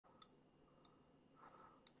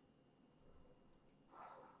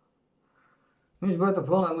Už bude to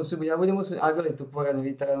plné, musí byť. Ja budem musieť agilitu poriadne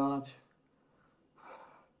vytrénovať.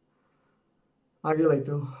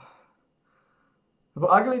 Agilitu. Lebo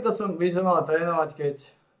agilitu by som mala trénovať, keď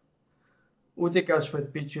utekáš pred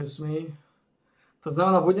pičusmi. To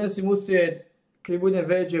znamená, budem si musieť, keď budem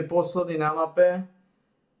vedieť, že je posledný na mape,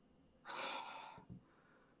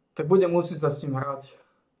 tak budem musieť sa s tým hrať.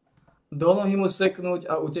 Do nohy mu seknúť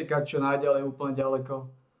a utekať čo najďalej, úplne ďaleko.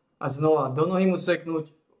 A znova, do nohy mu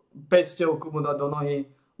seknúť, pesťovku mu dať do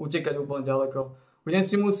nohy, utekať úplne ďaleko. Budem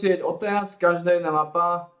si musieť odteraz, každá jedna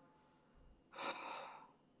mapa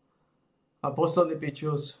a posledný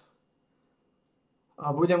pičus.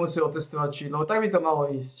 A budem musieť otestovať cheat, lebo tak by to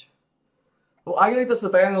malo ísť. Lebo agilita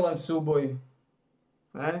sa trénuje len v súboji.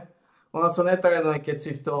 Ne? Ona sa netrénuje,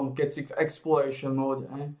 keď si v exploration mode.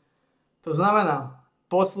 Ne? To znamená,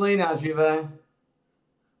 posledný nažive,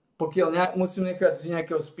 pokiaľ musím nechať z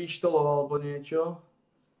nejakého z pištolov alebo niečo,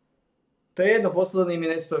 to je jedno, posledný mi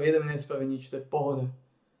nespraví, jeden mi nespraví nič, to je v pohode.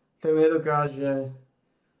 To mi nedokáže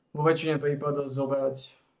vo väčšine prípadov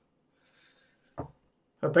zobrať.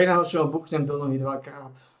 A pri najhoršom buchnem do nohy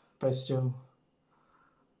dvakrát pesťou.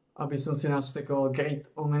 Aby som si nastekoval grit.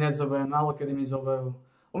 On mi nezoberie, málo kedy mi zoberú.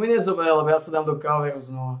 On mi nezoberie, lebo ja sa dám do coveru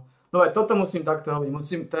znova. Dobre, toto musím takto robiť,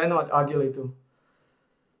 musím trénovať agilitu.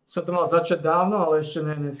 Som to mal začať dávno, ale ešte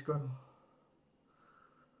nie neskôr.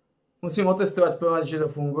 Musím otestovať, povedať, že to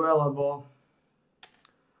funguje, lebo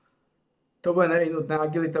to bude nevyhnutné,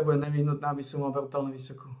 agilita bude nevyhnutná, aby som mal brutálne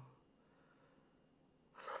vysokú.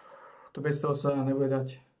 To bez toho sa nebude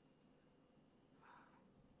dať.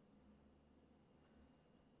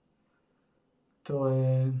 To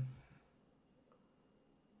je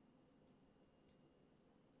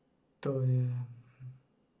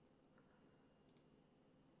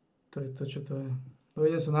to, čo to je.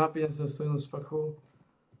 Dojdem sa napiť, sa stojnú sprchu.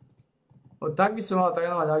 Tak by som mal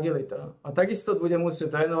trénovať agilita. A takisto budem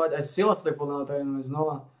musieť trénovať aj sila, sa tak podľa trénuje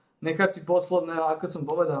znova. Nechať si posledného, ako som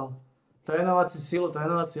povedal. Trénovať si silu,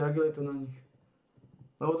 trénovať si agilitu na nich.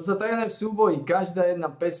 Lebo to sa trénuje v súboji. Každá jedna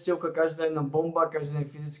pesťovka, každá jedna bomba, každý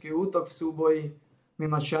fyzický útok v súboji mi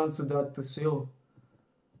má šancu dať tú silu.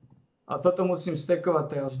 A toto musím stekovať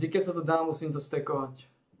teraz. Vždy, keď sa to dá, musím to stekovať.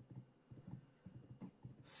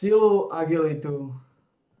 Silu, agilitu.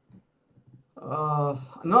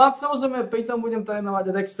 No a samozrejme pri tom budem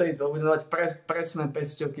trénovať dexteritu. Budem dávať presné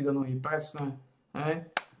pesťovky do nohy. Presné. Hej.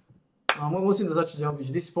 No, musím to začať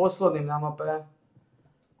robiť vždy s posledným na mape.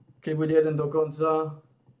 Keď bude jeden do konca.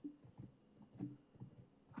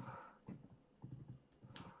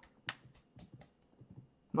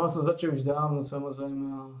 Mal som začať už dávno,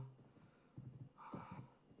 samozrejme.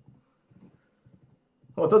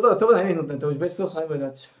 To je nevyhnutné, to už bez toho sa nebude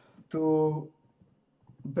dať. Tu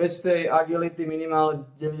bez tej agility minimálne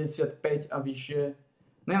 95 a vyššie.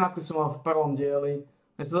 Neviem, ako som mal v prvom dieli.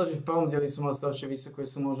 Mne sa zdá, že v prvom dieli som mal strašne vysoko,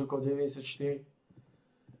 som možno okolo 94.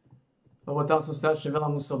 Lebo tam som strašne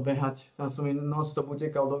veľa musel behať. Tam som mi non-stop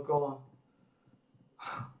utekal dokola.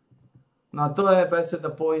 No a to je presne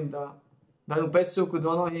tá pointa. Daj mu pesťovku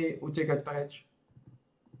do nohy, utekať preč.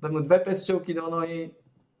 Daj mu dve pesťovky do nohy,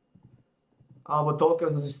 alebo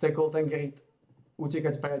toľko, som si stekol ten grid.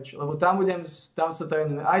 Utekať preč. Lebo tam sa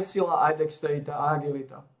trénuje aj sila, aj dexterita, aj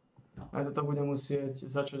agilita. A toto budem musieť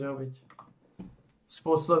začať robiť. S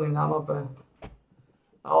posledným na mape.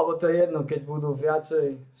 Alebo to je jedno, keď budú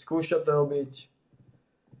viacej skúšať to robiť.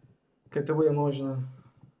 Keď to bude možné.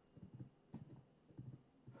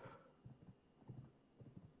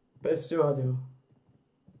 Pesťovať ho.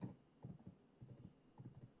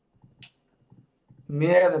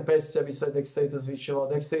 Mierené pesť, aby sa dexterita zvýšila.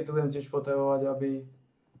 Dexteritu budem tiež potrebovať,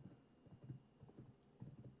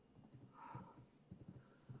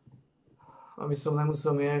 aby som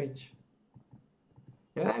nemusel mieriť.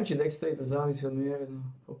 Ja neviem, či dexterita závisí od mierenia,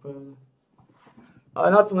 popravde. Ale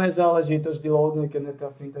na tom nezáleží, to vždy loadne, keď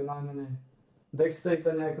netrafím, tak najmenej.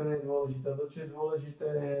 Dexterita nejako nie je dôležitá. To, čo je dôležité,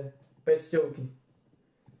 je pesťovky.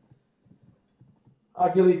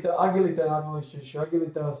 Agilita je najdôležitejšia.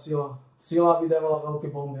 Agilita a sila. Sila by dávala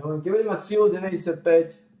veľké bomby. Keď budem mať silu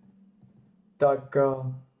 95, tak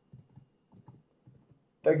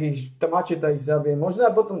tá mačeta ich zabije. Možno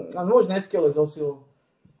aj potom, a môž neskele so silou.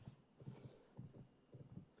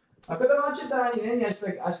 Ako tá mačeta ani nie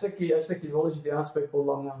je až taký dôležitý aspekt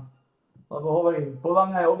podľa mňa. Lebo hovorím, podľa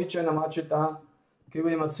mňa je obyčajná mačeta, keď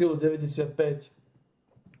budem mať silu 95,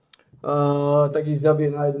 tak ich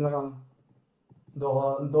zabije na jednu ránu.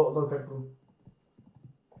 Do krku.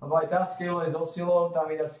 Lebo aj tá scale je so silou,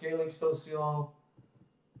 tam ide scaling s tou silou.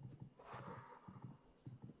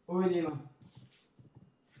 Uvidíme.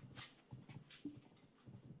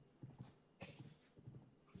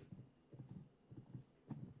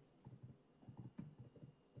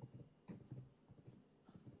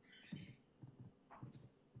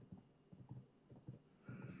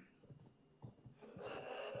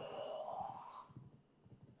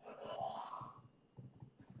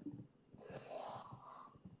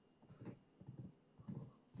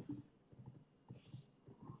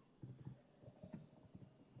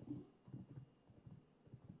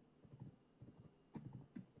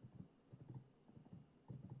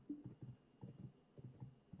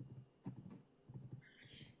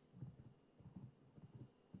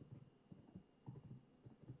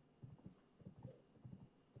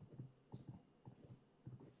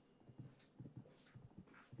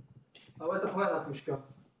 Ale je to poriadna fuška.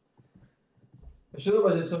 Ešte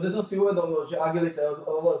dobre, že som si uvedomil, že agilita je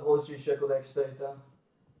oveľa dôležitejšia ako dexterita.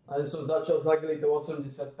 A že som začal s agilitou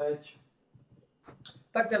 85.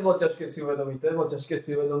 Tak to bolo ťažké si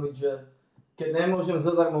uvedomiť, že keď nemôžem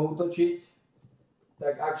zadarmo útočiť,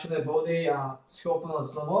 tak akčné body a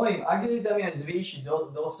schopnosť, lebo hovorím, agilita mi aj zvýši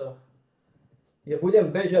dosah. Ja budem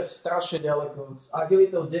bežať strašne ďaleko. S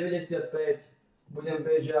agilitou 95 budem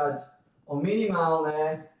bežať o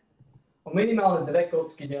minimálne 2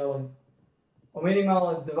 kocky ďalej. O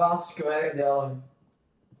minimálne 2 skvere ďalej.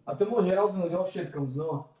 A to môže rozhodnúť o všetkom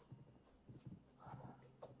znova.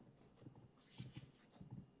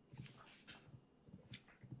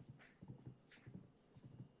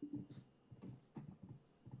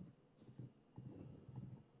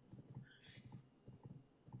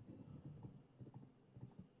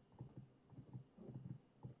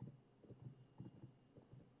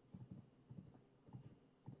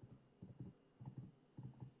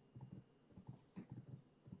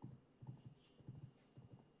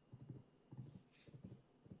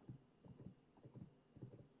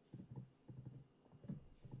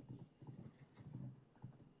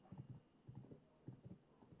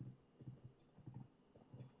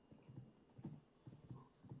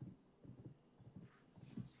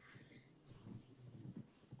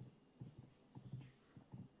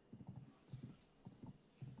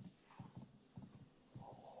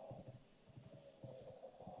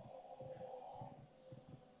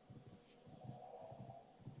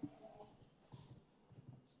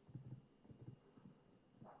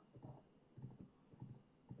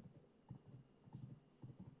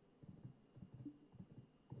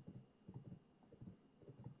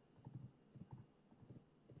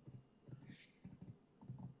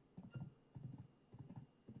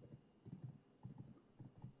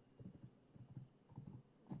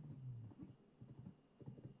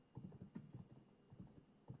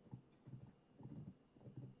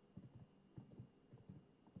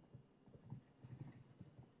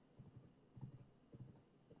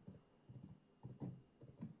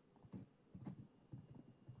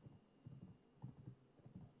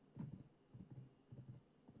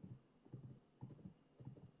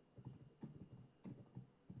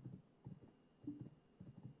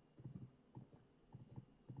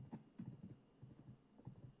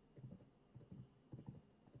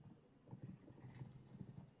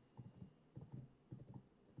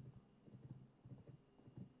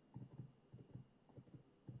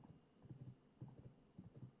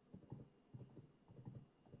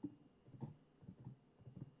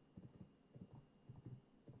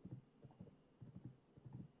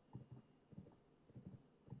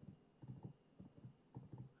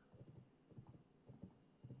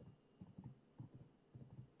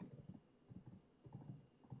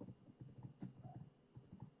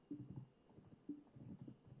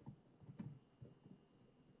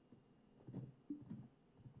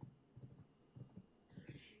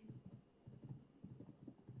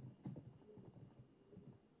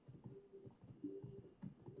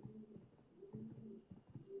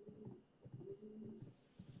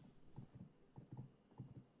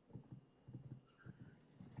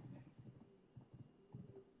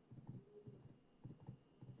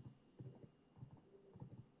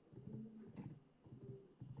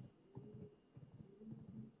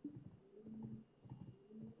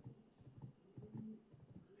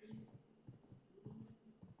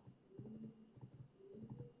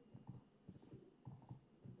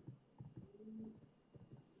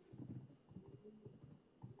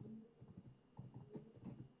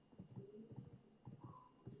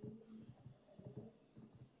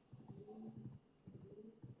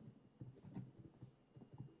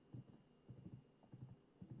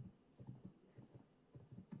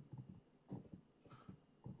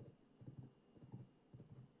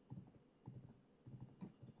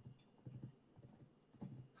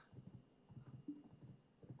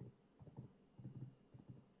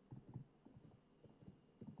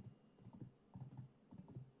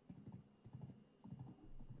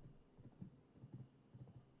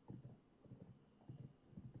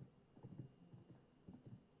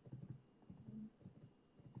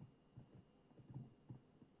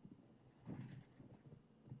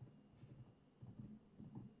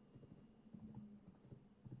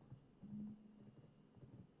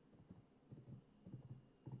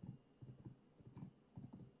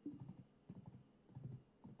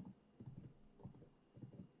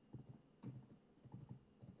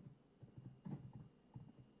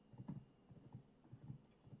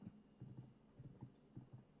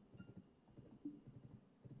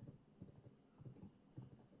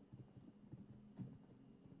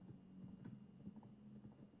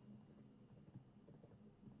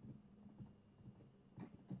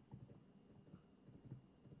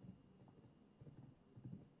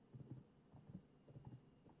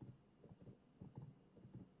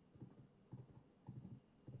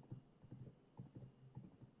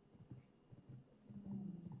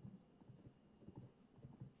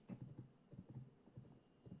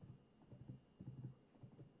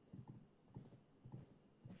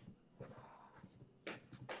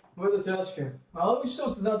 Bude to ťažké. Ale už som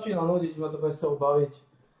sa začínal nudiť, ma to bez toho baviť.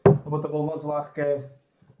 Lebo to bolo moc ľahké.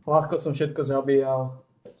 Ľahko som všetko zabíjal.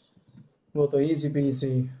 Bolo to easy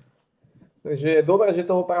peasy. Takže je dobré, že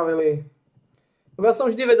to opravili. Lebo ja som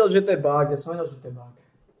vždy vedel, že to je bug. Ja som vedel, že to je bug.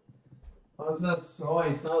 Ale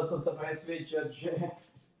snažil som sa presviečať,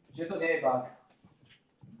 že to nie je bug.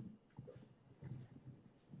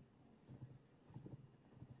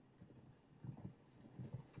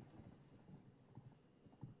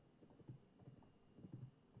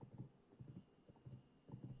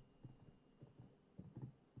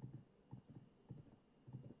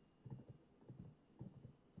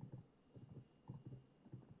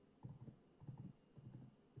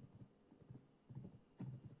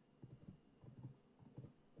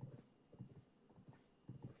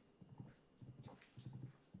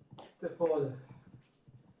 To je v pohode.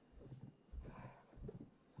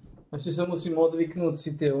 Ešte sa musím odvyknúť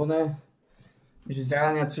si tie že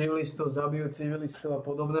zráňa civilistov, zabijú civilistov a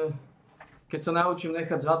podobné. Keď sa naučím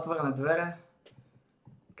nechať zatvorené dvere,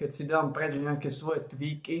 keď si dám preč nejaké svoje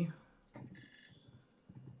tweaky,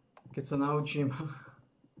 keď sa naučím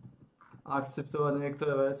akceptovať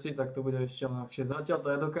niektoré veci, tak to bude ešte ľahšie. Zatiaľ to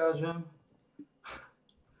nedokážem.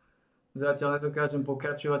 Zatiaľ nedokážem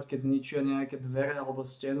pokračovať, keď zničia nejaké dvere, alebo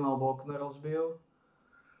stenu, alebo okno rozbijú.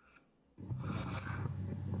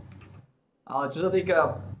 Ale čo sa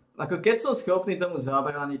týka, ako keď som schopný tomu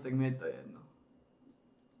zabrániť, tak mi je to jedno.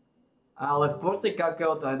 Ale v Porte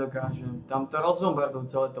Kakao to nedokážem. Tam to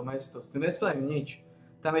rozbombardujú celé to mesto, s tým nespravím nič.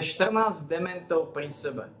 Tam je 14 dementov pri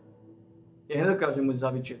sebe. Ja nedokážem už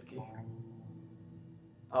zabiť všetkých.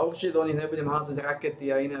 A určite do nich nebudem házať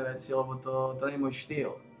rakety a iné veci, lebo to nie je môj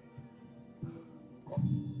štýl.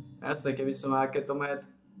 Jasne, keby som mal raketomet,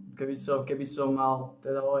 keby som mal,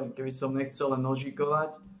 teda keby som nechcel len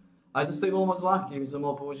nožikovať, ale to by bolo moc ľahké, keby som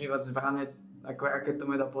mohol používať zbrane ako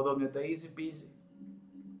raketomet a podobne, to je easy peasy.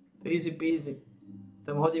 To je easy peasy.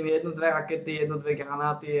 Tam hodím 1-2 rakety, 1-2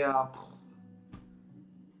 granáty a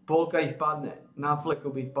polka ich padne. Na fleku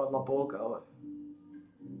by ich padla polka, ale...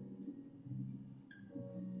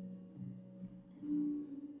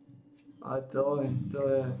 Ale to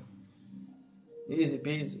je easy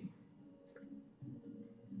peasy.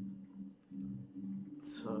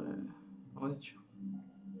 Co je? O ničo.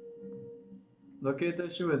 Dokedy to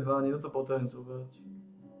ešte bude 2 dní, toto potrebujem zobrať.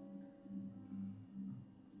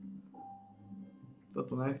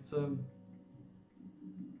 Toto nechcem.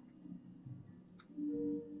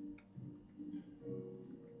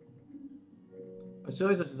 Ešte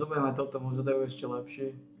mi sa, či zoberiem aj toto, možno dajú ešte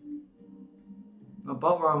lepšie. No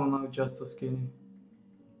Power Armor majú často skiny.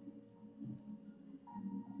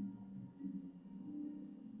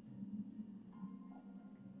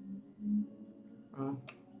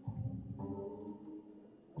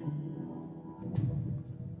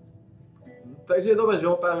 Takže je dobré, že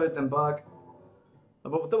opravili ten bug.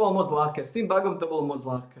 Lebo to bolo moc ľahké. S tým bugom to bolo moc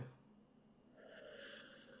ľahké.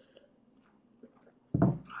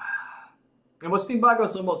 Lebo s tým bugom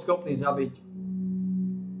som bol schopný zabiť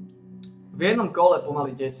v jednom kole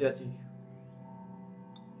pomaly 10.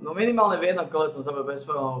 No minimálne v jednom kole som zabil bez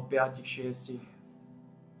problémov 5-6.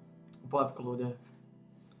 Úplne v kľude.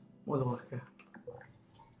 Moc ľahké.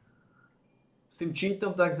 S tým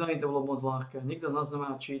cheatom takzvaný to bolo moc ľahké. Nikto z nás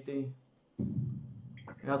nemá cheaty.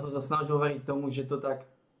 Ja som sa snažil veriť tomu, že to tak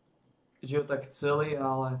chceli,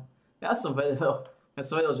 ale ja som vedel,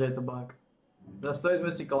 že je to bug. Zas to sme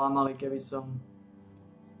si klamali, keby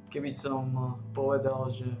som povedal,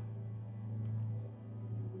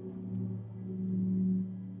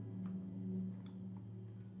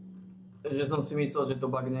 že som si myslel, že to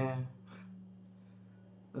bug nie je.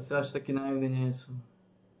 Asi až taký naivný nie som.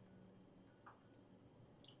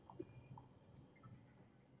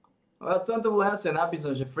 Ale tam to bolo jasne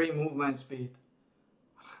napísané, že free movement speed.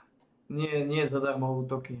 Nie zadarmo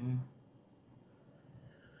útoky, ne?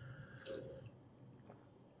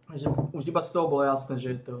 Už iba z toho bolo jasné,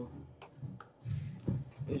 že je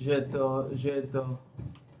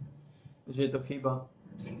to chyba.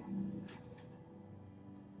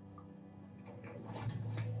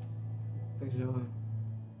 Takže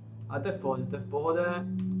a to je v pohode,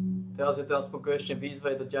 Teraz je to aspoň konečne výzva,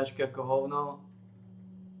 je to ťažké ako hovno.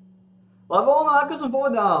 Lebo ono, ako som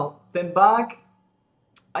povedal, ten bug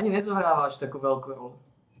ani nezohráva až takú veľkú rolu.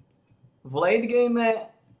 V late game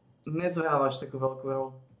nezohráva až takú veľkú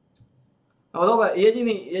rolu. No dobre,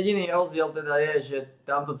 jediný rozdiel teda je, že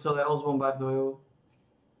tamto celé rozbombardujú.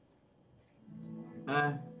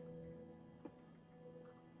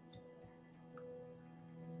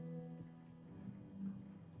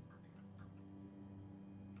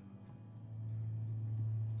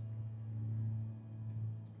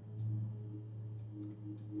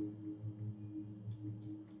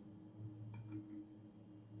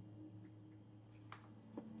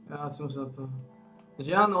 Ja som sa to...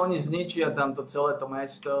 Že áno, oni zničia tamto celé to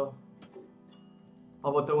mesto.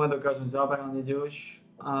 Lebo tomu nedokážem zabrániť už.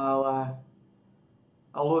 Ale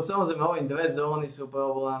samozrejme hovorím, dve zóny sú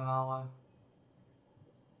problém, ale...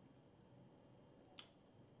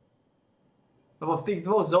 Lebo v tých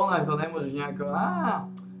dvoch zónach to nemôžeš nejako...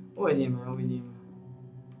 Uvidíme.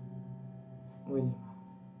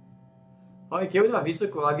 Ale keď budem mať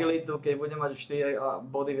vysokú agilitu, keď budem mať 4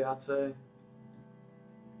 body viacej.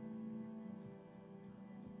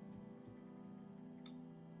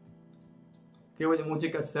 Keď budem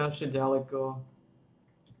utekať strašne ďaleko.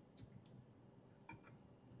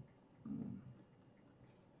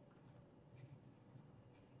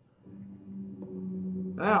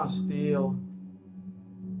 Ja, štýl.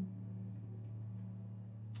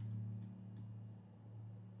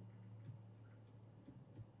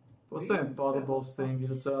 Postavím paddleball stingy,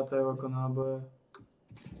 že sa dátajú ako náboje.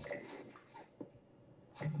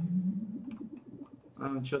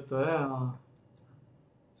 Neviem čo to je, ale...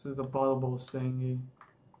 Sú to paddleball stingy.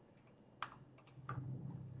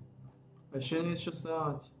 Ešte niečo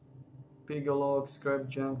snáď? Pigalog, scrap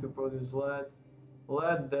junk to produce lead.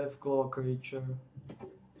 Lead deathclaw creature.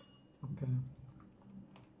 OK.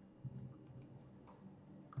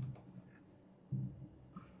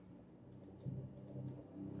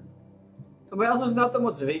 Lebo ja som si na to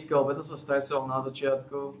moc zvykol, preto som stresoval na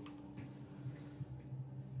začiatku.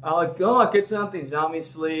 Ale keď sa nad tým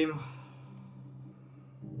zamyslím...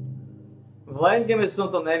 V late game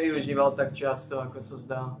som to nevyužíval tak často, ako sa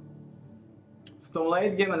zdá. V tom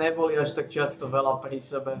late game neboli až tak často veľa pri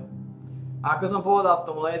sebe. A ako som povedal, v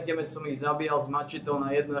tom late game som ich zabíjal s mačitou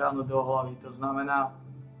na jednu ranu do hlavy. To znamená,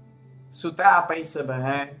 sú pri sebe,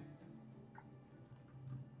 hej.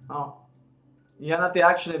 No. Ja na tie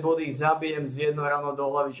akčné body ich zabijem z jednou ranou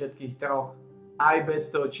do hlavy všetkých troch. Aj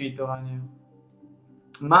bez toho cheatovania.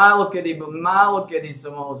 Málo kedy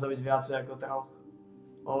som mohol zabiť viacej ako troch.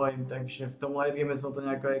 Hovorím, takže v tom late game som to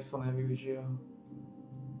nejako extra nevyužil.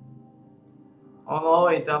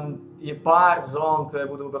 Hovorím, tam je pár zón, ktoré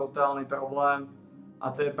budú brutálny problém.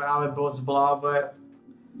 A to je práve boss Blaubert.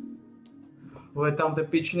 Bude tam ten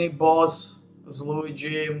pičný boss s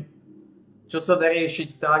Luigim. Čo sa dá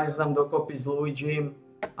riešiť tak, že sa tam dokopy s Luigim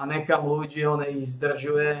a nechám Luigiho, nech ich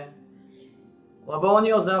zdržuje. Lebo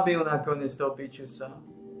oni ho zabijú nakoniec toho pičusa.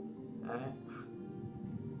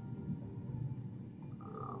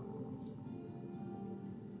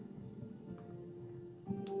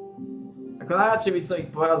 Ako najradšej by som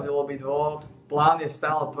ich porazil obidvoch. Plán je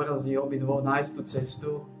stále poraziť obidvoch, nájsť tú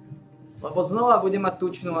cestu. Lebo znova budem mať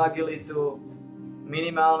tučnú agilitu.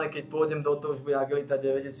 Minimálne, keď pôjdem do toho, už bude agilita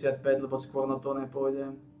 95, lebo skôr na to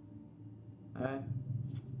nepôjdem.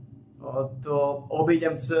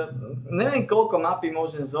 Obídem neviem koľko mapy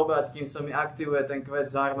môžem zobrať, kým sa mi aktivuje ten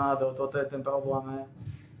quest s armádou, toto je ten problém.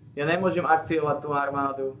 Ja nemôžem aktivovať tú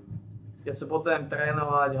armádu. Ja sa potrebujem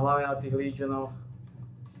trénovať, hlavne na tých legionoch.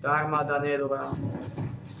 Tá armáda nie je dobrá.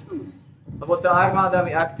 Lebo tá armáda mi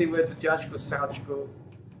aktivuje tú ťažkú sračku.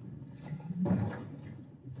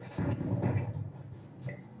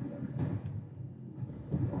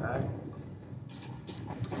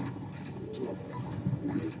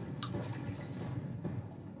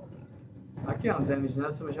 Aký mám damage? Ja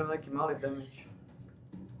som ešte mám nejaký malý damage.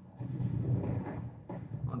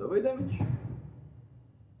 Mám dobrý damage?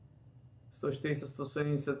 140,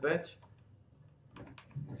 175.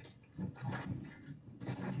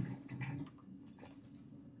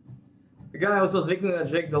 Tak ja som zvyknutý na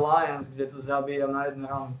Jagged Alliance, kde to zabíjam na jednu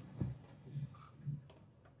ranu.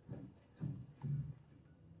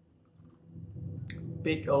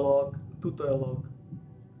 Pick a log, tuto je log.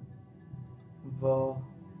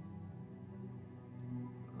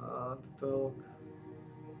 Tuto je log.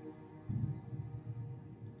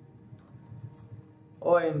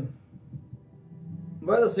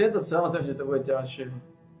 Bude to samozrejme, že to bude ťažšie.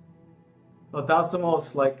 No tam som mohol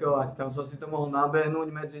slackovať, tam som si to mohol nabehnúť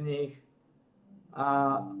medzi nich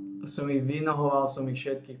a som ich vynohoval, som ich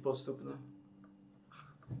všetkých postupne.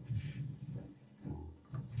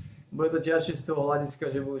 Bude to ťažšie z toho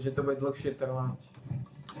hľadiska, že to bude dlhšie trvať.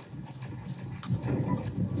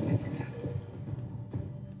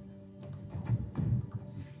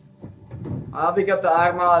 A napríklad tá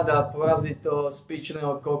armáda porazí toho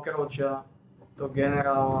spičného kokroča, toho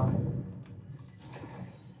generála.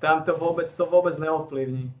 Tam to vôbec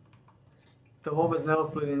neovplyvní. To vôbec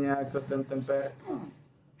neovplyvní nejako ten perk.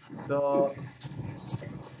 To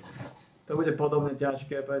bude podobne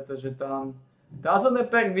ťažké, pretože tam som ten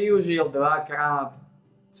perk využil 2-krát,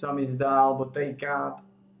 sa mi zdá, alebo 3-krát,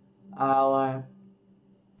 ale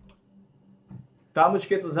Tam už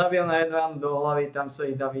keď to zabijam na jednu do hlavy, tam sa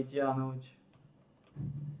ich dá vytiahnuť.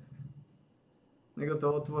 Niekto to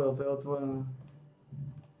otvoril, to je otvorené.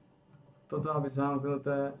 Toto má byť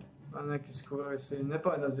zamknuté a nejaký skôr si.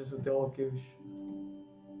 Nepamätám, kde sú tie loky už.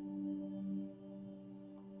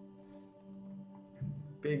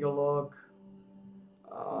 Big lock.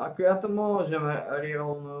 A ako ja to môžem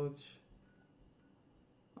rerollnúť.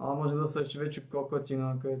 Ale môžem dostať ešte väčšiu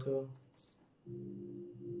kokotinu, ako je to.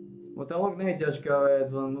 Bo ten lock nie je ťažká vec,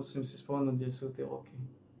 len musím si spomenúť, kde sú tie loky.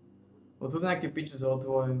 Bo tu nejaký piču sa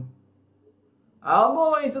otvorí.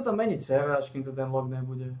 Alebo oni to tam meniť server, až kým to ten lock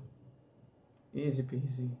nebude. Easy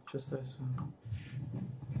peasy, čo stresujem.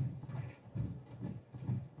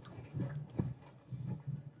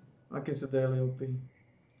 Aké sú daily opy?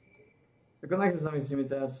 Ako nechce sa mi s nimi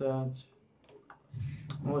teraz sať.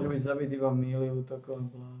 Môže byť zabitý iba v míli útokov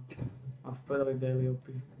a v pedali daily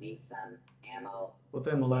opy.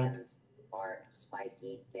 Potom let.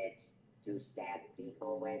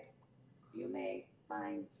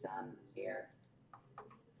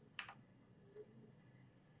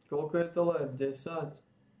 Koľko je to let? 10?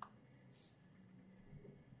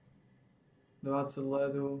 20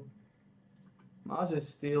 ledu. Máš aj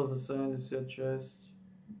steel za 76.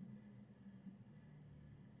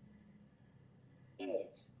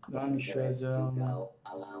 Daj mi 6, ja.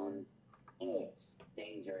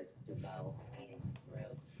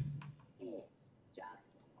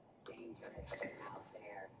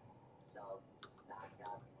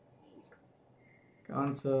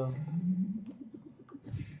 Cancel.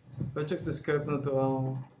 Prečo chce skepnúť to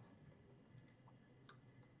helmu?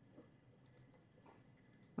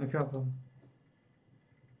 Nechápam.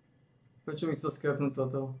 Prečo mi chcel skepnúť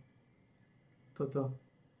toto? Toto.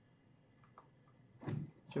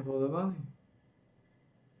 Čo je podobaný?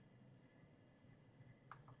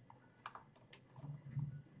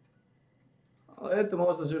 Ale je to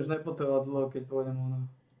možno, že už nepotreba dlho, keď pôjdem ono.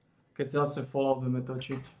 Keď sa zase Fallout budeme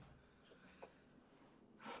točiť.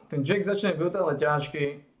 Ten Jack začne brutálne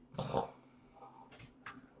ťažký.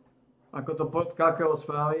 Ako to pod kakao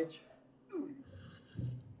spraviť?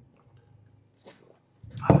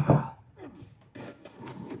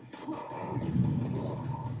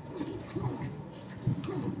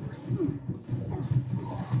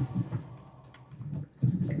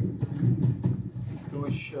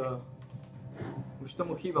 Už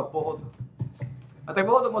tomu chýba pohoda. A tak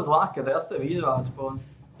bolo to moc ľahké, teraz to je výzva aspoň.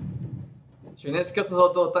 Čiže dneska som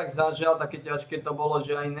do toho tak zažal, také ťažké to bolo,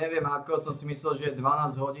 že aj neviem ako, som si myslel, že je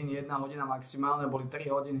 12 hodín, 1 hodina maximálne, boli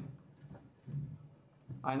 3 hodiny.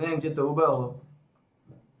 Aj neviem, kde to ubehlo.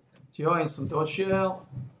 Ti hovorím, som došiel.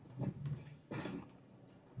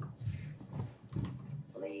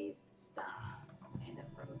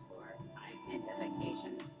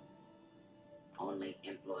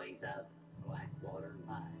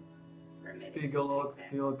 Pigalog,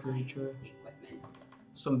 Kill Creature.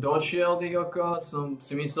 Som došiel, Digoko, som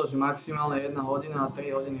si myslel, že maximálne 1 hodina a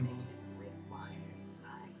 3 hodiny bolo.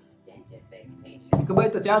 Ako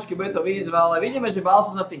bude to ťažké, bude to výzva, ale vidíme, že bál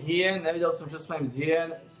som sa tých hien, nevidel som, čo spravím z hien.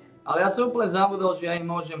 Ale ja som úplne zabudol, že ja ich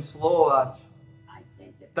môžem slovovať.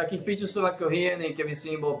 Takých pičusov ako hieny, keby s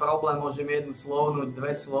ním bol problém, môžem 1 slovnúť, 2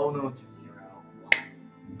 slovnúť.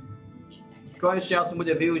 Konečne ja som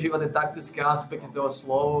bude využívať tie taktické aspekty toho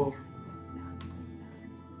slovu.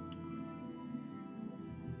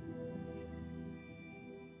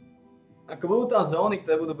 Ako budú tam zóny,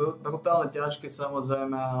 ktoré budú brutálne ťažké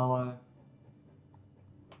samozrejme, ale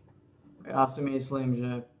ja si myslím,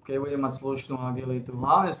 že keď budem mať slušnú agilitu,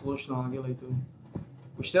 hlavne slušnú agilitu.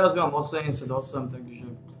 Už teraz mám 88, takže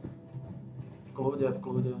v kľude, v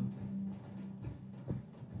kľude.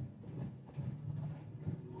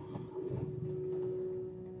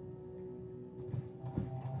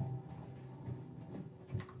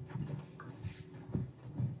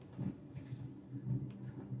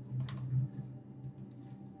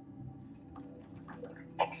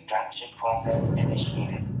 Extraction process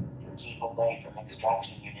initiated. Keep away from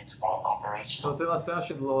extraction units while operational. To trvá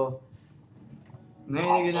strašne dlho. Nie je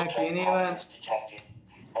niekde nejaký iný event?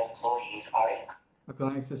 Ako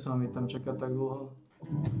nechce sa mi tam čakať tak dlho.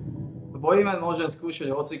 Lebo event môžem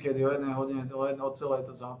skúšať hocikedy o 1 hodine, to len od celé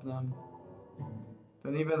to zapnem.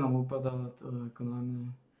 Ten event nám upadá, to je ako na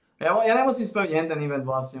mne. Ja nemusím spraviť len ten event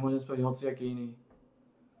vlastne, môžem spraviť hociaký iný.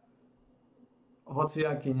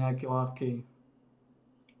 Hociaký nejaký ľahký.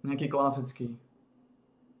 Nejaký klasický.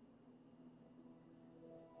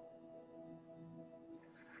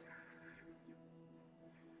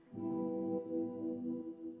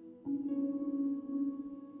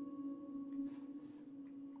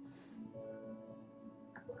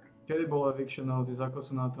 Kedy bolo eviction notice, ako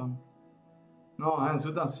sú na tom? No, hen sú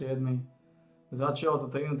tam 7. Začalo to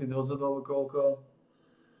 3 minúty dozadu, alebo koľko.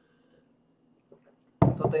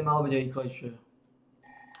 Toto je malo byť rýchlejšie.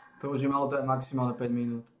 To už je malo teda maximálne 5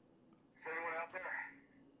 minút. Is anyone out there?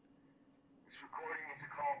 This recording is a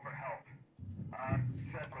call for help.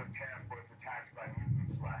 Settler camp was attacked by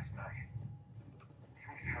mutants last night.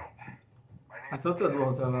 Please help. My A name toto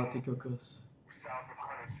dlho trvá, ty kokos. We're south of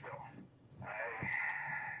Huntersville. I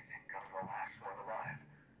think I'm the last one alive.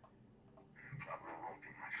 Probably won't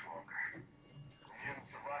be much longer. The mutants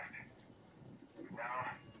have left.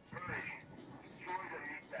 Now, hurry. Destroy the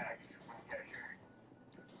meat bags when we get here.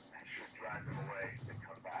 That should drive them away if they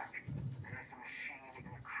come back. There's a machine in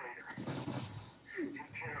the crater.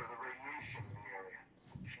 Take care of the radiation in the area.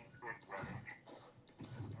 Keep it running.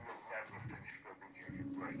 You'll never finish building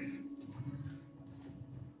your brakes.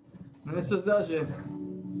 Mne sa zdá, že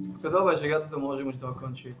dobre, že ja toto môžem už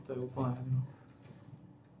dokončiť, to je úplne jedno.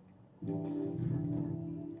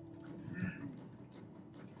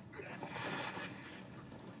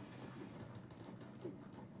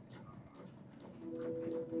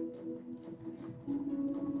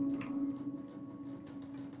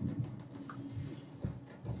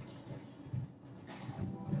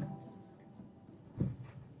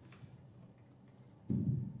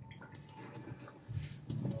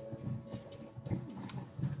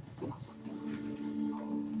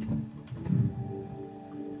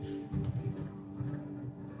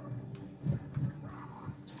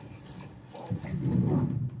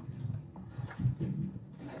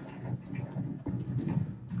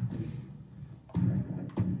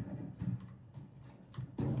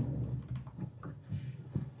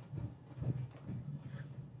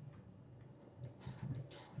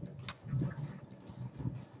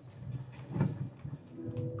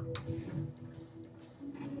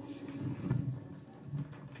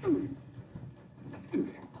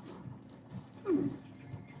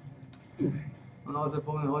 Naozaj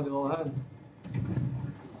po mne hodilo hen.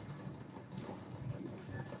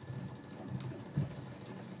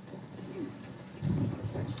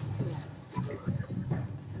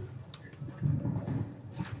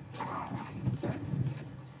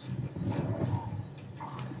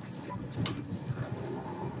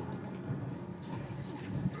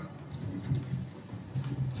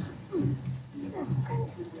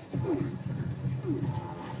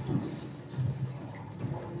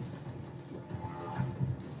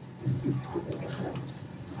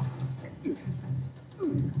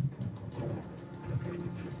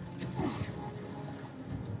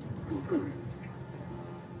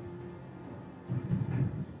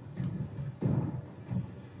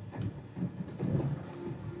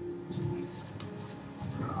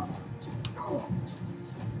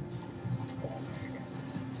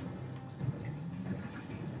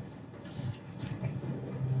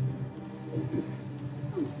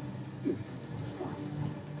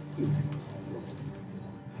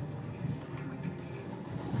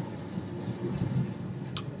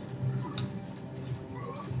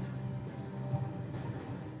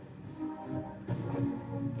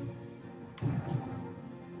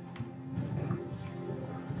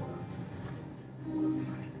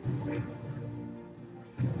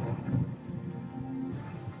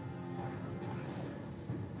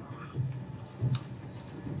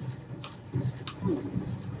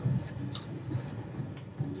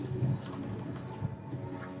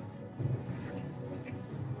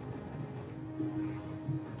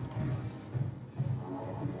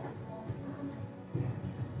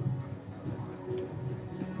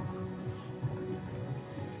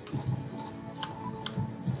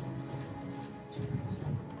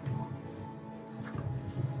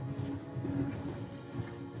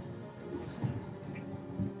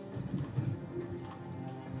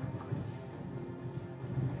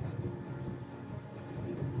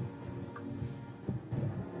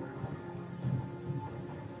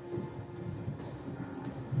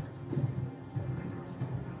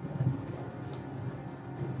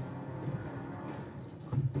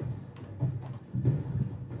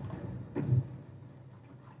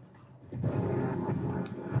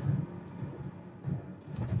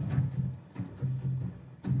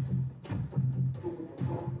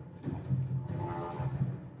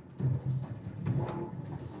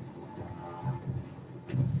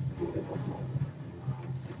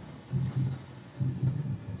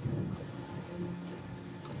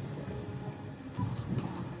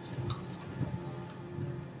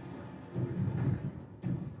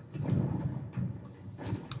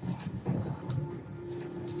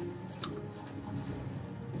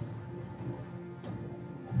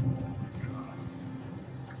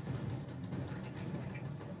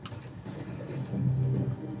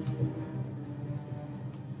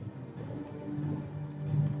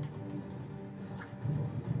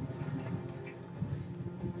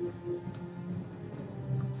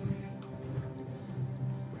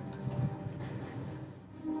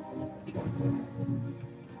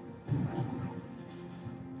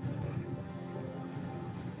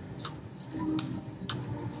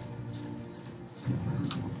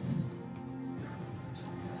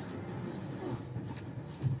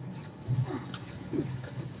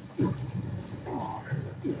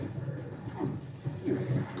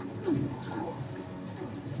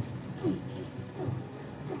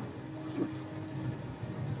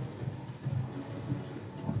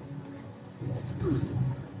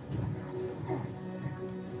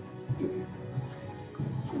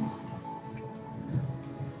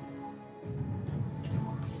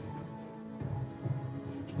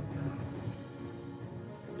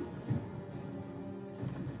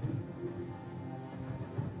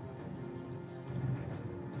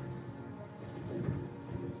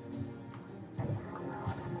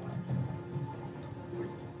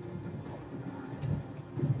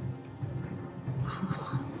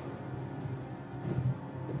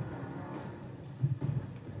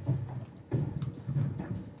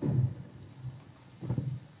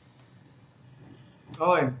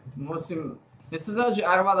 Oj, musím... Mne sa zdá, že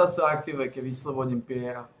armáda sa aktivuje, keď vyslobodím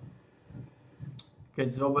Piera. Keď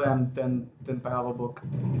zoberiem ten pravobok.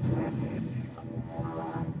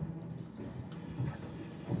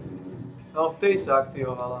 No, vtedy sa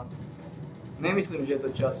aktivovala. Nemyslím, že je to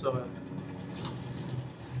časové.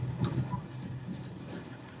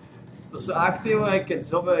 To sa aktivuje, keď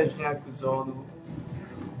zoberieš nejakú zónu.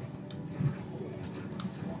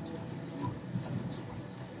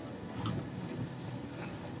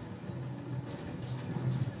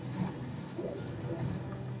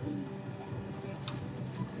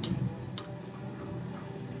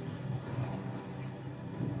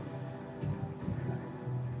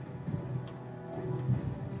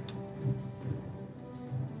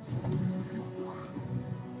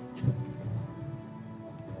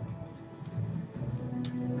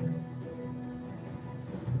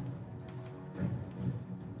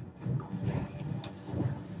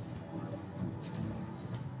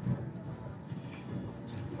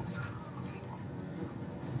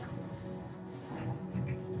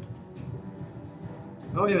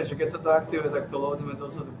 No vidíme, že keď sa to aktivuje, tak to loadíme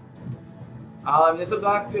dozadu. Ale mne sa to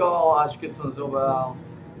aktivovalo až keď som zoberal.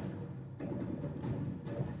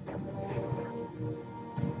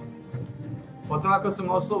 Potom ako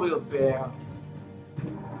som oslovil Piera.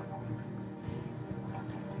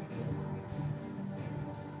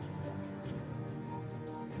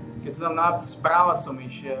 Keď som tam správa som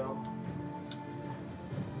išiel.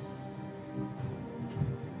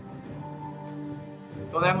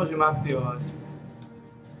 To nemôžem aktivovať.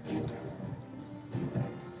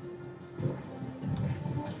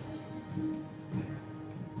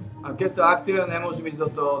 A keď to aktivujem, nemôžem ísť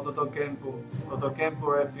do toho campu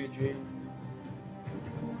refugee.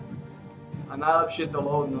 A najlepšie je to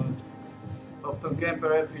loadnúť. V tom campu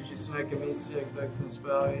refugee sú nejaké misie, ktoré chcem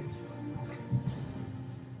spraviť.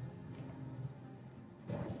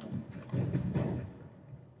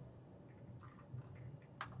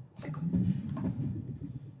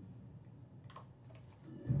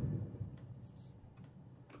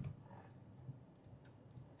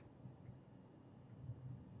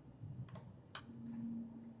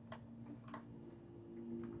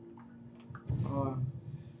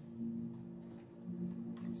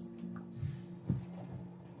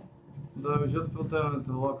 Dobre, už potrebujeme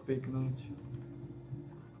ten lock piknúť.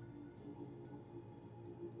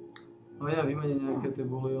 No ja vymením nejaké tie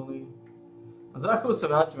buliony. A za chvíľu sa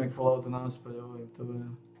vrátime k Falloutu náspäť, hovorím, to je...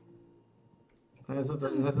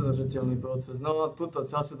 Nezadržateľný proces. No, tuto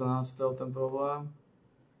zase to nastal ten problém.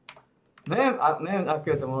 Neviem,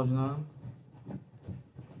 aké je to možné.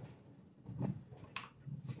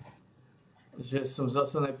 Že som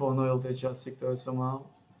zase nepohnojil tie časti, ktoré som mal.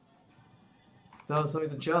 Stalo sa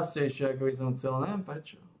mi to častejšie, ako by som chcel, neviem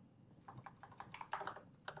prečo.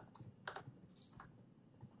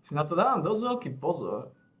 Si na to dávam dosť veľký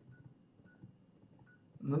pozor.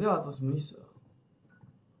 Nedáva to zmysel.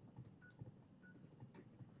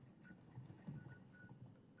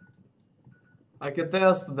 Aj keď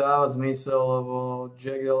teraz to dáva zmysel, lebo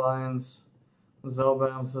Jagged Alliance,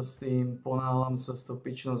 zaoberám sa s tým, ponáhľam sa s tou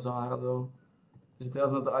pičnou záhradou. Že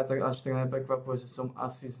teraz ma to aj tak až tak neprekvapuje, že som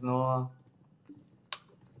asi znova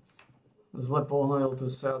zle pohnojil tú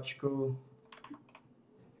sračku.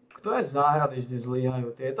 Ktoré záhrady vždy zlyhajú?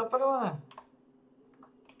 Tieto prvé?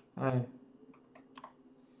 Hej.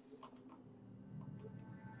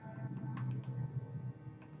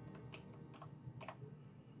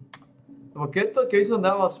 Lebo keby som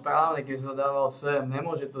dával správne, keby som dával sem,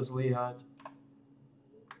 nemôže to zlyhať.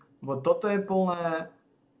 Lebo toto je plné.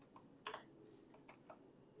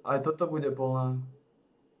 Aj toto bude plné.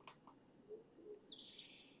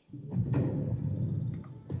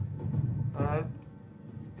 Hej.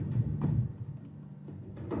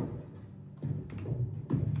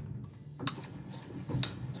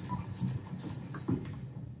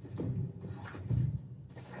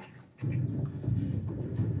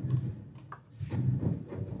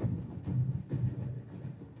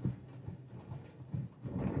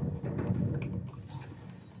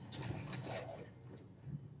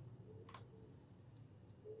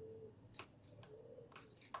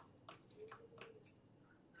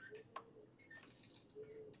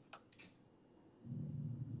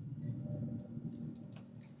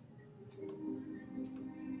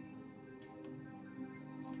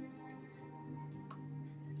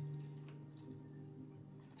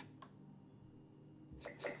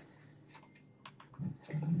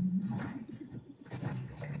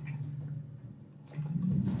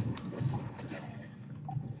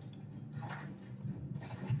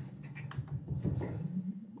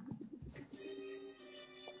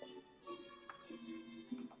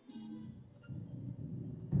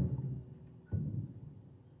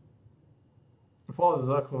 Dúfam,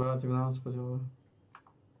 že za chvíľu vrátim naspäť, ale...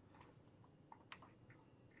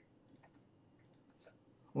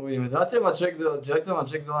 Uvidíme. Zatiaľ ma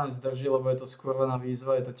Jagged Alliance drží, lebo je to skurvená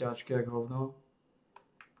výzva, je to ťažké jak hovno.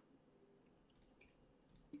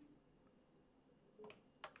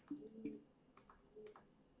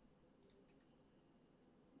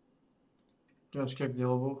 Ťažké jak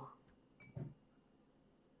delbuch.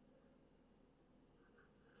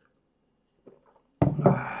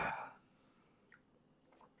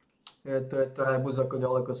 Je to rebus, ako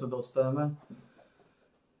ďaleko sa dostaneme.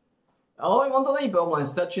 Ale on to není problém,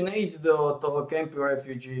 stačí neísť do toho campu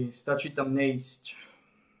refugee, stačí tam neísť.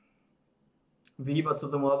 Vyhýbať sa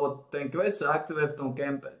tomu, lebo ten quest sa aktivuje v tom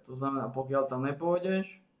campe. To znamená, pokiaľ tam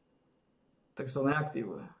nepôjdeš, tak sa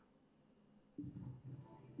neaktivuje.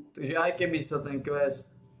 Takže aj keby sa ten quest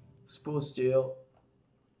spustil,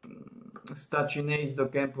 stačí neísť do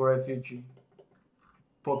campu refugee.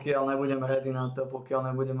 Pokiaľ nebudem ready na to,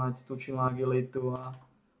 pokiaľ nebudem mať tučnú agilitu a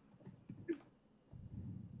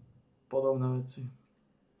podobné veci.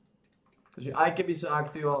 Takže aj keby sa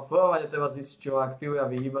aktivoval, v prvom rade treba zistiť, čo ho aktivuje a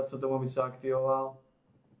vyhýbať sa tomu, aby sa aktivoval.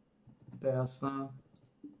 To je jasné.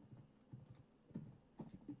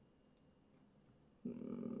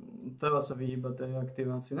 Treba sa vyhýbať tej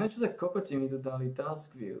aktivácii. Neviem, čo za kokoti mi tu dali,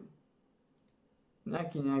 task view.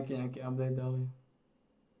 Nejaký update dali.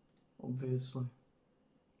 Obviously.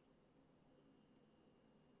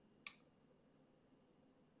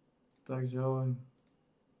 Takže hovorím.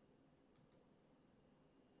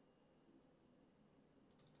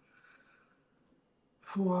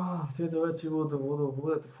 Fúha, tieto veci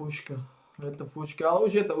bude to fúška. Je to fúška,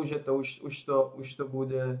 ale už to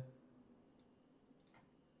bude...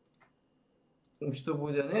 Už to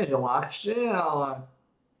bude, nie že ľahšie, ale...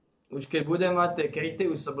 Už keď budem mať tie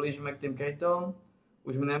kryty, už sa blížime k tým krytom.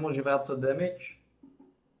 Už mi nemôže vrácať damage.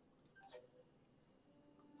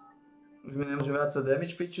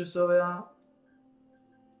 Pičusovia.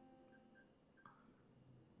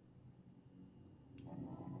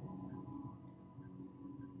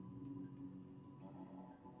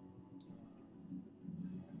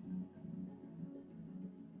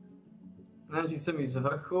 Neviem, či chcem ísť z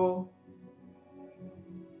vrchu.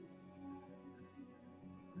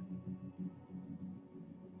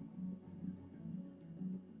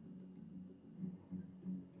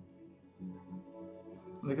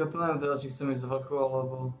 To neviem teda, či chcem ísť z vrchu,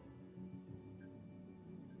 alebo...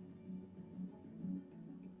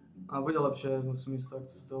 A bude lepšie, musím ísť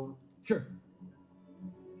takto z toho. Sure.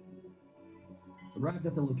 Arrived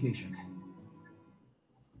at the location.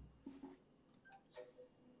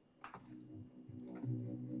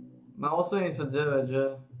 Má 89,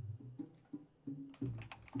 že?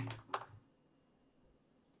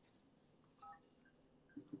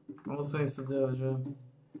 Má 89, že?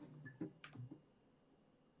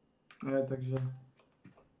 Takže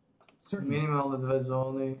minimálne 2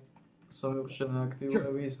 zóny sa mi určite neaktivuje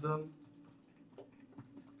Wisdom.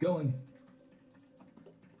 Going.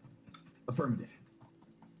 Affirmative.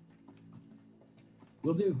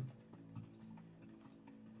 Will do.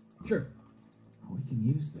 Sure. We can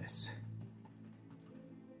use this.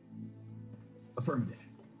 Affirmative.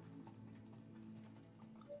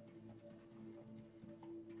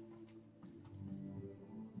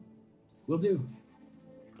 Will do.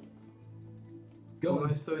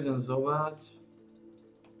 Going. To idem zobrať.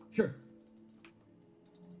 Sure.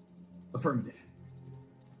 Affirmative.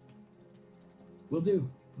 Will do.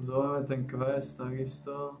 Zoberieme ten quest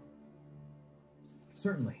takisto.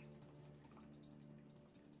 Certainly.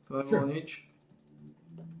 To nebolo nič.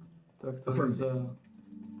 Tak to vyzerá.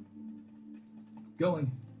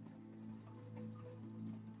 Going.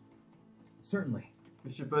 Certainly.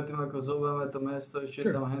 Ešte predtým, ako zoberieme to mesto, ešte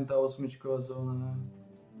je tam hentá 8-čková zóna.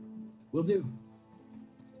 Will do.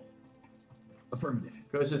 Affirmative.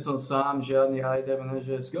 Keďže som sám, žiadny rider,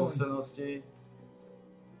 neže skúsenosti.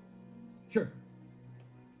 Sure.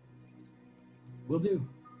 Will do.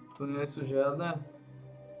 Tu nie sú žiadne.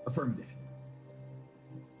 Affirmative.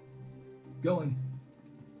 Going.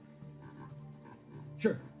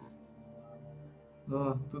 Sure.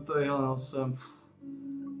 No, tuto je len 8.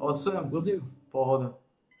 8? Will do. Pohoda.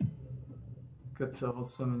 Keď sa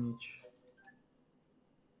 8 je nič.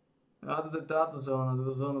 Ja, toto je táto zóna,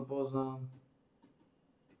 túto zónu poznám.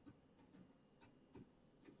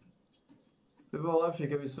 To by bolo lepšie,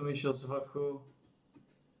 keby som išiel z vrchu.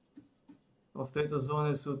 V tejto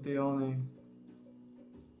zóne sú tí oni.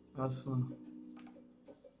 Jasno.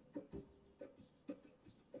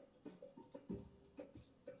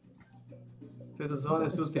 V tejto zóne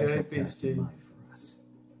sú tí rapisti.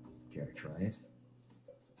 Care to try it?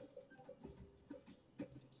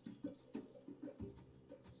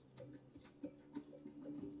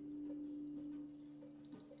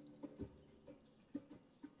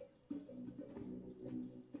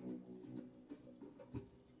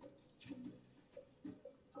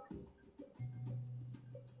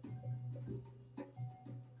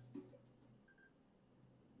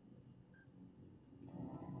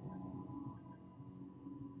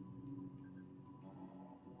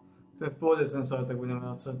 To je v pohode, sem sa aj tak budem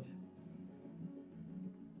vrácať.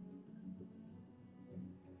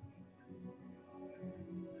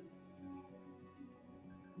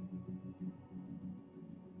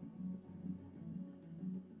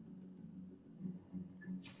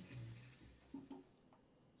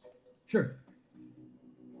 Sure.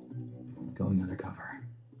 Going undercover.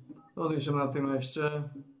 Rozmýšľam nad tým ešte.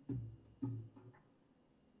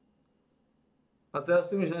 A teraz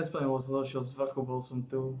tým už nespravím, lebo som došiel z vrchu, bol som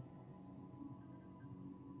tu.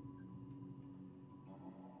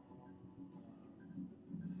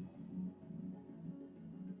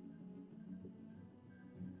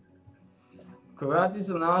 Vrátiť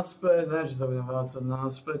sa naspäť, neviem, či sa budem vrácať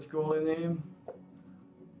naspäť kvôli ním.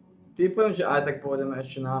 Typujem, že aj tak pôjdeme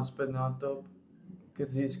ešte naspäť na top, keď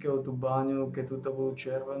získajú tú baňu, keď tu to budú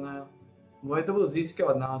červené. Oni to budú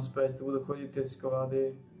získavať naspäť, tu budú chodiť tie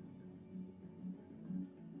sklady.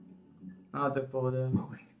 A to je v pohode.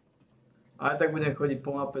 Aj tak budem chodiť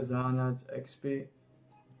po mape záňať XP.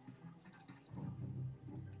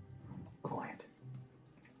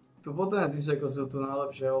 Tu potom zísť, ako sú tu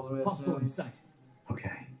najlepšie rozmiestnení.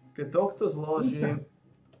 Keď tohto zložím...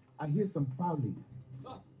 I hear some prowling.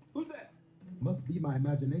 Oh, who's that? Must be my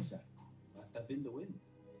imagination. Must have been the wind.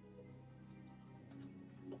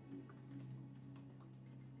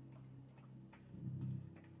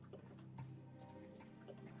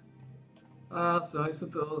 Oni sú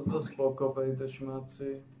to dosť pokopení, to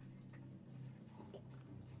šmáci.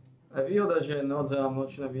 A výhoda, že je noc a mám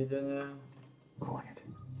nočné videnie.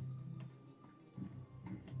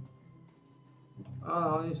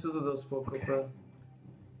 Áno, oni sú tu dosť pokope.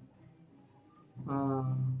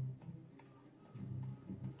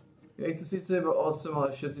 Je ich tu síce iba 8,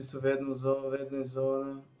 ale všetci sú v jednej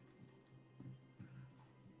zóne.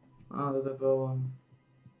 Toto je problém.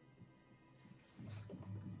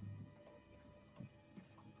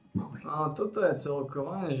 Toto je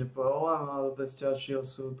celkom, nie že problém, ale toto je z ťažšieho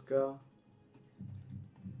súdka.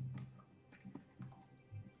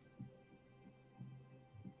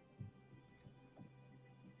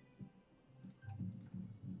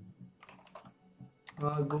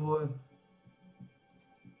 Ale boj.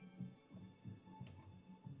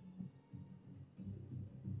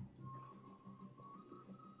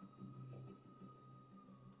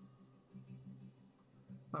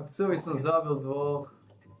 A chcel by som zabil dvoch.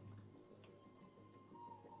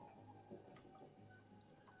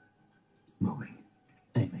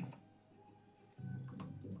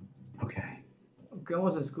 Ok,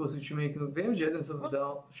 môžem skúsiť šmíknúť. Viem, že jeden sa to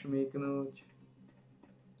dal šmíknúť.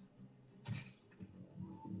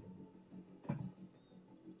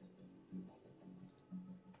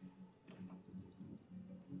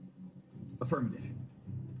 Affirmative.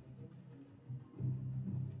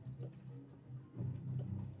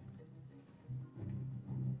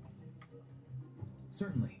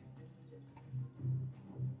 Certainly.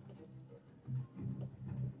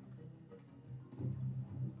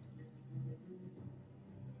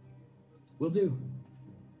 Will do.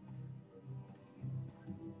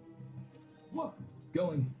 What?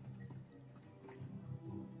 Going.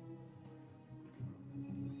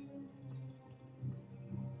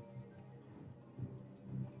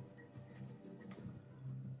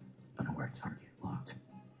 Unaware target locked.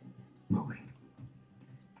 Moving.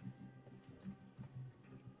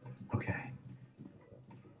 Okay.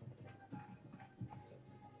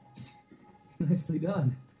 Nicely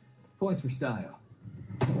done. Points for style.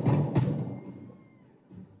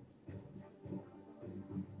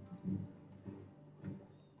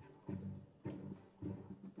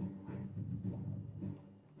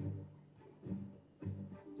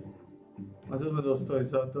 A čo sme dostali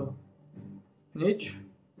za to? Nič?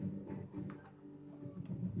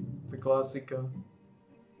 To je klasika.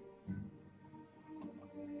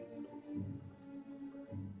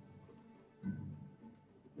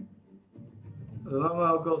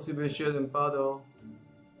 Znamená, okolo si by ešte jeden padol.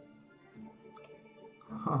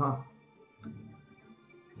 Haha.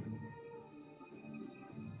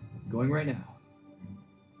 Going right now.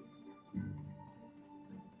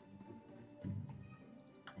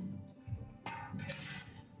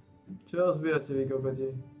 Čo rozbijate vy,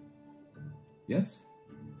 kokoti? Yes?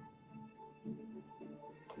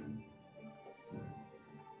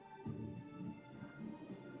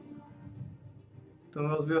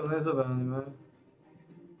 Tomu rozbijať nezabránime.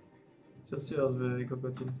 Čo ste rozbijali,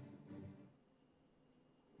 kokoti?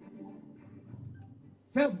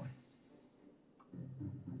 Found one.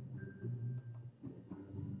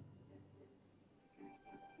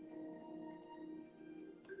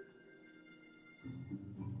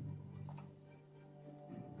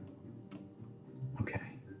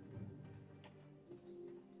 Okay.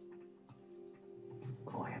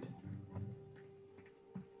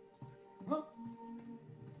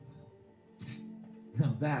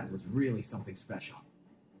 that was really something special.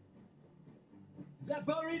 The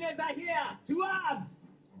foreigners are here! To arms!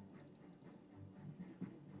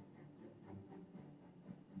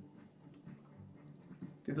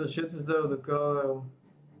 Títo všetci zdajú do kávu.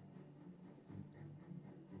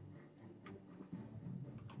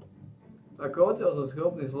 Ako odtiaľ som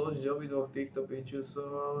schopný zložiť obidvoch týchto pičusov,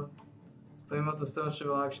 ale stojí ma to strašne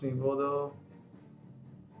veľa akčných bodov.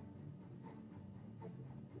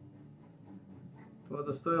 Tu ma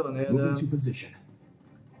to stojí len jeden. Moving to position.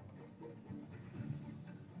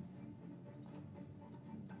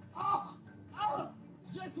 Oh! Oh!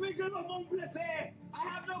 Je suis gravement blessé! I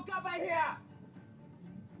have no cover here!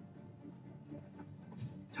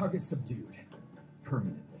 Target subdued.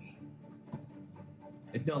 Permanently.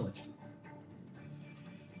 Acknowledged.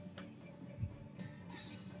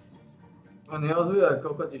 A neozvíja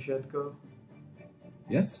kokoti všetko.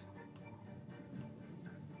 Yes?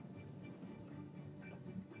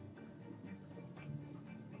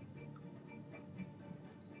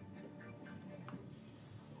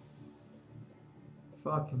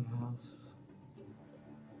 Fucking house.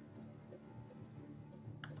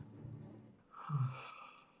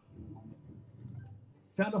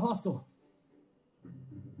 Found a hostile.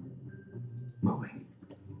 Moving.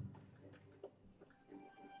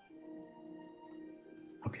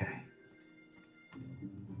 Okay.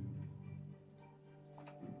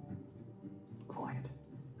 Quiet.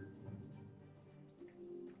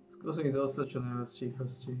 Skúsim ich dostať čo najviac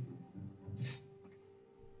tichosti.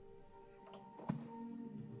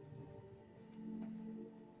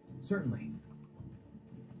 Certainly.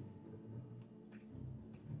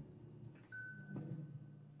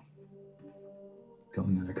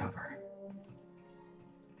 Going undercover.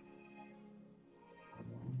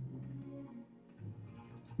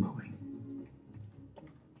 Moving.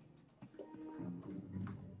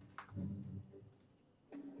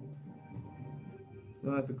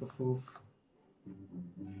 To je tylko fuf.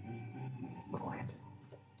 Quiet.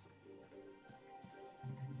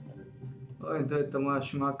 Len to je to moja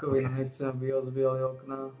šmakovina, nechcem, aby rozbíjali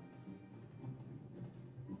okná.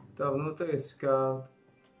 Tá vnútri je scout.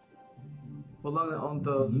 Podľa mňa on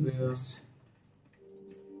to Use rozbíja. this.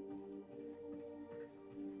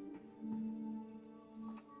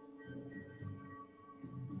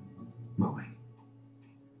 Moving.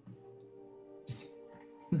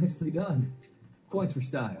 Nicely done. Points for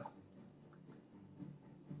style.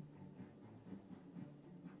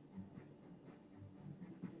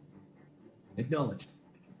 Acknowledged.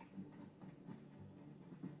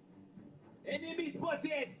 Enemy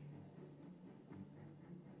spotted!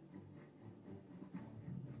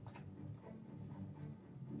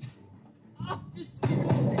 Oh, just...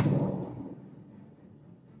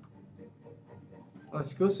 Ale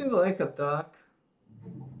skúsim to nechať tak.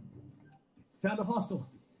 Found a hostile.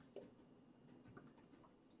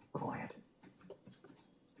 Quiet.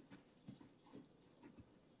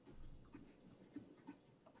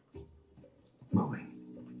 Moving.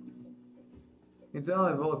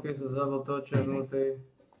 Ideálne bolo, keď sa zabil to, čo je vnútri.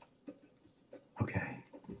 Okay.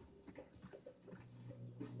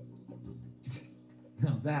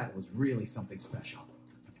 Now that was really something special.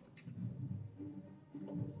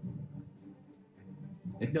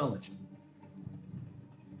 Acknowledged.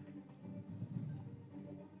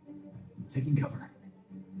 Taking cover.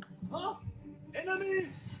 Huh?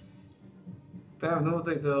 Enemies! Ten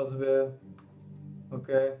vnútri to rozbije. OK.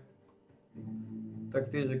 Tak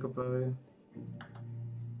tiež ako prvý.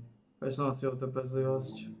 Väčšinou si o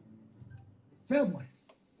trpezlivosť. Found one.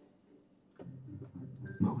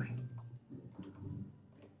 Moving.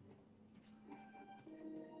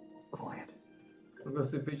 Quiet. Ako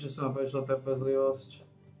si piče, som ma prešla trpezlivosť.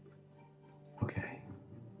 Okay.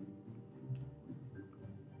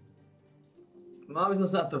 Mal by som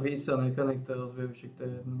sa na to vysel, nech to rozbijú, však to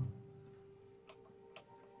je jedno.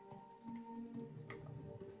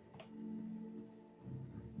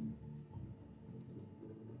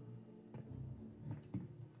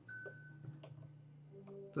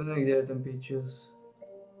 Tu niekde je ten pičus.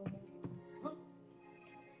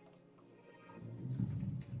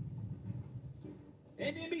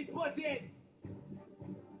 Enemy spotted!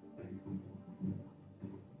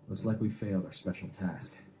 Looks like we failed our special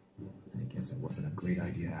task. I guess it wasn't a great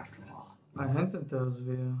idea after all. Aj henten to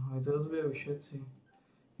rozbija, aj to rozbijajú všetci.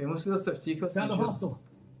 Ja musím dostať v tichosti, Found a že... hostile.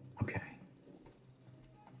 Okay.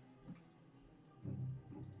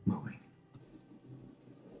 Moving.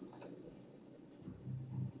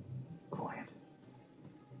 Quiet.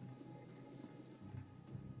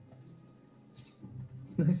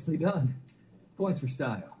 Nicely done. Points for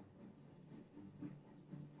style.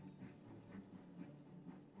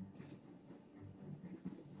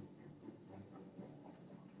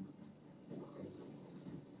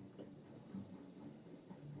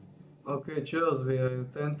 OK, čo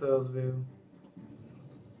rozvíjajú? Tento rozvíjajú.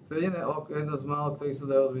 To je jediné jedno z málo, ktorých sa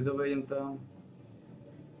dá rozvíjať. Dobre, idem tam.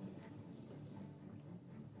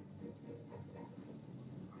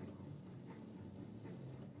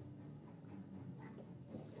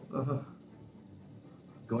 Aha.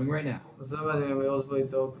 Going right now. Zavaňujem mi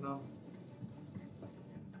rozbojí to okno.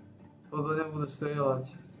 Podľa nebudú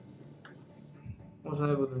strieľať.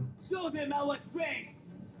 Možno nebudú. Show them our strength.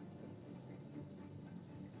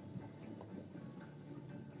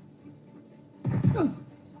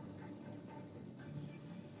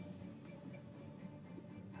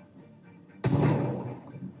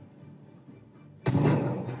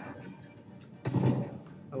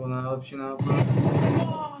 Alebo najlepší nápad.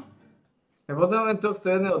 Ja potrebujem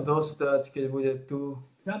tohto jedného dostať, keď bude tu.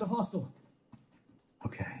 Found a hostile.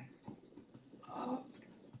 Okay.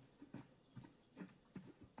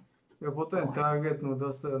 Ja potrebujem targetnúť,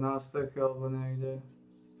 dostať ho na streche alebo niekde.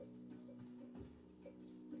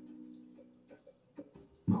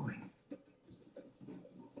 Moving.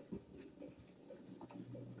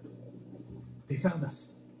 They found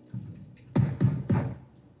us.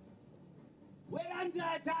 We're under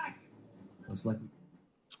attack. Looks like we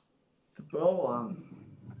To problém.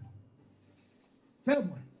 found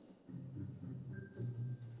one.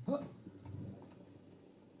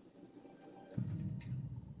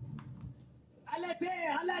 À la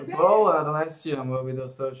terre, à la To terre. problém, ja to nestíham robiť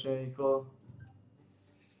dostatočne rýchlo.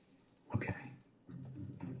 Okay.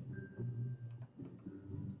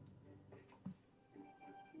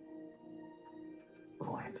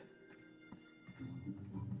 Quiet.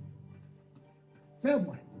 Found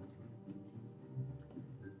one.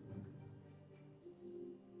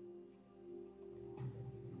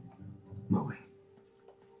 Moving.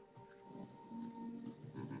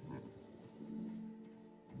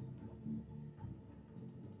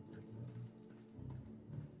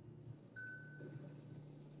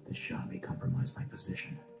 This shot may compromise my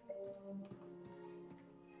position.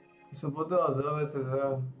 Som potreboval zrobiť to zra.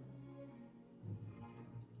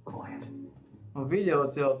 Quiet. On videl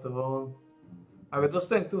odtiaľ to von. Ak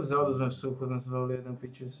dostanem tu vzadu, sme v suchu, sme zvolili jednu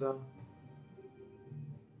piču sa.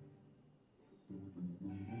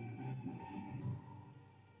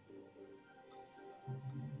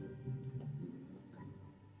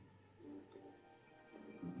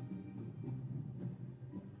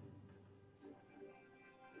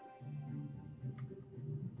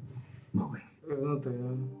 Moving. Je vnútri,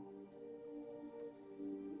 ne?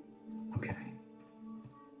 Okay.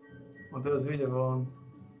 On teraz vyjde von.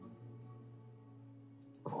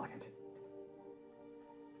 Quiet.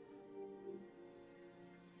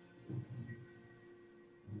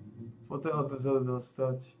 Potrebujem ho tu vzadu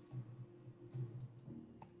dostať.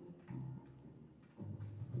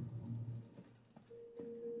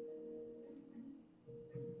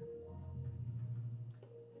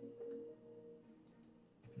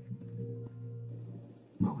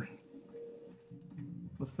 Moving.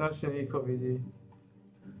 On strašne rýchlo vidí.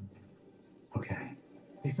 Okay.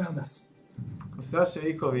 They found us. On strašne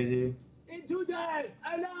rýchlo vidí. Intruders,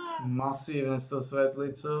 alarm. Masívne s tou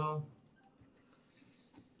svetlicou.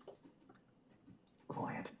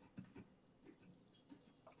 Quiet.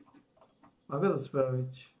 Ako to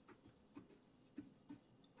spraviť?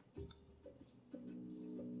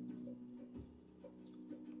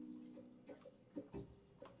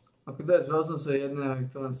 Ako dať, zbral som sa jedného,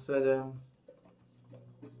 ich to len 7.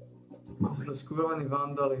 To sú skurovaní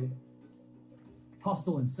vandali.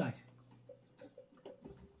 Hostile in sight.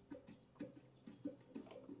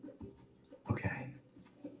 Okay.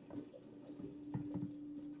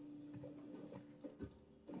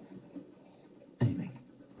 Aiming.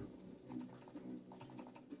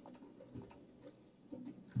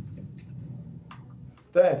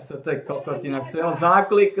 To je kokotina. Chcem ho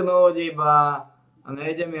zakliknúť iba. A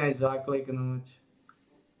nejde mi aj zakliknúť.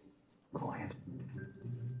 Quiet.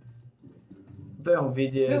 To je ho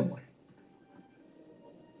vidieť. Found one.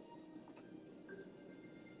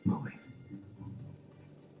 Moving.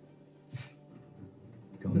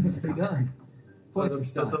 Going into Nicely cover. done. Points for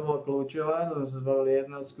Toto style. bolo kľúčové, sme sa zbavili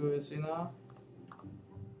jedného skurvesina.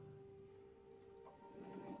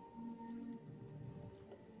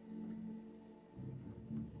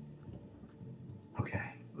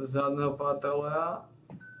 Okay. Z zadného patroleja.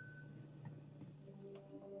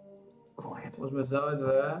 Quiet. Môžeme zavrieť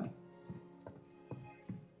dvere.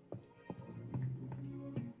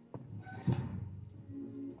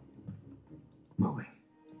 Moving.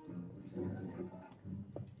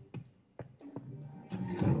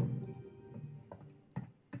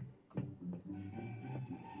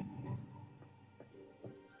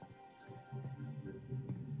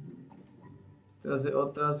 Teraz Teraz je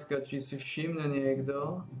otázka, či si všimne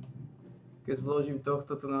niekto, keď zložím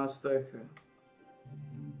tohto tu na streche.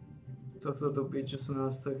 Tohto tu piču sú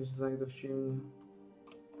na streche, či sa niekto všimne.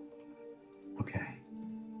 Okay.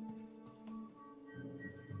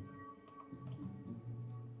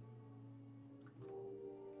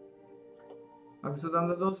 Ako sa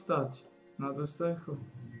tam dá dostať? Na tú strechu?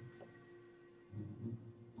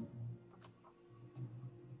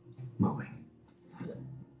 Moving.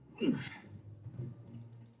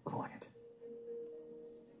 Quiet.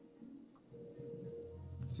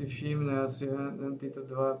 Si všimne asi len títo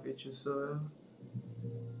dva pičusové.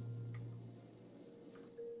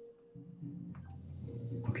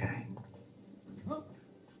 Okay.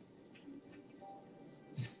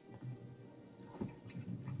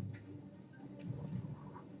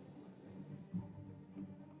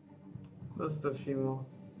 Kto si to všimol?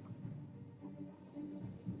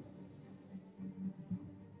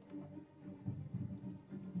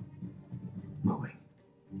 Moving.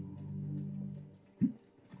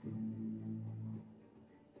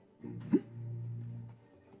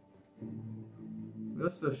 Kto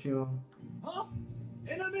si to všimol? Huh?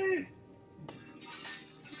 Enemies!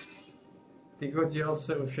 Ty koti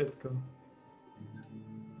odseru všetko.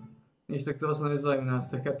 Nič tak toho sa nezbavím na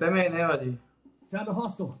strecha. Ten jej nevadí. Found a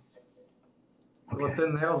hostile. Lebo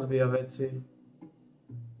ten nerozbíja veci.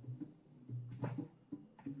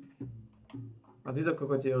 A títo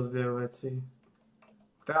kokoti rozbijajú veci.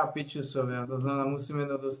 Tá pičusovia, to znamená musíme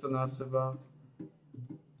to dostať na seba.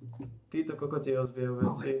 Títo kokoti rozbijajú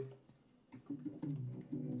veci.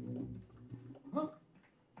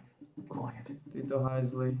 Quiet. Títo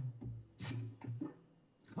hajzli.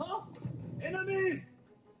 Huh? Enemies!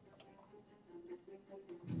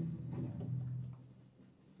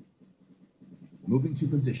 Moving to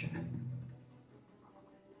position.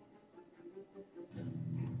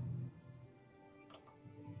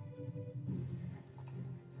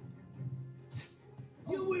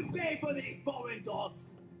 You will pay for these foreign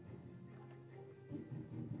dogs!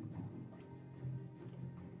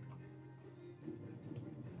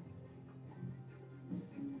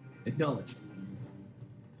 Acknowledged.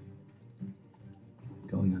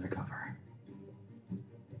 Going undercover.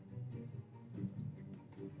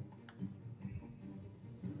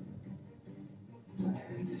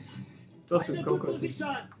 To sú Find a good kokoti.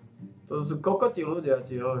 position! To sú kokoti ľudia,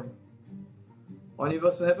 ti hovorím. Oni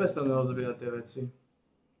vlastne neprestanú rozbíjať tie veci.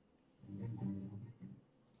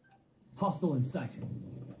 Hostile in sight.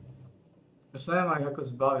 Ja sa neviem ako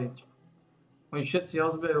zbaviť. Oni všetci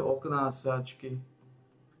rozbijajú okná a sáčky.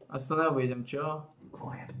 A si to neobídem, čo?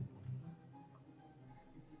 Quiet.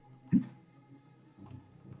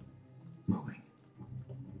 Moving.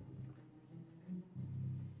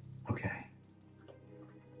 Okay.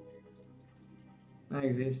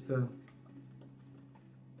 Neexistuje.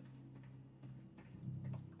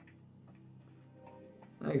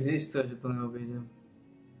 Neexistuje, že to neobídem.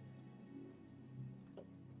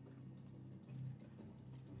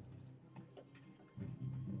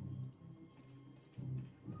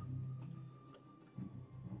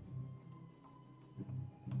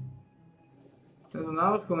 Tento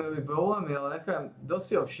návrh mi robí problémy, ale nechám, kto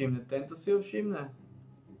si ho všimne? Tento si ho všimne?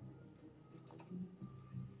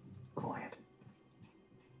 Quiet.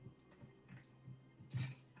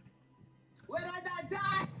 Where did I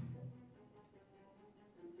die?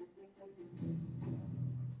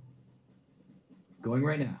 Going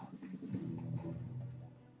right now.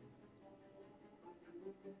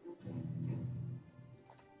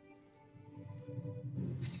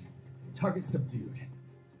 Target subdued.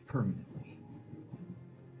 Permanently.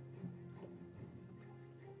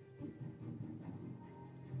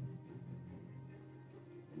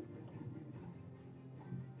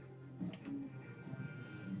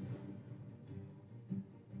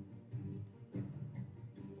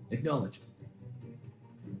 Acknowledged.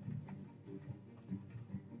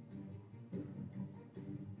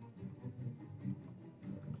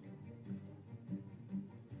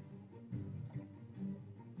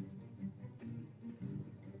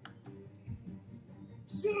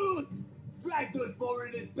 Shoot! Drag those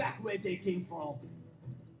foreigners back where they came from.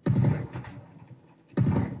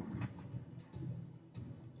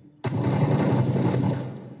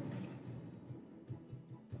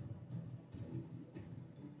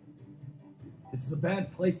 This is a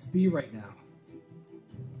bad place to be right now.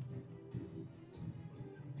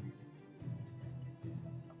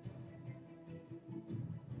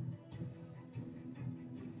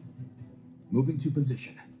 Moving to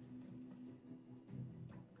position.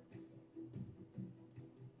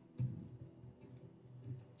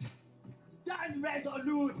 Stand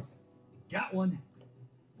resolute! Got one.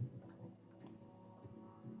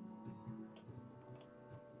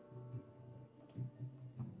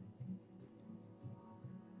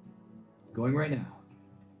 Going right now.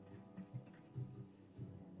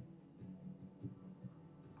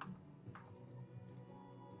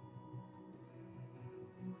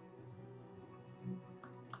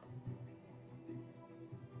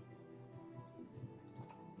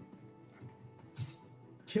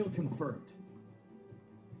 Kill confirmed.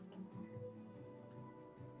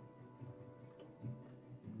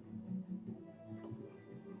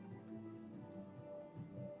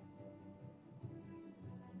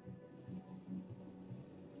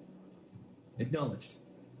 Acknowledged.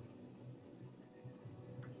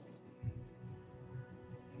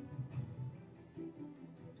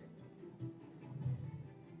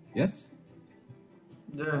 Yes?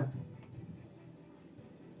 Gdzie?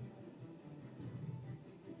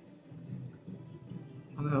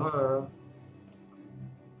 On je hore.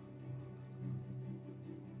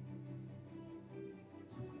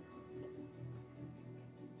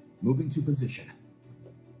 Moving to position.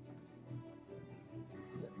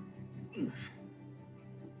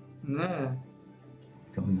 Ne,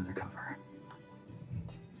 Going undercover.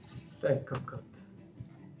 to je kokot.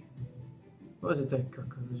 Bože, to je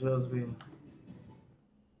kokot, že ho zbije.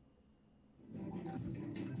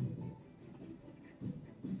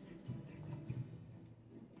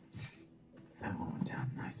 That one went down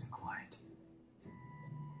nice and quiet.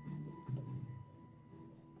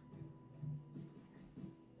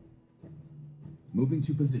 Moving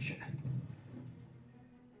to position.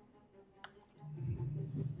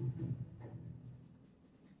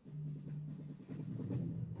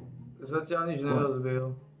 Zatiaľ nič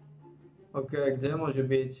nerozbil. OK, kde môže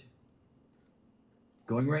byť?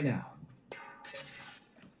 Going right now.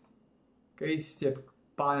 Keď ste,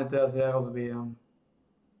 páne, teraz ja rozbijam.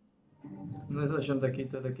 Nezačnem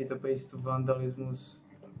takýto prístup vandalizmus.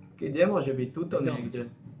 Kde môže byť? Tuto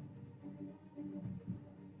niekde.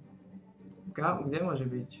 Kam? Kde môže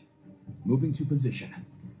byť? Moving to position.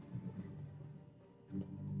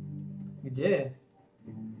 Kde?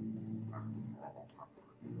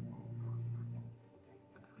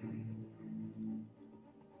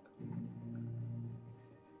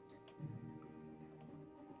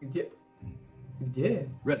 Kde? Kde?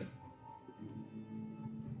 Ready.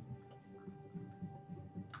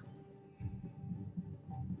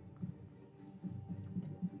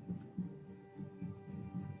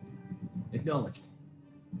 Acknowledged.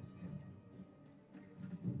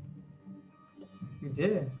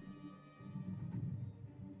 Kde?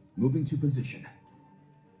 Moving to position.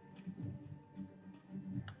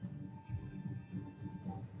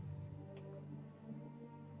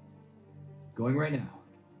 Going right now.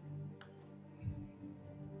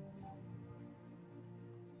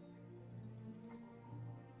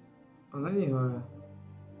 On není hore.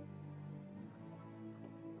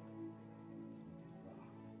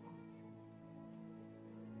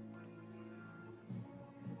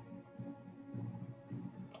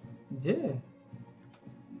 Kde?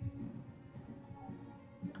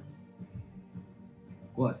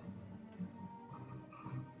 What?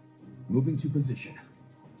 Moving to position.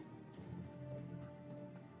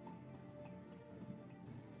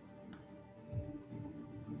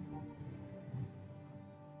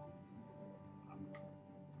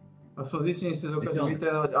 A z pozičných si dokáže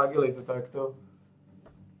vytrénovať agilitu takto.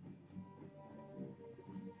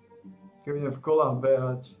 Keď budem v kolách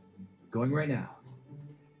behať. Going right now.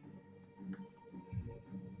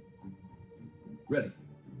 Ready.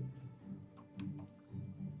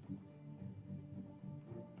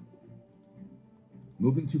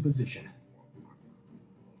 Moving to position.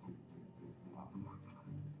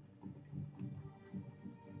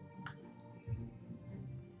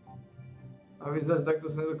 A vyzerá, že takto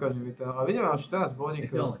sa nedokáže vytrénovať. A vidím, mám 14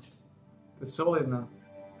 bodíkov. Acknowledged. To je solidné.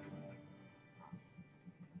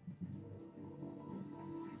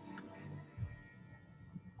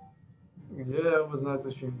 Kde? Ja vôbec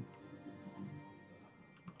netuším.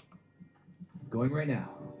 Going right now.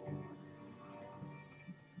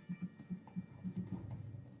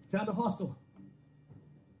 Found a hostile.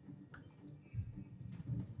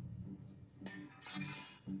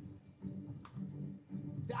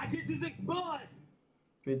 Target is exposed!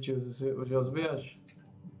 Piču, už ho zbíjaš?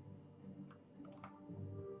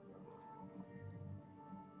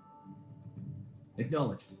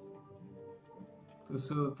 Acknowledged. Tu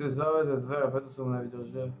sú tie zavreté dvere, preto som nevidel,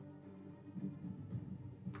 že?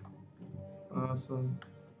 A som...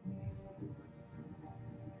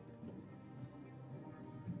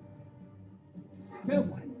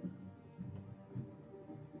 Found one.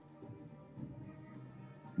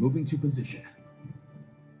 Moving to position.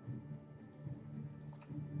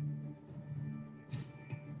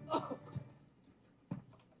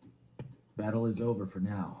 Battle is over for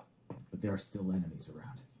now. but there are still enemies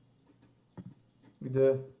around.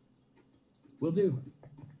 Kde? Will do.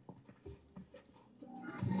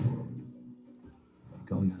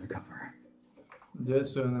 Going undercover. Kde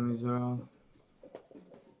sú enemies around?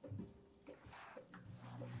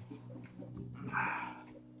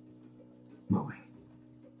 Moving.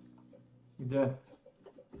 Kde?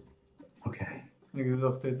 Okay.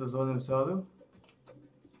 Niekto v tejto zóne vzadu?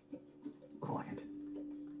 Quiet.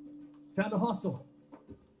 Found a hostile.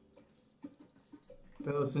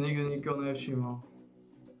 Teraz si nikto nikoho nevšimol.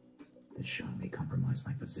 This shot may compromise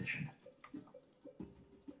my position.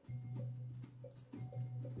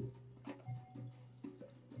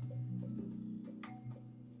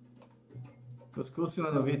 To skúsim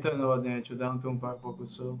len vytrénovať niečo, dám tomu pár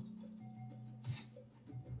pokusov.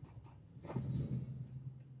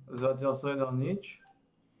 Zatiaľ sa nedal nič.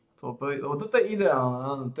 Lebo toto je ideálne,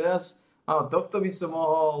 áno. Teraz, áno, tohto by som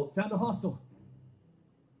mohol... Found a hostile.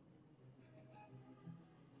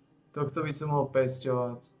 Tohto by som mohol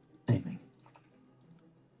pesťovať. Aiming.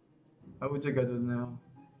 A utekať od neho.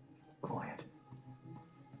 Quiet.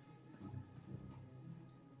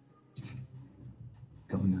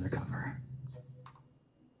 Going undercover.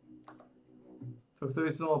 Tohto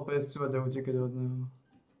by som mohol pesťovať a utekať od neho.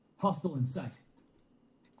 Hostile in sight.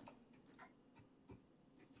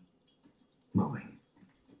 Moving.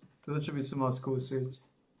 Toto čo by som mal skúsiť.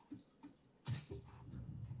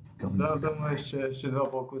 Going Dám tomu undercover. ešte dva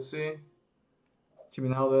pokusy. Či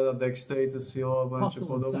mi náhodou dá dexterity, silu alebo niečo Hostile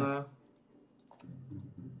in podobné.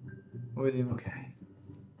 Uvidíme. Okay.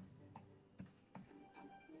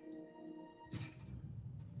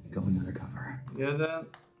 Going undercover. Jeden.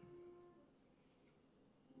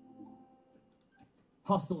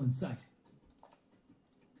 Hostile in sight.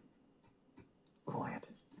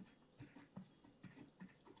 Quiet.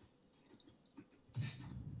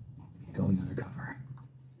 Going undercover.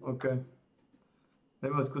 OK.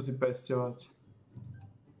 Ideme skúsiť pesťovať.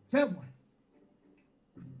 Found one.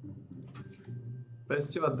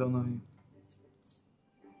 Pesťovať do nohy.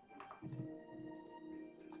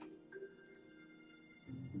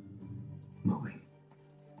 Moving.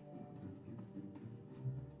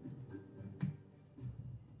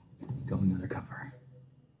 Going undercover.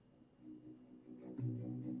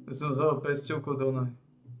 Ja som vzal pesťovku do nohy.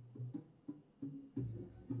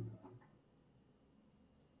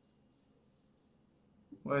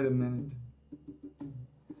 Wait a minute.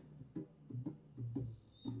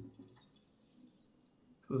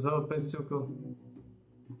 Som vzal pesťovku.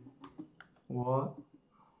 What?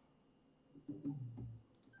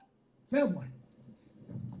 Found one.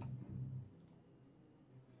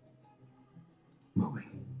 Moving.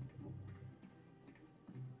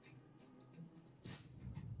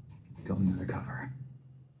 Going undercover.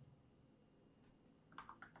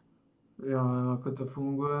 Ja neviem, ako to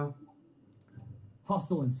funguje.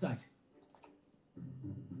 Hostile in sight.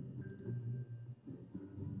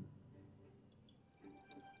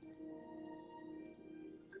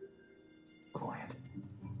 Quiet.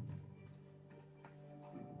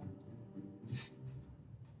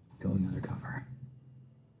 Going undercover.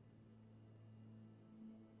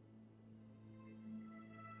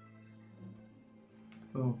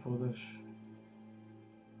 To podaš.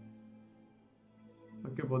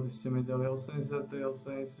 Aké body ste mi dali? 83,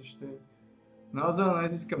 84. Naozaj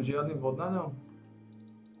nezískam žiadny bod na ňom?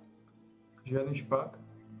 Žiadny špak?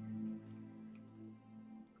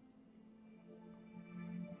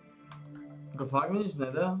 Ako fakt mi nič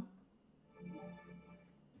nedá?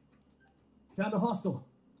 Found a hostile.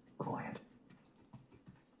 Quiet.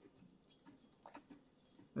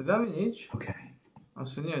 Nedá mi nič? Okay.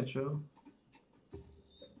 Asi nie, čo?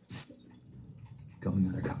 Going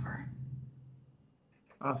undercover.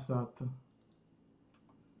 Asa to.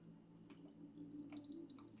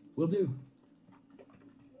 Will do.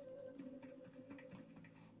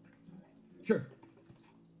 Sure.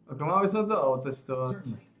 Ako mal by som to otestovať.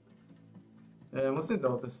 Certainly. Musím to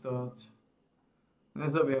otestovať.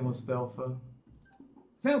 Nezabijem ho stealtha.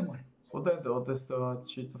 Found one. Potrebujem to otestovať,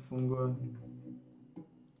 či to funguje.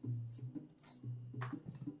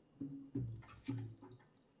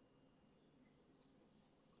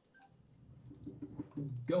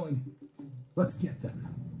 Going. Let's get them.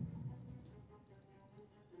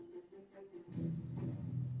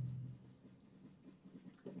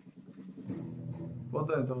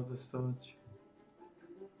 Potrebujem to otestovať.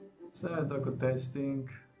 Chceme to ako testing.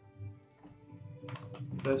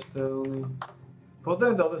 Testabilný.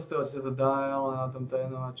 Potrebujem to otestovať, či sa to dá ale na tom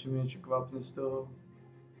trénovať, či mi niečo kvapne z toho.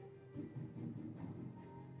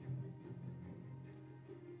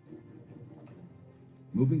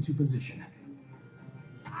 Moving to position.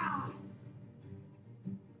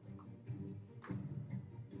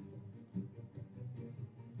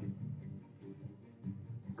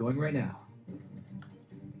 Going right now.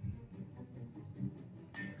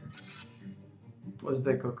 Poď, to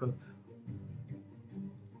je kokot.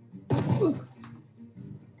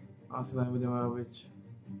 Asi to nebudeme robiť.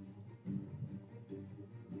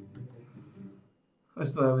 Asi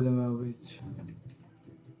to nebudeme robiť.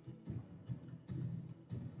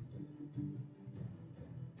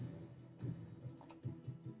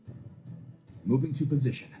 Moving to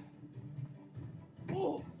position.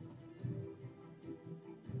 Oh!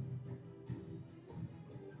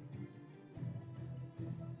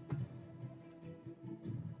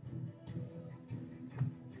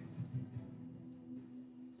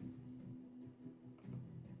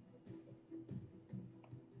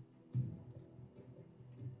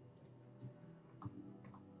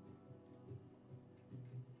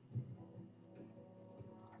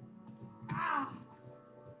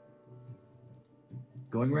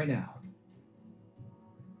 Going right now.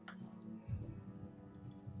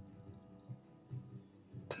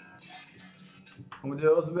 Bude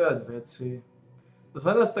rozbierať veci. To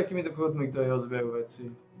sa dá s takýmito krutmi, ktorí rozbierajú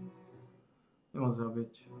veci. Nemôcť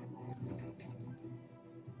zabiť.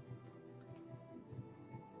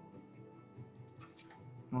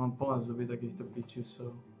 Mám plné zuby takýchto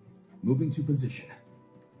pičusov. Moving to position.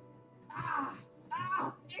 Ah!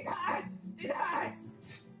 Ah! It hurts! It hurts!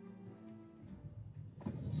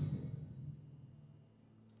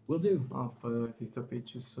 Will do. Mám v pohode týchto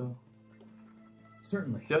pičusov.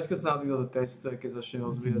 Certainly. Ťažko sa na týchto testuje, keď začne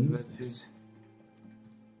rozbíjať Use veci. this.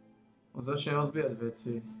 On začne rozbíjať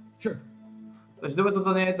veci. Sure. Takže dobre,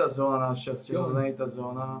 toto nie je tá zóna, našťastie, Jo. toto nie je tá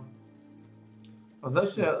zóna. On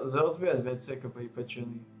začne rozbíjať veci ako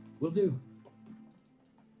pripečený. Will do.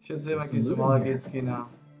 Všetci viem, aký som alergický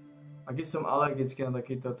na... Aký som alergický na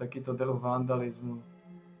takýto druh vandalizmu.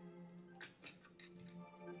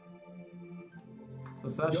 Som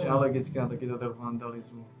strašne Jo. alergický na takýto druh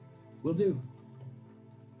vandalizmu. Will do.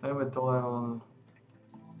 To je tolerované.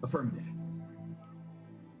 Affirmative.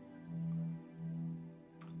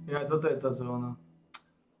 Ja, toto je tá zóna.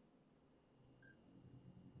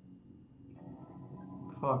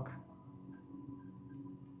 Fuck.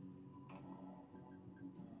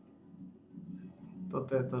 Toto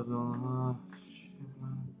je tá zóna. Ah, shit,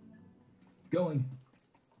 man. Going.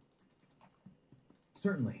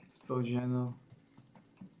 Certainly. S tou ženou.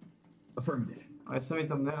 Affirmative. Aj sa mi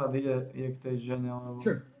tam nerad ide k tej žene, lebo...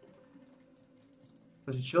 Sure.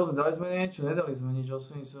 Takže čo, dali sme niečo? Nedali sme nič.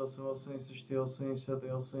 88, 84, 83,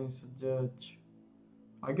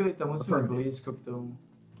 89. Agilita musí byť blízko k tomu.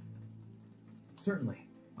 Certainly.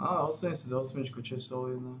 Á, 88, čo je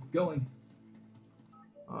solidné. Going.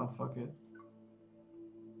 Á, fuck it.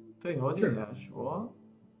 3 hodiny až, what?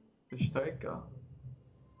 To je štreka.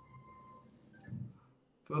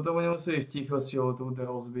 Preto mu nemusíš v tichosti ho tu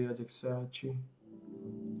rozbíjať, jak sáči.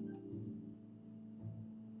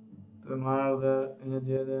 To je Marder, hneď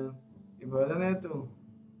jeden. Iba jeden je tu.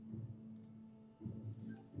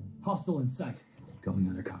 Hostile in sight. Going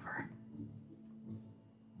undercover.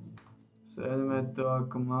 Sedme to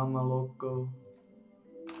ako mama loko.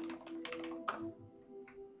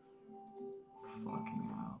 Fucking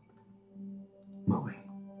hell. Moving.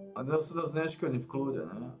 A to sa dosť neškodí v kľude,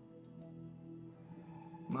 ne?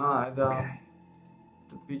 No, aj dá. Okay.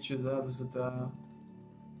 To piči za to sa tá...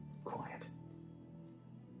 Quiet.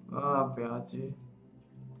 Á, piati.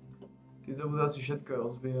 Ty to budú asi všetko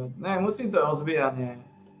rozbíjať. Ne, musím to rozbíjanie.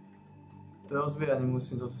 To rozbíjanie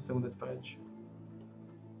musím zo systému dať preč.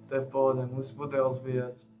 To je v pohode, musím to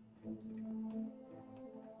rozbíjať.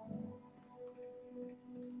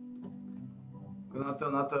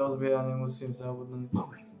 Na to rozbíjanie musím zabudnúť.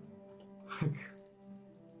 Moving.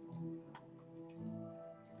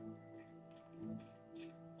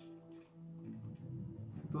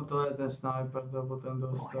 Tuto je ten sniper, to potom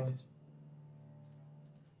dostať.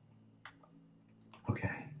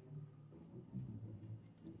 Okay.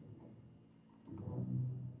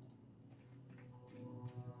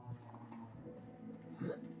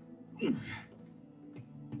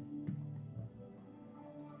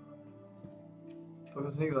 To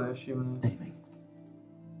si nikto nevšimne. Aiming.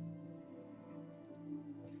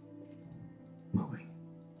 Moving.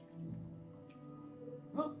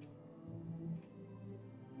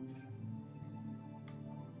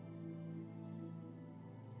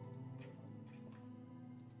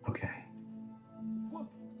 Okay.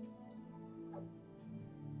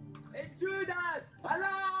 Intruders!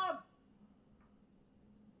 Alarm!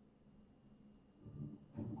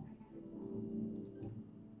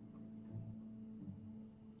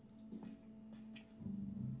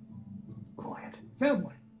 Quiet. Found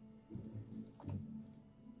one.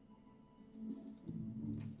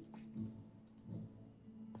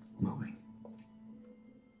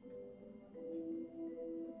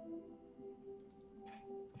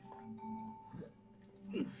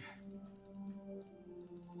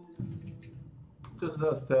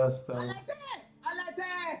 zase teraz stalo?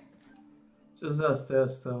 Čo zase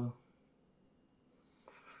teraz stalo?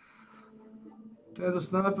 Tento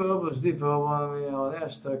sniper robil vždy problémy, ale nie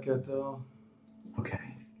až takéto.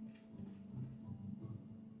 Okay.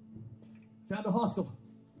 Found a hostile.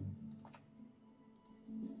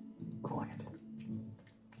 Quiet.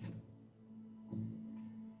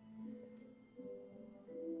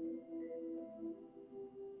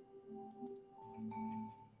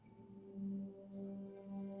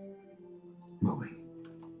 Moving.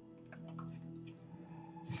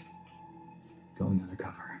 Going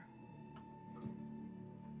undercover.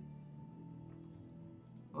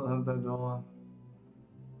 Len tak dole.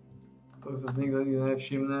 To sa nikto nikdy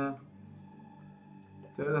nevšimne.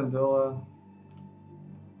 To je jeden dole.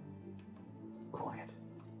 Quiet.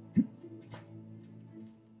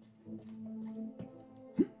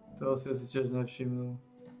 Toho si asi tiež nevšimnú.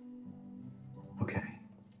 Okay.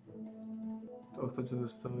 Tohto, čo tu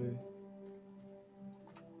stojí.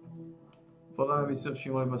 Podľa mňa by si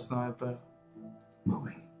všimol iba sniper.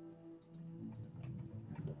 Moving.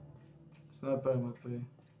 Sniper je mŕtvý.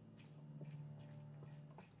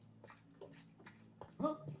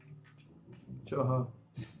 Čoho?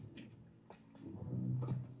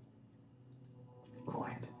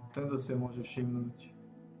 Quiet. Tento si ho môže všimnúť.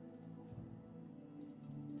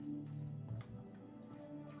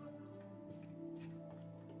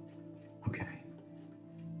 Okay.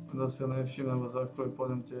 Tento si ho nevšimne, lebo za chvíľu po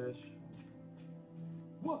ňom tiež.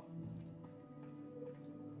 What?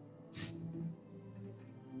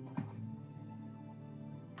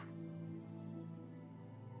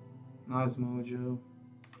 Nice mojo.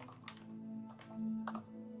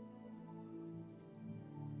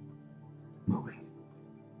 Moving.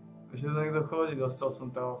 Ešte tu niekto chodí, dostal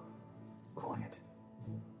som troch. Quiet.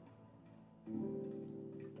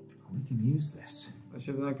 We can use this.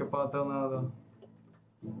 Ešte tu nejaká pátelnáda.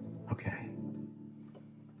 Okay.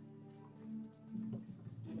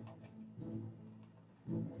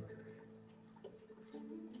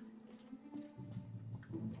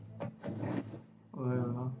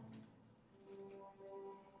 No.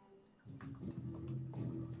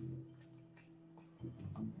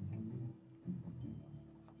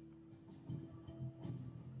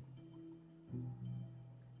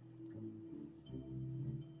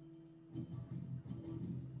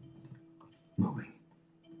 Moving.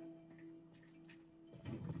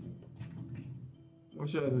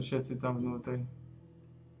 Určite sú všetci tam vnútri.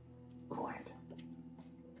 Quiet.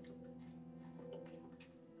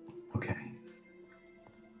 Okay.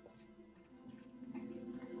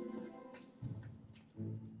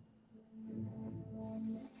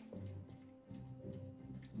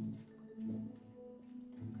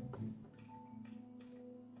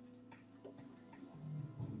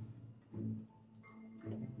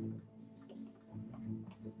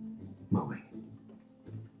 Moving.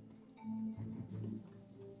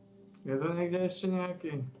 Je to niekde ešte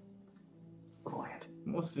nejaký? Quiet.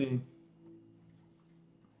 Musí.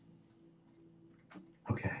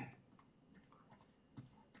 Okay.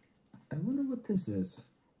 I wonder what this is.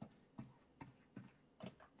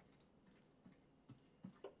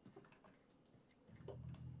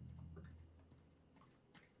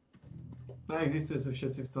 Neexistuje sú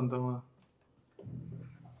všetci v tom dome.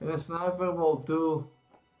 Jeden sniper bol tu.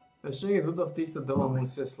 Ešte niekde tuto v týchto domoch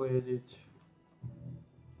musia sliediť.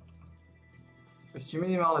 Ešte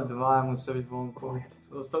minimálne dva musia byť vonku.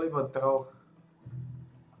 Zostali iba troch.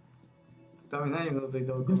 Tam je není vnútri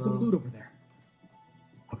toľko. There's some loot over there.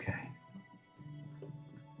 Okay.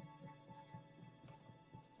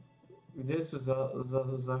 Kde sú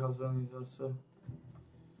zarazení zase?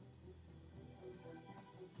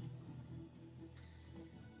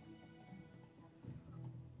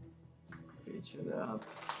 Piče dát.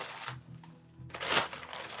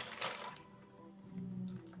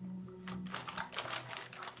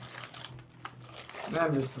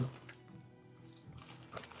 Neviem, kde sú.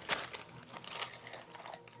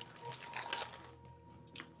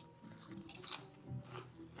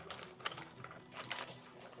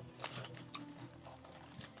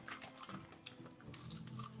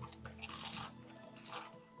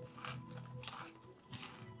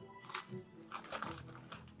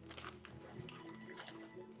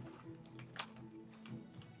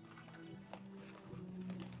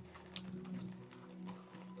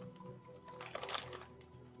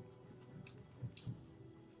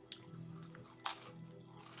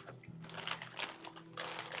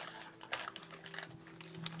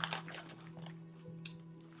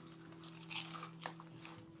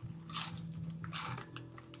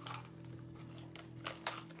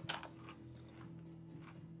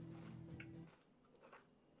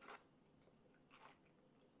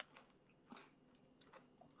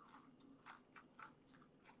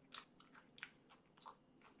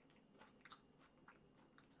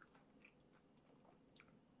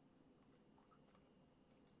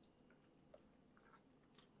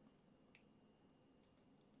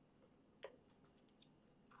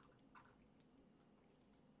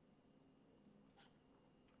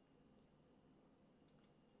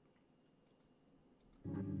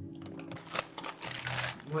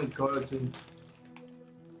 Môj kojoti.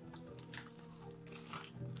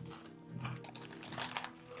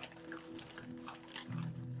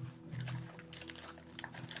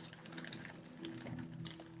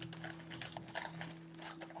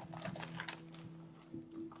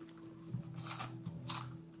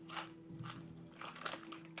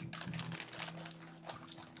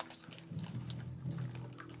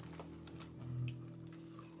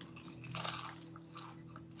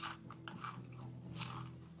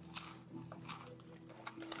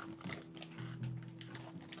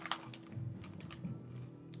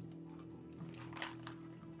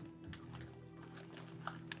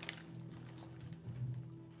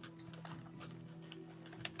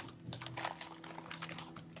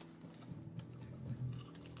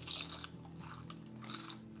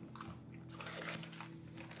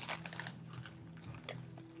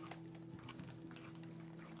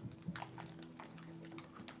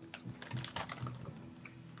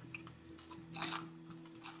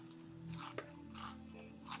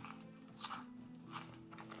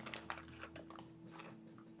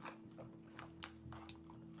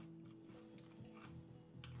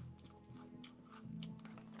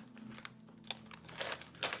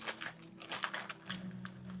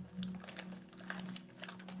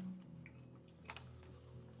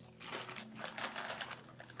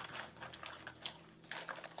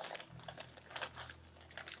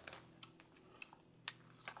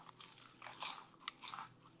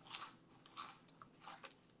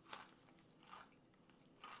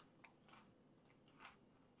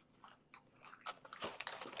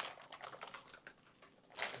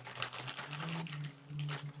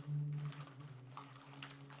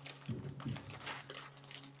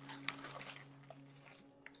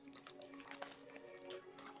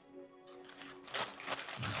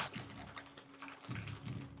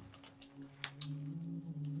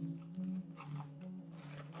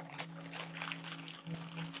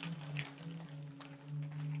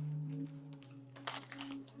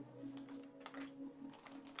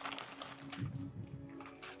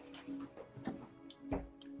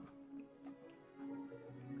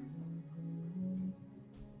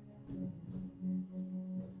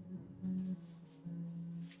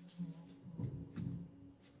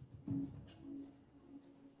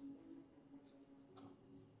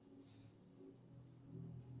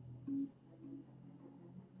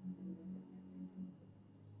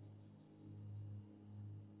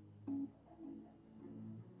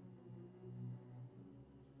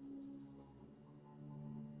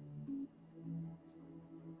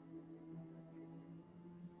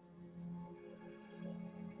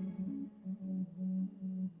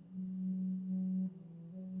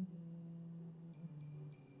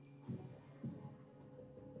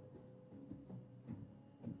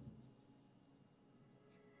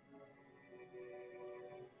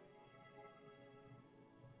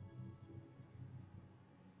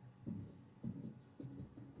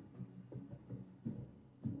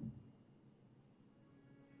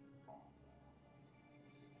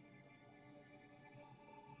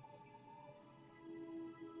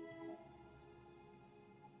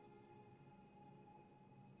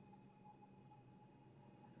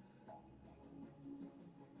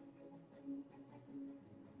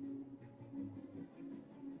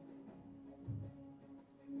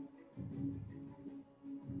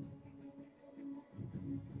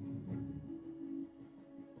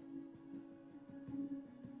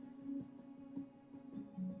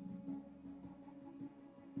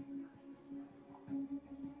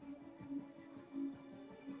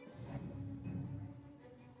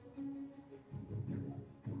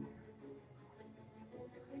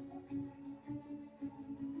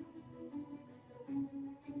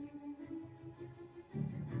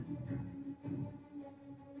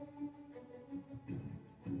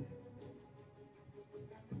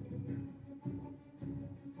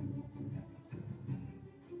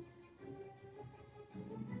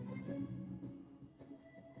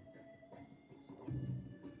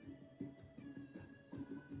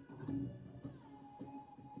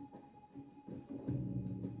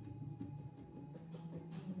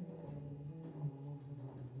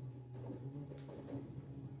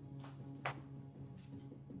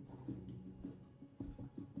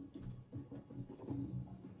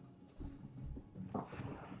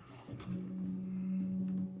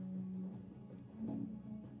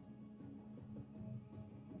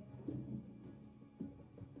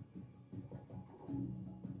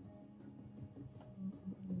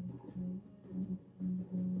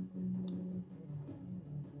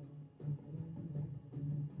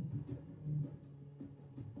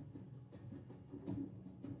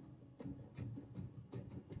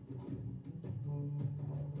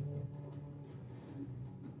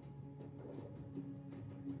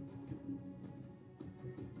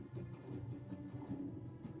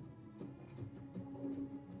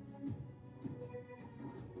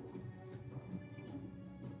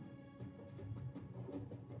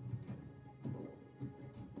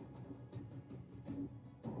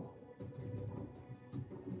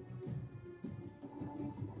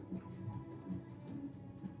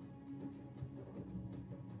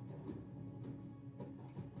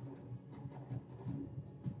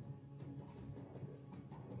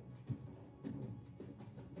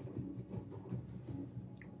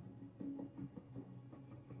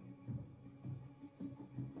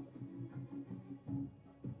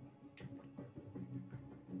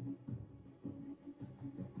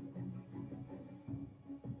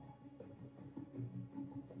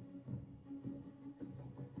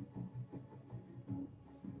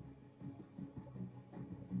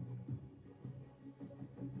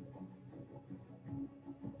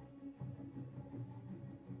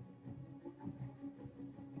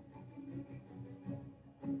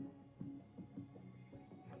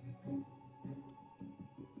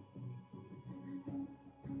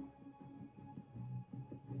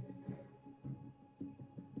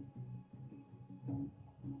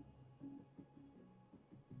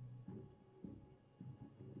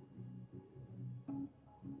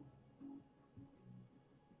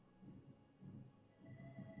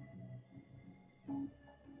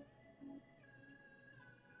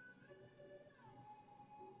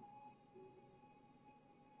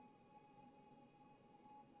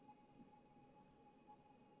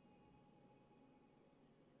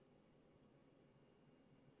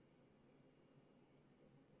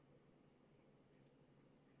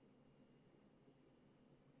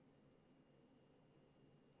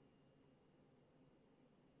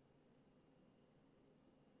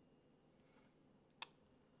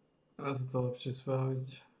 Dá sa to lepšie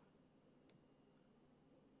spraviť.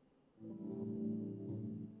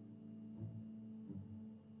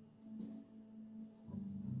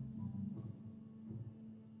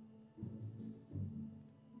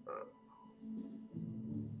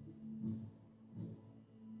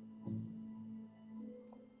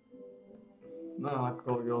 No,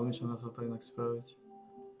 akokoľvek rozmýšľam, dá sa to inak spraviť.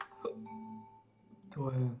 To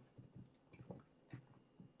je...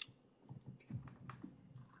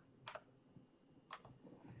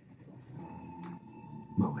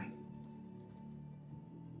 Moving.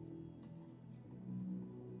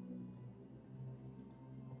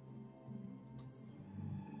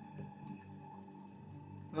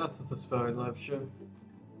 Dá sa to spraviť lepšie.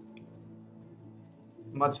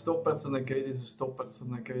 Mať 100% KD sú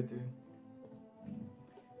 100% KD.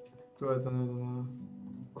 Tu je ten jeden.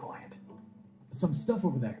 Quiet. Some stuff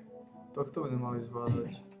over there. Tohto by nemali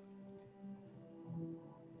zvládať.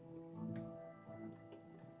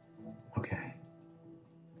 Okay.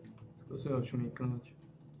 Skúsim ho čumíknúť.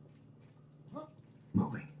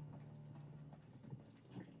 Moving.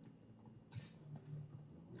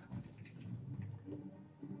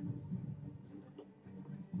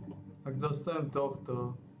 Ak dostanem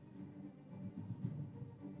tohto,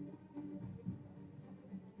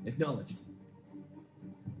 Acknowledged.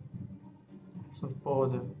 som v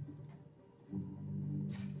pohode.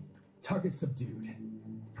 Target subdued.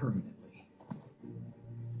 Permanently.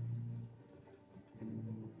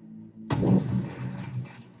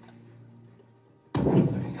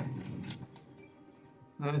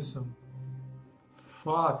 Nie som.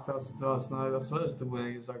 Fuck, teraz najviac. Ja som vedel, že to bude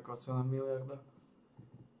niekde zakvacená miliarda.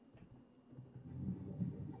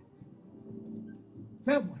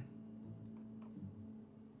 Found one.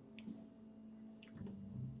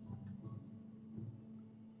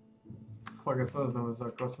 Fuck, ja som vedel, že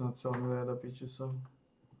zakvacená celá miliarda piči som.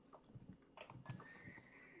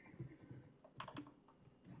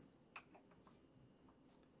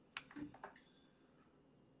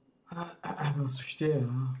 To sú štie,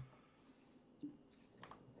 no.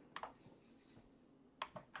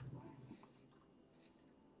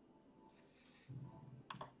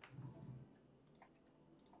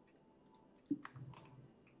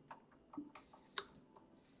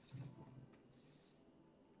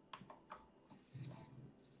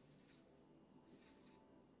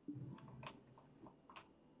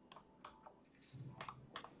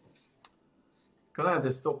 Konec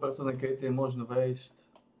je 100% keď je možno vejsť.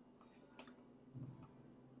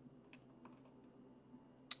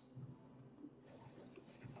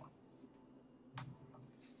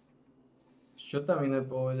 Čo tam iné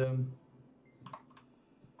povedem?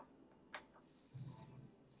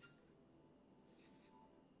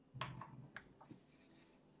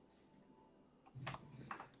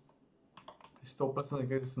 Tie 100%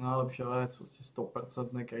 kryty sú najlepšia vec, proste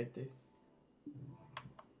 100% kryty.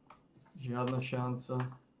 Žiadna šanca.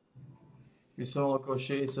 By som mal okolo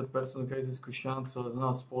 60% kritickú šancu, ale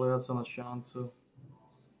znamená spoliehať sa na šancu.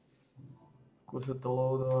 Skúsiť to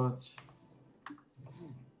loadovať.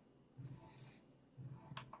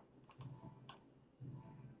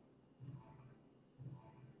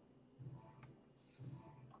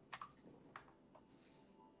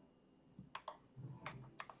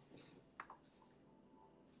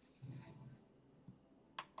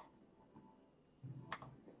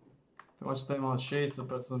 To máš tady mal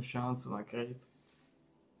 60% šancu na kryt.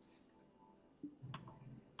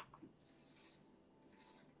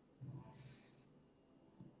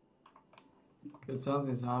 Keď sa na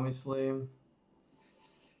tým zamyslím,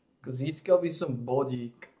 získal by som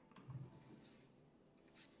bodík.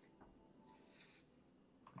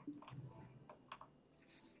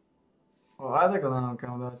 Aj tak ho nemám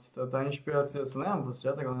kam dať. Tá inšpirácia sa nemám proste,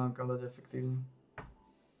 aj tak ho nemám kam dať efektívne.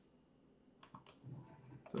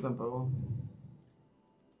 To je ten problém.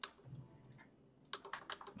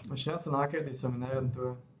 A šanca na kryty sa mi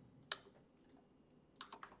nerentuje.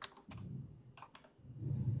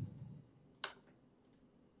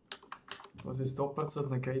 Proste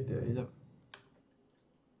 100% kryty a idem.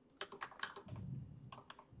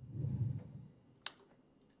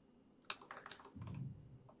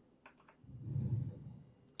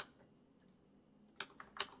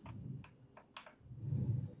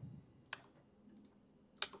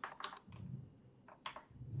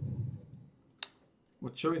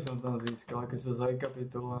 Čo by som tam získal, keď sa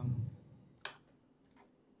zakapitulujem?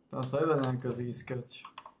 Tam sa nedá nejako získať.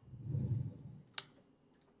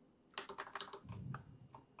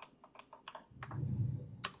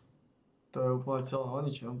 To je úplne celé o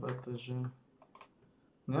ničom, pretože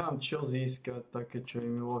nemám čo získať také, čo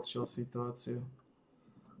im uľahčilo situáciu.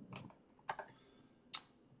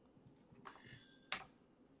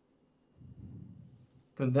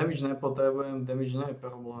 Ten damage nepotrebujem, damage nie je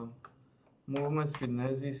problém. Movement speed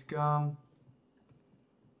nezískam.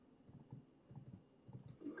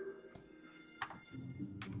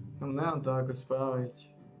 Nemám to ako spraviť.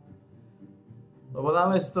 Lebo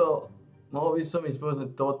namiesto... Mohol by som ísť povedzme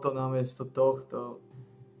toto namiesto tohto.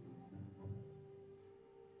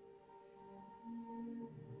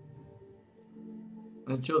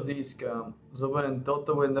 Čo získam? Zoberiem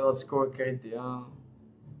toto, budem dávať skôr kryty, áno.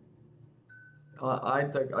 Ale aj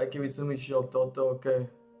tak, aj keby som išiel toto, ok.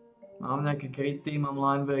 Mám nejaké kryty, mám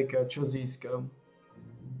linebacker, čo získam?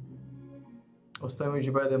 Ostane mi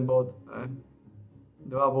už iba jeden bod, ne?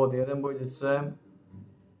 2 body, jeden bude sem.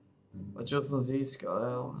 A čo som získal,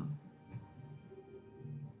 ale...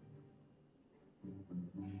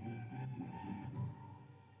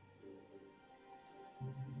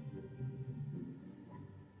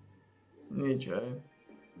 Nič, hej.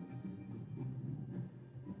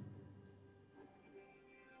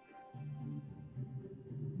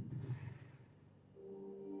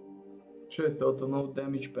 Čo je toto? No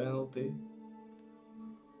damage penalty.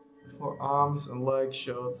 For arms and leg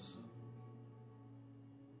shots.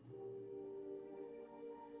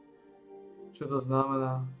 Čo to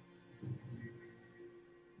znamená?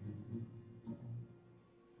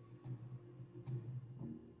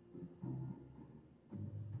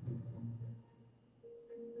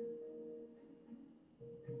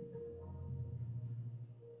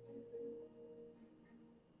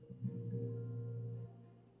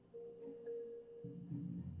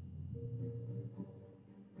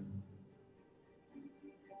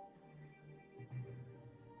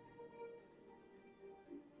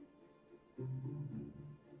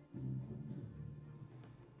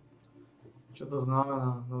 Čo to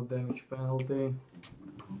znamená? No damage penalty.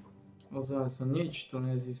 Ozvem sa, nič tu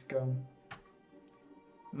nezískam.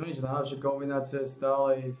 Nič, najlepšia kombinácia je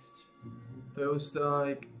stále ísť. To je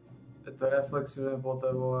strike. Je to reflex, budeme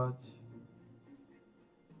potrebovať.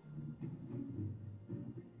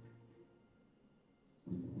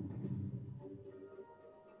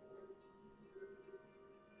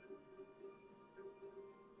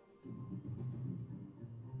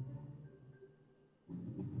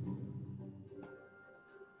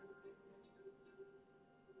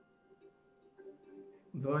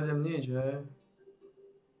 Dojdem nič, hej?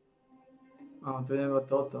 A tu idem iba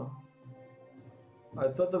toto.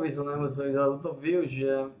 Ale toto by som nemusel ísť, ale toto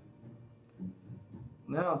využijem.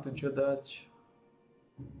 Nemám tu čo dať.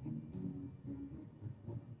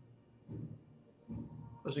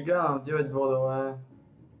 Však ja mám 9 bodov, hej?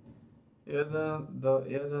 1,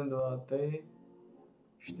 2, 3,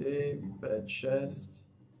 4, 5, 6,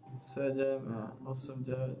 7, 8,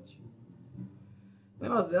 9.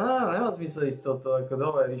 Nemá zmysel ísť toto, ako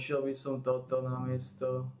dobre, išiel by som toto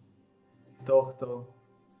namiesto tohto.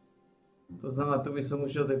 To znamená, tu by som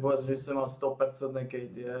ušiel tej povedať, že som mal 100%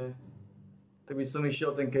 KT, hej. Tak by som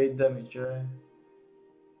išiel ten KT damage, hej.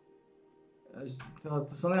 To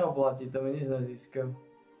sa neoplatí, to mi nič nezíska.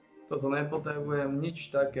 Toto nepotrebujem, nič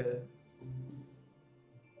také.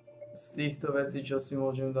 Z týchto vecí, čo si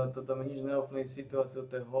môžem dať, toto mi nič neovplyvní situáciu,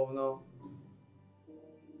 to je hovno.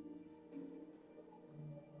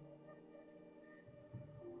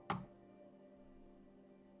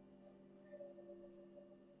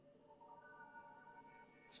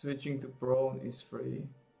 Switching to prone is free.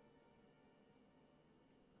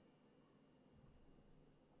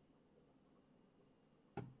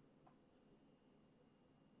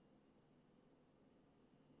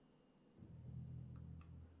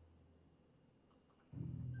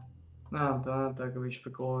 Nemám to tak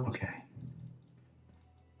vyšpekulovať. Okay.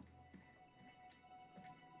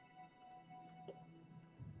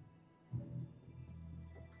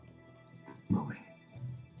 Moving.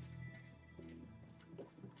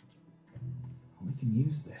 We can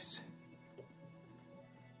use this.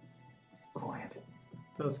 Quiet.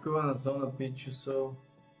 To je skúvaná zóna pitchusov.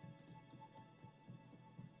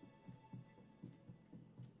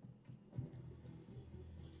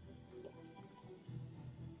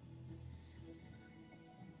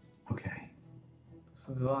 Okay. To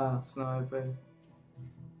sú dva snipery.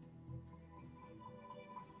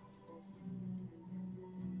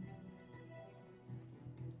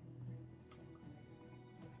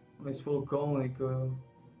 Oni spolu komunikujú.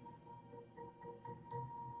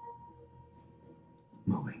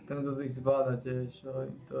 Moving. Tento tých zbáda tiež,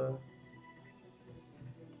 ale to je...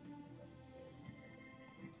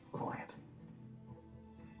 Quiet.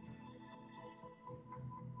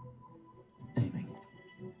 Aiming.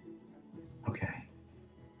 Okay.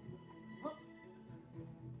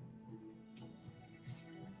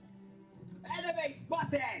 Enemy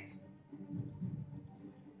spotted!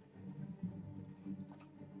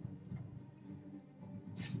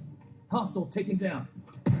 Hostile taken down.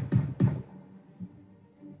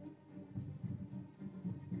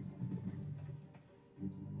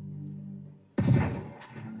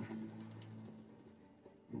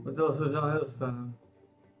 Odtiaľ sa už nedostanem.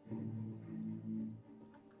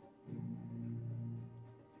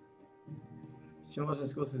 Ešte môžem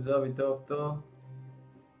skúsiť zabiť tohto.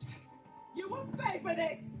 You will pay for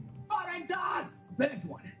this! Foreign dogs! Bagged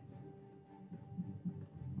one.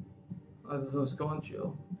 A to som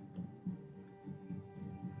skončil.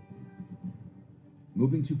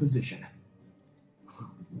 Moving to position.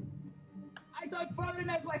 I thought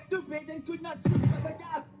foreigners were stupid and could not shoot from the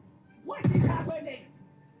gun! What is happening?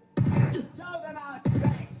 Show them our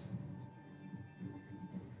strength!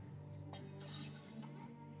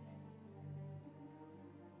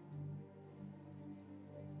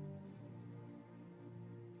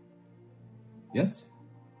 Yes?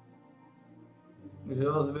 Už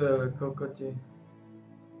rozbierajú kokoti.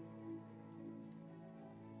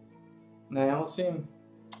 Nemusím.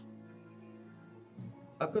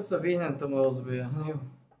 Ako sa vyhnem tomu rozbijaniu?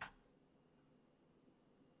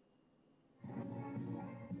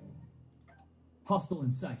 Hostile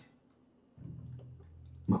in sight.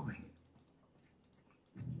 Moving.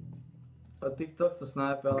 A tohto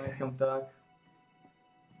snajpera nechám tak.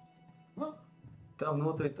 Tam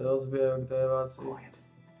vnútri to rozbierajú k devácii. Quiet.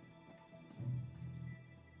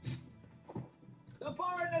 The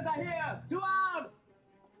foreigners are here! To arms!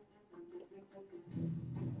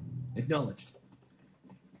 Acknowledged.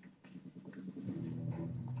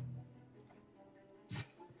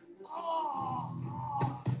 Oh!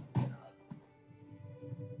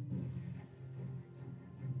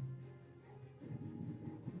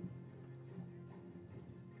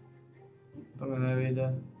 To mi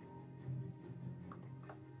nevíde.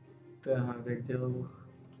 To je hardek děluch.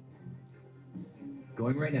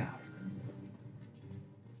 Going right now.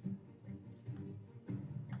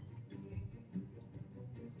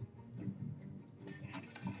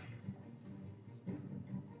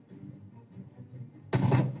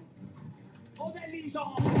 Hold that leash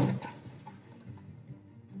on!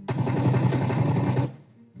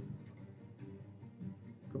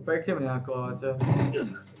 Ako pekne mňa naklávate.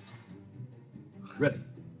 Ready.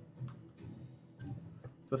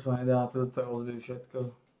 To sa nedá, to rozbijú všetko.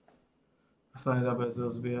 To sa nedá bez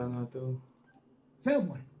rozbijania tu. Failed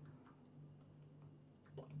one.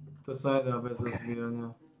 To sa nedá bez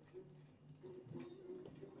rozbijania.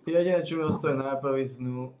 Jediné, čo mi ostaje najprv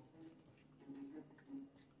znú.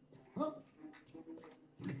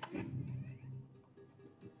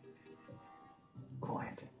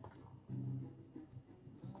 Quiet.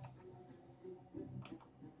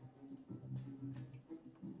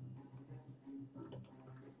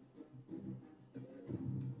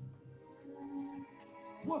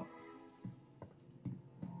 What?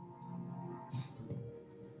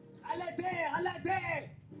 À la terre! À la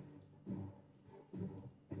terre!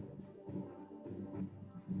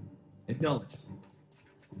 Acknowledged.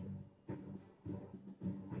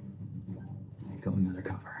 Going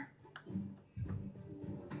undercover.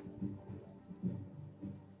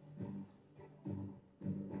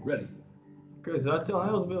 Ready. Keď zatiaľ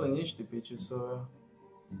nerozbili nič, ty pičicovia.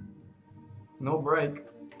 No break.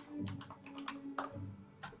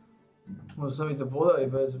 Možno sa mi to podarí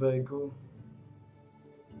bez breaku.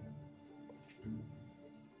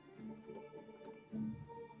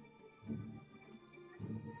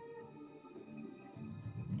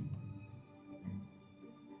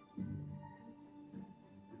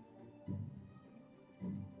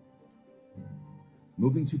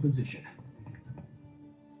 Moving to position.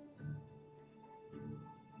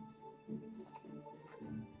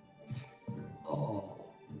 Oh.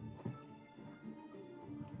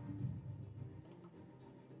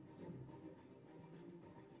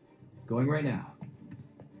 Going right now.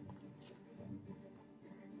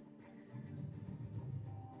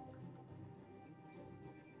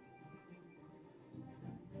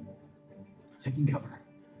 Taking cover.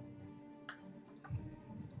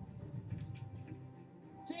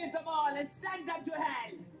 Kill them all and send them to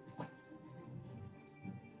hell!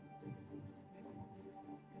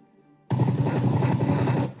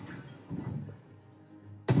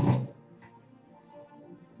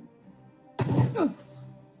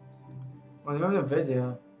 Oni o mne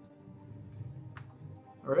vedia.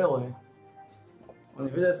 Really? Oni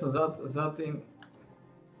vedia, som za tým...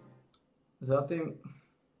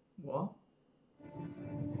 What?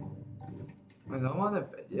 Oni normálne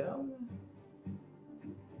vedia o mne?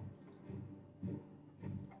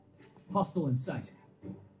 Hostile in sight.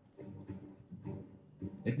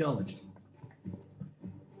 Acknowledged.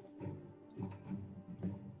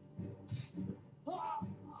 Ah!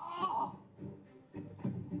 Ah!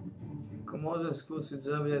 Môžem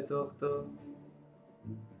skúsiť zabiť aj tohto.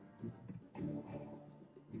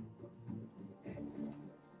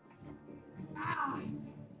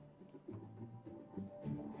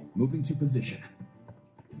 Moving to position.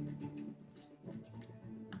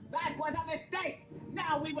 That was a mistake!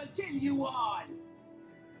 Now we will kill you all!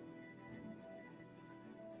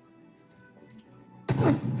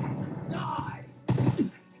 Die!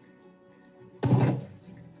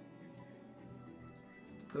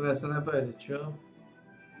 To ja sa neprejde, čo?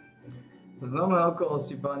 Známe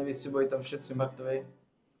okolnosti, páni, vy ste boli tam všetci mŕtvi.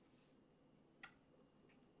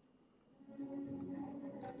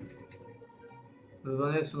 To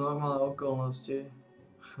nie sú normálne okolnosti.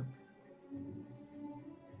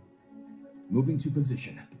 Moving to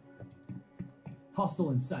position.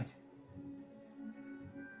 Hostile in sight.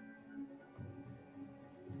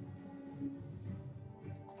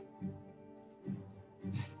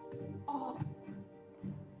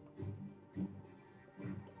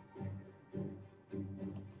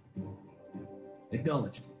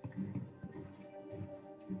 Acknowledged.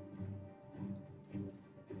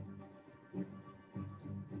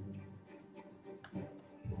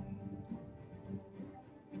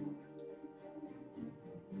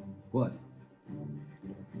 What?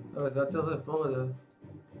 Ale zatiaľ sme v pohode.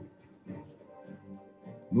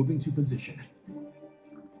 Moving to position.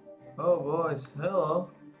 Oh boys,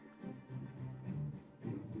 hello.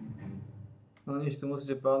 No nič, tu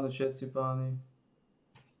musíte pádnuť všetci páni.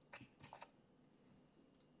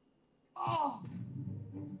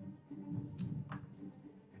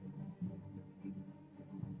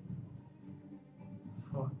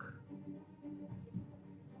 Fuck.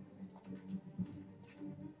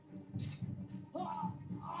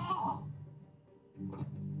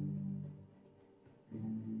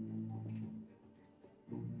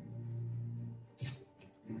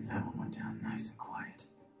 That one went down nice and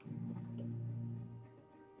quiet.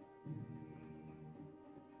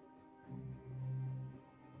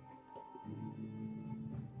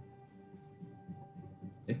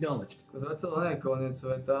 Acknowledged. Zatiaľ nie je koniec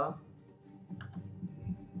sveta.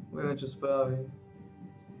 Uvidíme, čo spraví.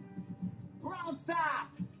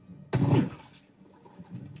 Bronzer!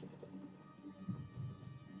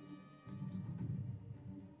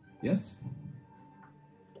 Yes?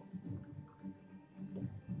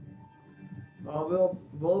 No,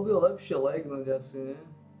 bolo by lepšie legnúť asi, nie?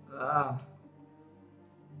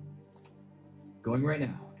 Going right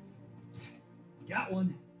now. Got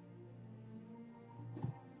one.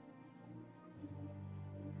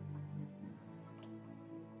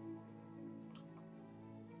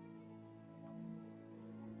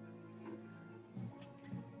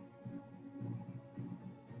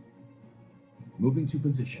 Moving to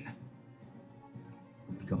position.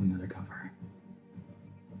 Going undercover.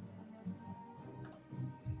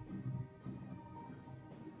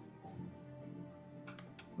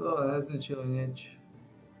 Dobre, nezničili nič.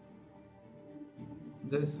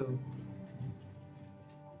 Kde sú?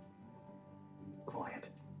 Quiet.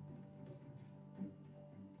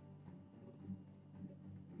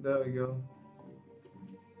 There we go.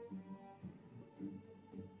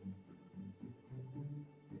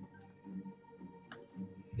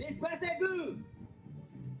 Dispersez-vous!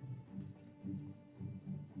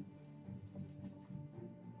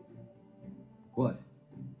 What?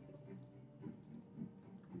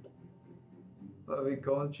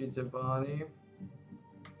 Vykončíte, páni.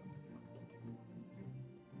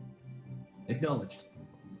 Acknowledged.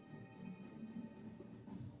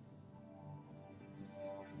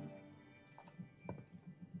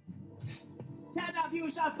 Ten of you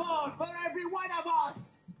shall fall for every one of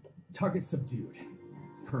us! Target subdued.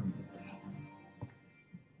 Permanently.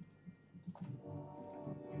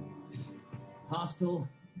 Hostile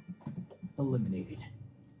eliminated.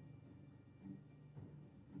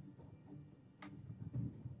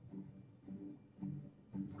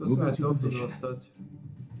 Skúsme aj to tohto position. dostať.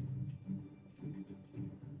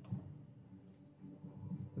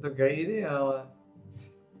 Je to greedy, ale...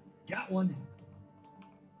 Got one.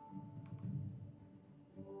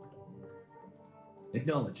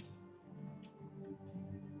 Acknowledged.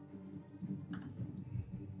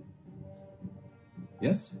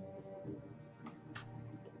 Yes?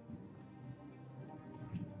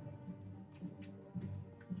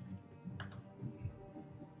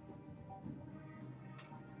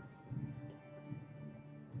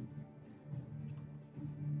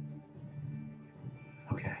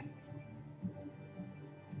 Okay.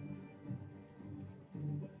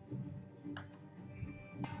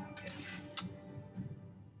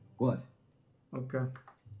 What? OK.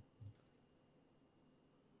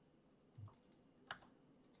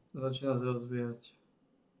 Začína sa rozbíjať.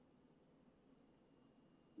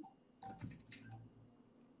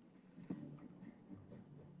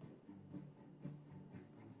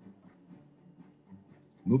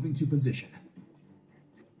 Moving to position.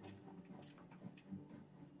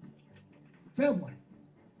 Failed one.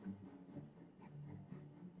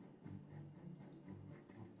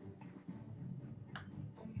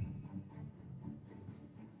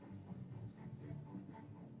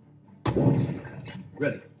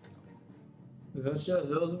 Ready. Začínaš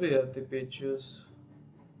rozbíjať, ty pičus.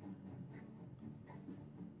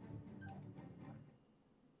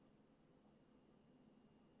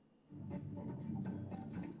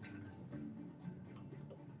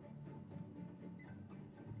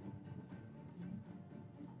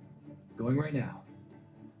 Going right now.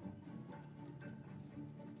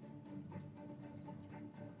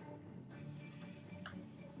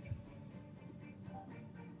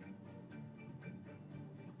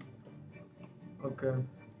 OK.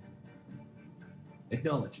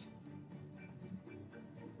 Acknowledged.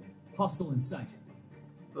 Hostile in sight.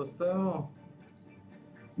 Dostávam.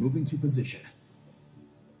 Moving to position.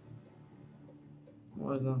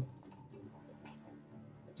 Možno.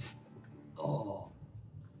 Oh.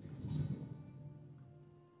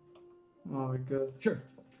 Oh my god. Sure.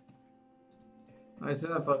 Aj si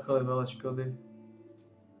napáchali veľa škody.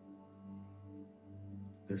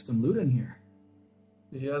 There's some loot in here.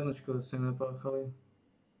 Žiadnu škodu si napáchali.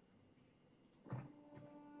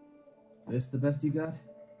 This the best you got?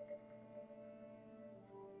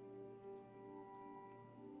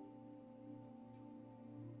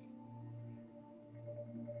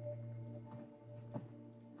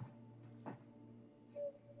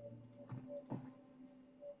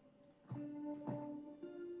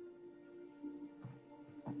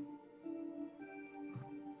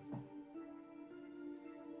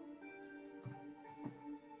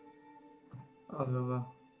 A dobra.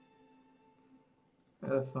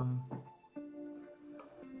 Je fajn.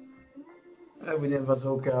 Nebudem vás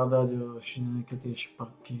okrádať o nejaké tie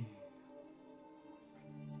špaky.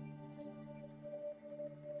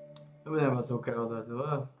 Nebudem vás okrádať,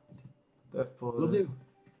 ale to je v pohode. Will do.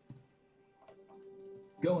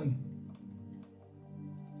 Going.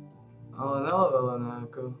 Ale nelevelené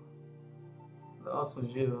ako. Dal som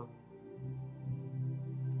život.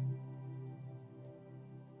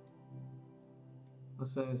 Na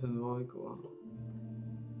 72.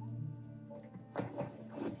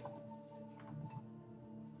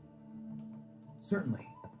 Certainly.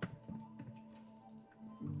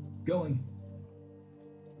 Going.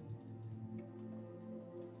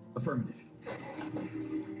 Affirmative.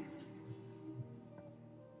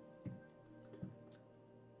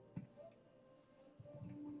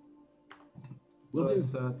 Will do.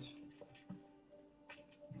 Such.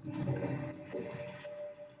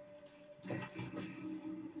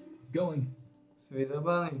 Going. Si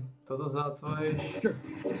vyzabaný? Toto zatvoríš? Sure.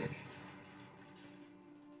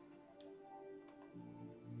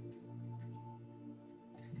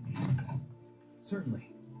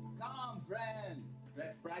 Certainly. Come, friend.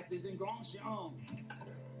 Best prices in Grand Champ.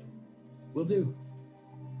 Will do.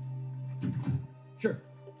 Sure.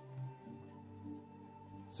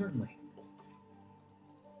 Certainly.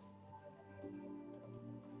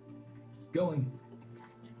 Going.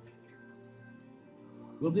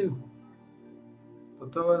 Will do.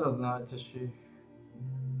 Toto je jedna z najťažších.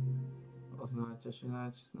 Z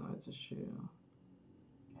najťažších, jo.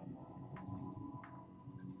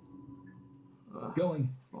 Going.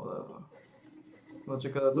 Whatever.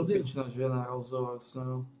 Počekaj, to pičná žena rozhovor s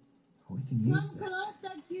ňou. We can Come use this.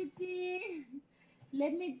 closer, cutie.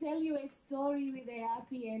 Let me tell you a story with a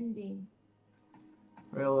happy ending.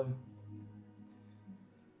 Really?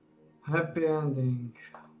 Happy ending.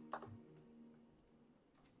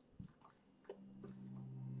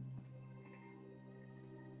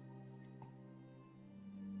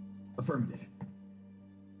 Affirmative.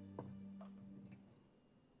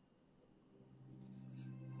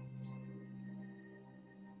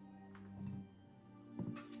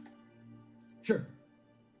 Sure.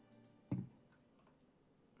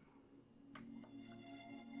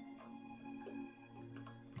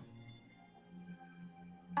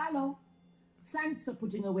 Hello. Thanks for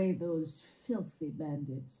putting away those filthy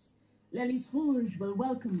bandits. L'Hélice Rouge will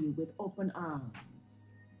welcome you with open arms.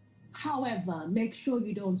 However, make sure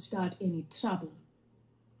you don't start any trouble.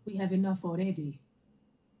 We have enough already.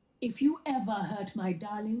 If you ever hurt my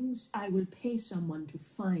darlings, I will pay someone to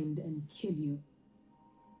find and kill you.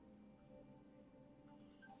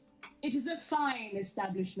 It is a fine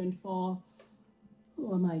establishment for...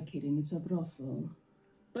 Who am I kidding? It's a brothel.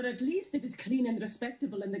 But at least it is clean and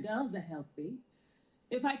respectable and the girls are healthy.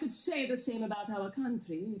 If I could say the same about our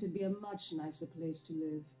country, it'd be a much nicer place to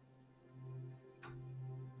live.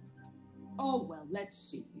 Oh, well, let's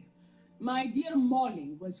see. My dear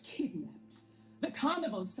Molly was kidnapped. The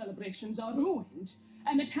carnival celebrations are ruined,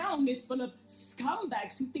 and the town is full of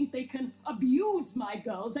scumbags who think they can abuse my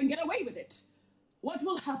girls and get away with it. What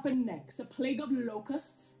will happen next? A plague of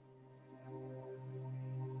locusts?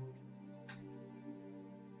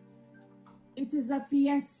 It is a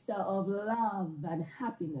fiesta of love and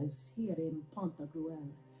happiness here in Pantagruel.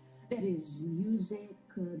 There is music,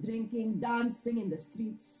 drinking, dancing in the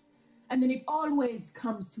streets, and then it always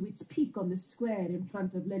comes to its peak on the square in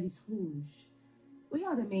front of L'Hélice Rouge. We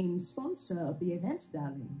are the main sponsor of the event,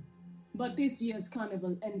 darling. But this year's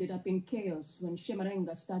carnival ended up in chaos when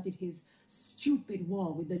Shemarenga started his stupid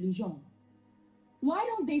war with the Legion. Why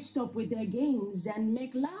don't they stop with their games and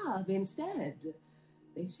make love instead?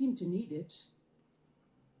 They seem to need it.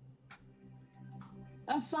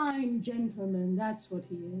 A fine gentleman, that's what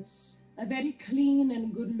he is. A very clean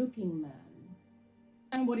and good-looking man.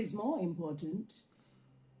 And what is more important,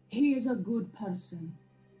 he is a good person.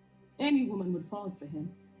 Any woman would fall for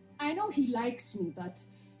him. I know he likes me, but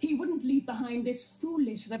he wouldn't leave behind this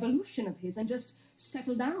foolish revolution of his and just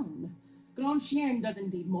settle down. Grand Chien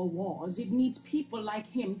doesn't need more wars. It needs people like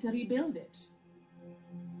him to rebuild it.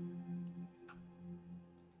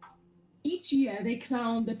 Each year they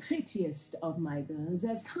crown the prettiest of my girls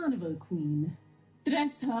as carnival queen.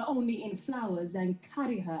 Dress her only in flowers and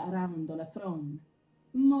carry her around on a throne.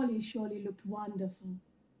 Molly surely looked wonderful.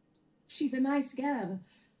 She's a nice girl.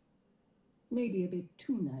 Maybe a bit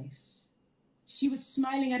too nice. She was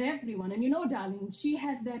smiling at everyone, and you know, darling, she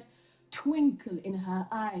has that twinkle in her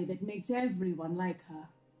eye that makes everyone like her.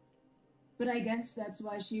 But I guess that's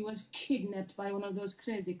why she was kidnapped by one of those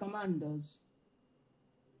crazy commandos.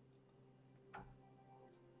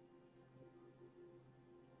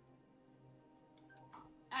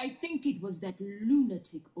 I think it was that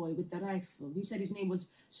lunatic boy with the rifle. He said his name was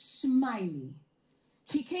Smiley.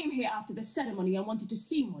 He came here after the ceremony and wanted to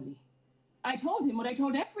see Molly. I told him what I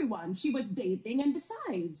told everyone. She was bathing, and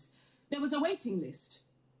besides, there was a waiting list.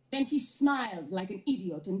 Then he smiled like an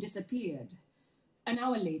idiot and disappeared. An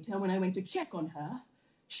hour later, when I went to check on her,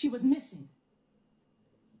 she was missing.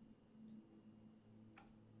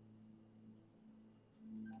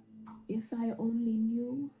 If I only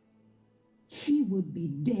knew, he would be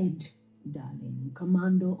dead, darling,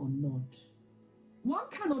 commando or not. One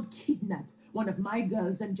cannot kidnap one of my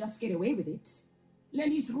girls and just get away with it.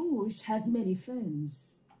 L'Hélice Rouge has many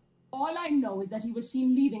friends. All I know is that he was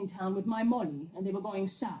seen leaving town with my Molly, and they were going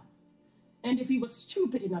south. And if he was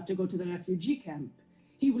stupid enough to go to the refugee camp,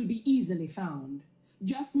 he will be easily found.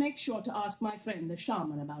 Just make sure to ask my friend, the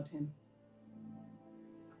shaman, about him.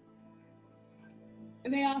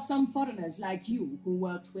 There are some foreigners like you who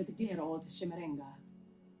worked with dear old Shemarenga.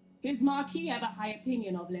 His Marquis have a high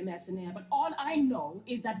opinion of Les Mercenaires, but all I know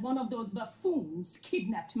is that one of those buffoons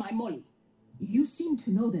kidnapped my Molly. You seem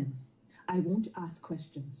to know them. I won't ask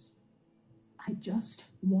questions. I just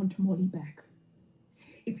want Molly back.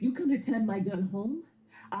 If you can return my girl home,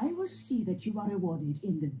 I will see that you are rewarded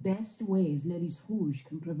in the best ways L'Hélice Rouge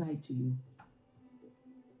can provide to you.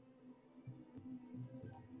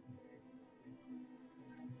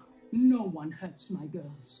 No one hurts my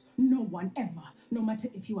girls. No one ever. No matter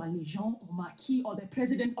if you are Legion or Marquis or the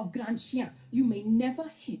president of Grand Chien, you may never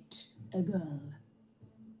hit a girl.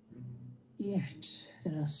 Yet,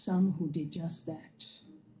 there are some who did just that.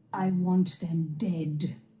 I want them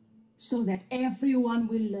dead, so that everyone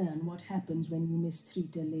will learn what happens when you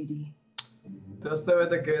mistreat a lady. To je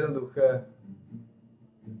také jednoduché.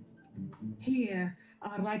 Here,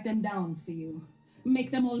 I'll write them down for you. Make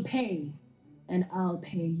them all pay, and I'll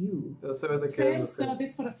pay you. To je také Fair jednoduché.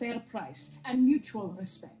 service for a fair price, and mutual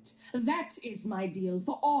respect. That is my deal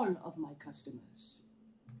for all of my customers.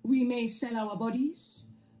 We may sell our bodies,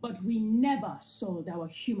 but we never sold our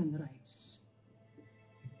human rights.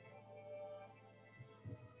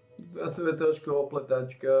 To je trošku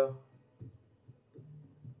opletačka.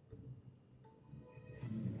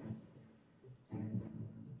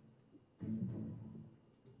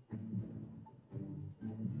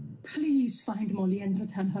 Please find Molly and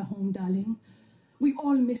return her home, darling. We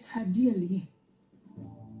all miss her dearly.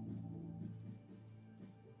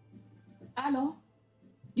 Allo?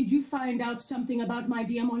 Did you find out something about my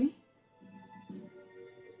dear Molly?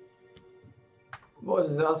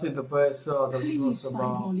 Bože, asi to PSA, tak som Please sa find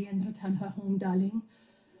bál. Molly and return her home, darling.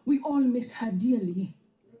 We all miss her dearly.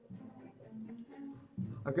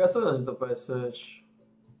 A ja som že to PSAš.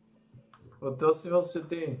 No to si vlastne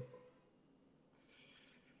ty.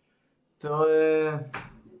 To je...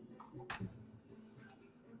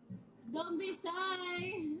 Don't be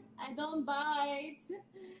shy. I don't bite.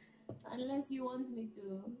 Unless you want me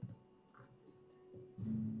to.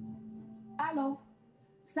 Allo?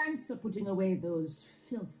 Thanks for putting away those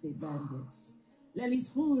filthy bandits.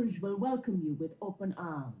 L'Hélice Rouge will welcome you with open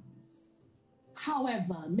arms.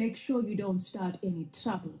 However, make sure you don't start any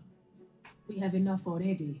trouble. We have enough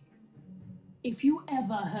already. If you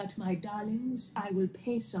ever hurt my darlings, I will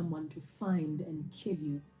pay someone to find and kill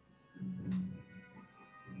you.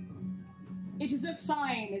 It is a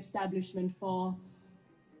fine establishment for...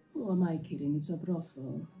 Who am I kidding? It's a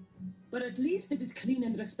brothel. But at least it is clean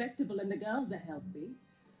and respectable and the girls are healthy.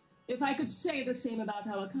 If I could say the same about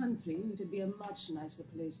our country, it would be a much nicer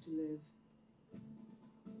place to live.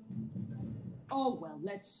 Oh, well,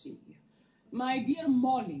 let's see. My dear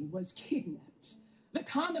Molly was kidnapped. The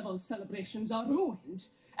carnival celebrations are ruined.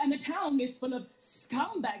 And the town is full of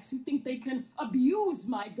scumbags who think they can abuse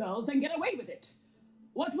my girls and get away with it.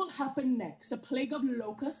 What will happen next? A plague of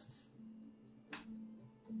locusts?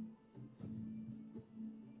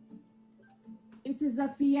 It is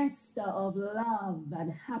a fiesta of love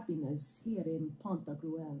and happiness here in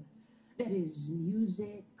Pantagruel. There is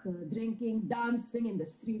music, drinking, dancing in the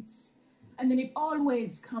streets, and then it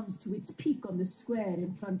always comes to its peak on the square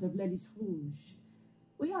in front of L'Hélice Rouge.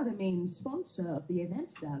 We are the main sponsor of the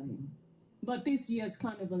event, darling. But this year's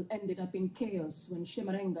carnival ended up in chaos when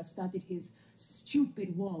Shemerenga started his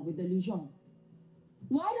stupid war with the Legion.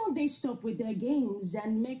 Why don't they stop with their games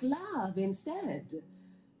and make love instead?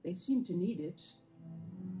 They seem to need it.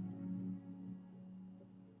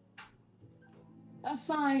 A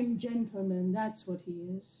fine gentleman, that's what he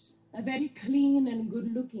is. A very clean and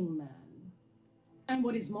good-looking man. And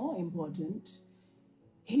what is more important,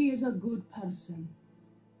 he is a good person.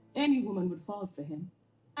 Any woman would fall for him.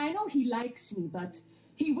 I know he likes me, but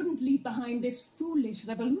he wouldn't leave behind this foolish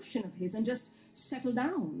revolution of his and just settle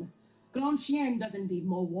down. Grand Chien doesn't need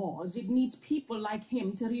more wars. It needs people like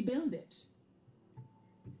him to rebuild it.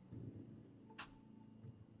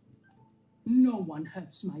 No one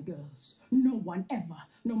hurts my girls. No one ever.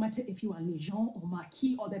 No matter if you are Legion or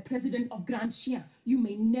Marquis or the president of Grand Chien, you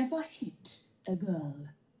may never hit a girl.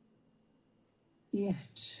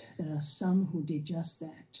 Yet, there are some who did just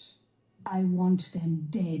that. I want them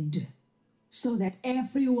dead, so that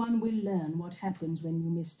everyone will learn what happens when you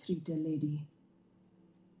mistreat a lady.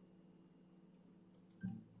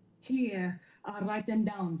 Here, I'll write them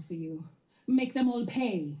down for you. Make them all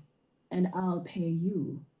pay, and I'll pay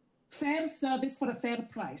you. Fair service for a fair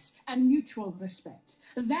price, and mutual respect.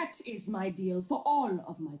 That is my deal for all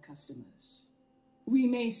of my customers. We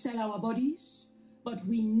may sell our bodies, but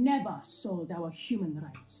we never sold our human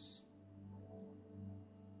rights.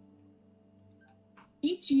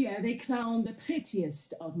 Each year they crown the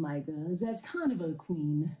prettiest of my girls as Carnival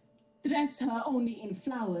Queen. Dress her only in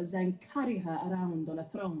flowers and carry her around on a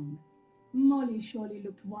throne. Molly surely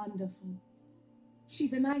looked wonderful.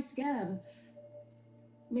 She's a nice girl.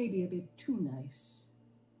 Maybe a bit too nice.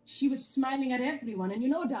 She was smiling at everyone, and you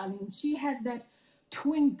know, darling, she has that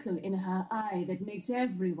twinkle in her eye that makes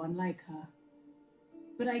everyone like her.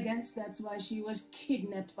 But I guess that's why she was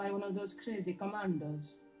kidnapped by one of those crazy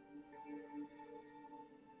commandos.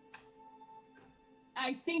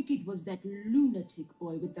 I think it was that lunatic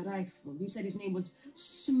boy with the rifle. He said his name was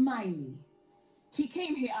Smiley. He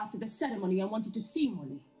came here after the ceremony and wanted to see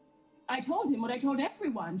Molly. I told him what I told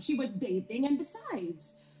everyone. She was bathing, and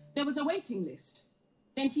besides, there was a waiting list.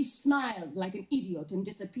 Then he smiled like an idiot and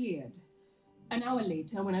disappeared. An hour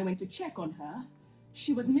later, when I went to check on her,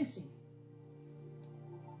 she was missing.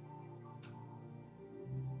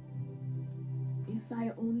 If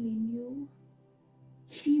I only knew,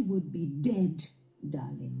 he would be dead,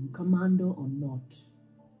 darling, commando or not.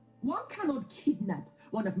 One cannot kidnap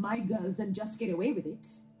one of my girls and just get away with it.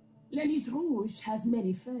 L'Hélice Rouge has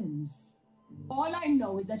many friends. All I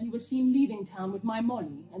know is that he was seen leaving town with my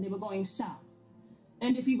Molly, and they were going south.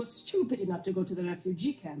 And if he was stupid enough to go to the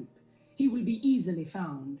refugee camp, he will be easily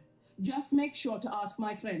found. Just make sure to ask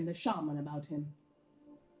my friend, the shaman, about him.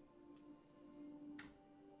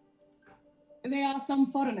 There are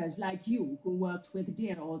some foreigners like you who worked with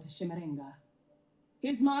dear old Shemerenga.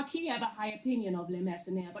 His Marquis have a high opinion of Les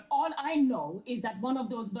Mercenaires, but all I know is that one of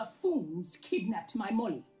those buffoons kidnapped my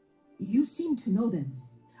Molly. You seem to know them.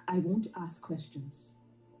 I won't ask questions.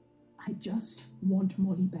 I just want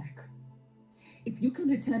Molly back. If you can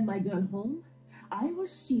return my girl home, I will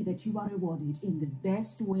see that you are rewarded in the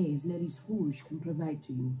best ways L'Hélice Rouge can provide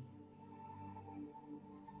to you.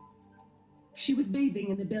 She was bathing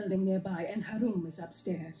in the building nearby, and her room is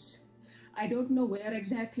upstairs. I don't know where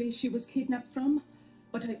exactly she was kidnapped from,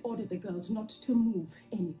 but I ordered the girls not to move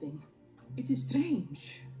anything. It is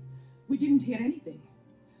strange. We didn't hear anything.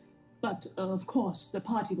 But, of course, the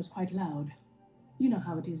party was quite loud. You know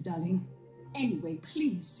how it is, darling. Anyway,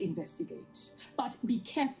 please investigate. But be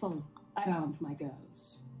careful around my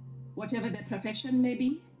girls. Whatever their profession may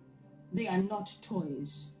be, they are not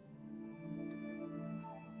toys.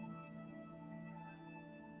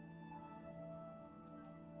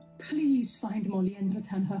 Please find Molly and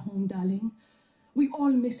return her home, darling. We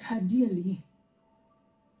all miss her dearly.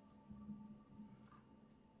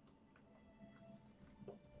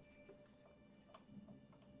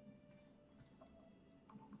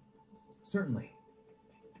 Certainly.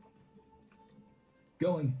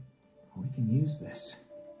 Going. We can use this.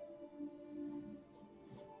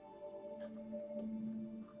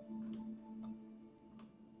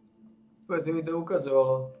 Ty mi to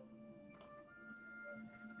ukazovalo.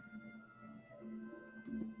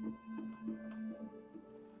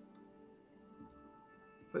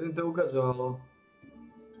 Ty mi to ukazovalo.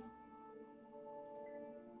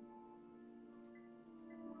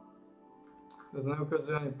 To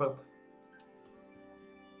neukazuje ani prd.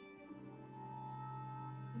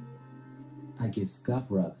 I give scalp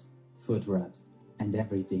rubs, foot rubs, and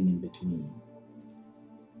everything in between.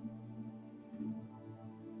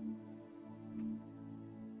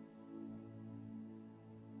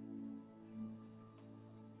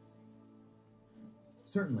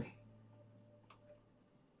 Certainly.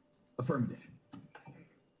 Affirmative.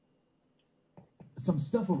 Some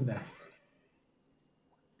stuff over there.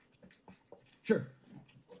 Sure.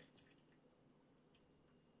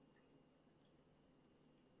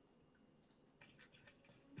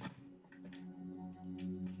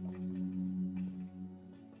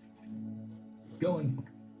 Going.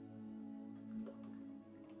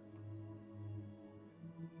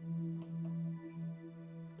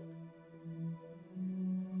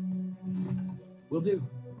 Will do.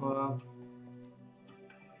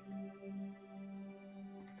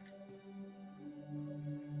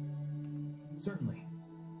 Certainly.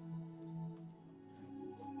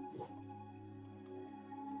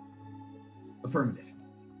 Affirmative.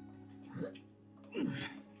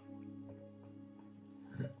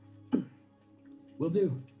 Will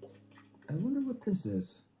do. I wonder what this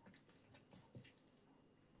is.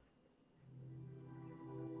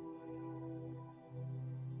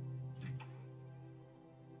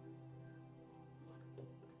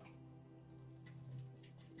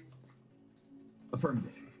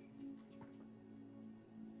 Affirmative.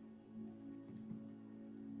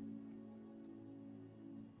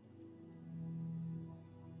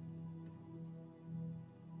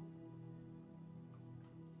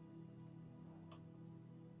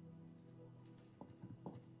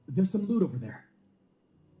 There's some loot over there.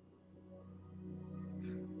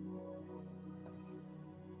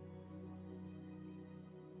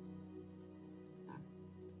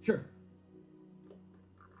 Sure.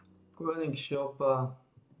 Kurník šopa.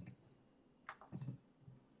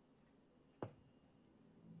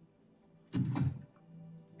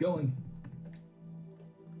 Going.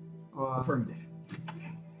 Affirmative.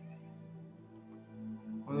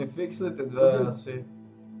 Oni fixli ty dve asi.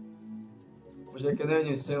 Možná keď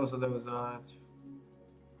nevím, s čím se dají zahrát.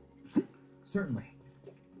 Certainly.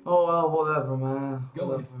 Oh well, whatever, man. Going.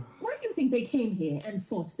 Whatever. Why do you think they came here and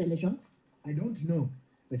fought the Legion? I don't know,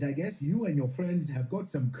 but I guess you and your friends have got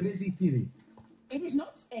some crazy theory. It is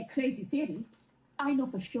not a crazy theory. I know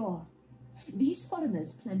for sure. These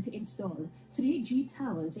foreigners plan to install 3G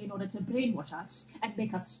towers in order to brainwash us and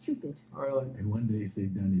make us stupid. Really? I wonder if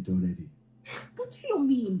they've done it already. What do you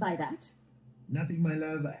mean by that? Nothing, my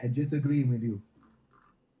love. I'm just agreeing with you.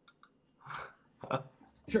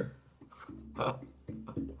 Sure.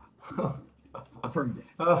 Affirmative.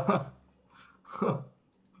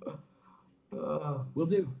 Will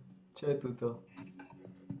do. Co je tuto?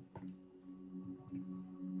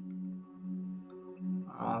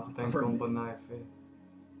 Ten combo knife.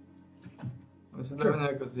 My se jdeme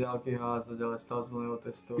jako z dálky házet, ale stále jsem ho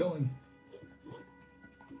testoval. Going.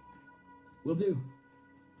 Will do.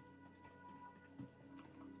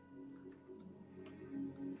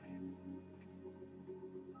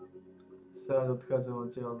 Se odchádzam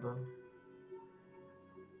odtiaľto.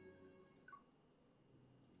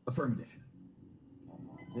 Affirmative.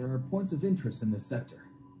 There are points of interest in this sector.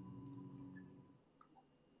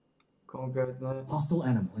 Konkrétne. Hostile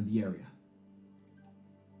animal in the area.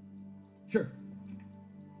 Sure.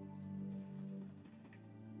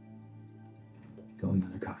 Going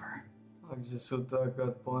undercover. Takže sú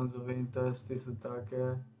také points of interest, sú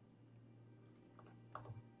také.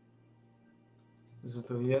 Sú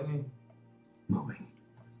to hyeny, Moving.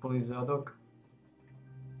 plný zadok.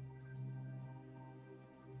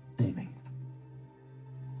 Aiming.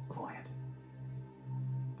 Quiet.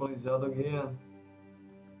 Plný zadok hyen.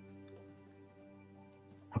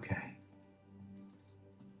 Okay.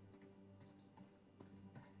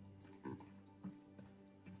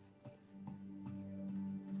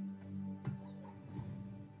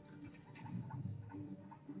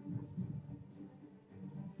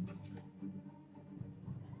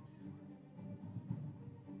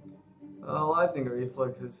 Lightning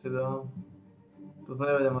reflexy si dám. To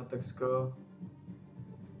nevedia mať tak skoro.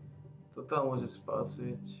 To tam môže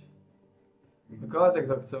spasiť. Ako aj tak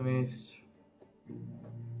to chcem ísť.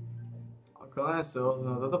 Ako nie sa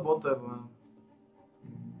ozvem, toto potrebujem.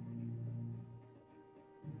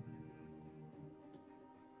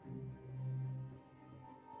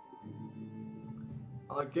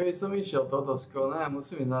 Ale keby som išiel toto skoro, ne,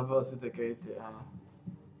 musím ísť na si tie kryty.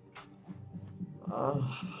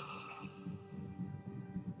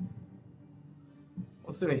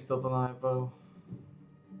 Musím ísť toto najprv.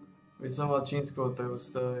 By som mal čínsku hotovosť,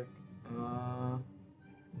 tak...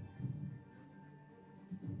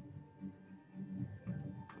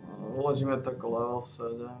 Uložíme to ako level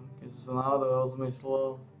 7, keď som sa náhodou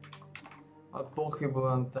rozmyslel a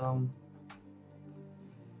pochybujem tam.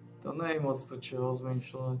 To nie je moc to čo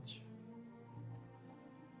rozmýšľať.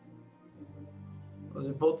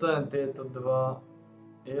 Takže potrebujem tieto dva.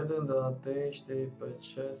 1, 2, 3, 4,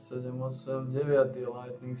 5, 6, 7, 8, 9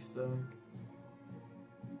 lightning stack.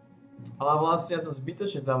 Ale vlastne ja to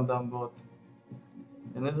zbytočne tam dám bod.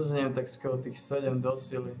 Ja nezoženiem tak skoro tých 7 do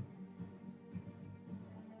sily.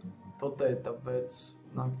 Toto je tá vec,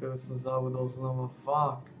 na ktorú som zabudol znova.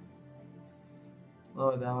 Fuck.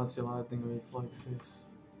 No dáme si lightning reflexes.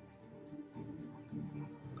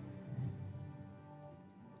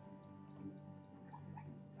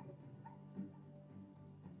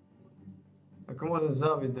 Ako môžem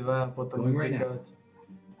zabiť dve a potom utekať?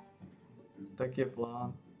 Taký je plán.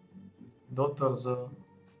 Do torzo.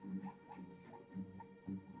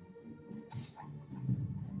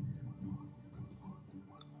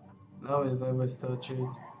 No, že to nebude stačiť.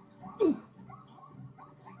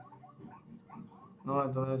 No, ale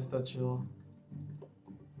to nestačilo.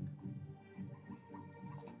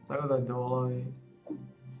 Tak ho dať do hlavy.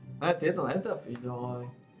 Ne, tieto netrafíš do hlavy.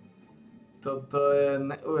 Toto je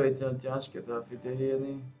neuveriteľne ťažké trafiť tie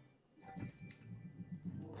hyeny.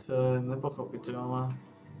 To je nepochopiteľné.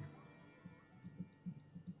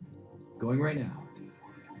 Going right now.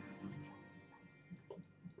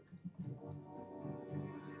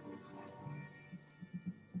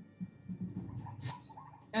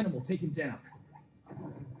 Animal taken down.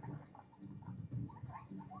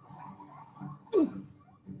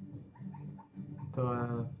 To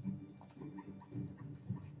je...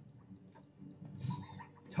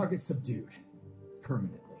 Target subdued.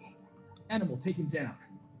 Permanently. Animal taken down.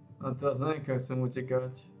 A teraz neviem, keď chcem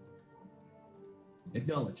utekať.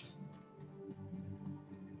 Acknowledged.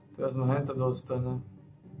 Teraz ma henta dostane.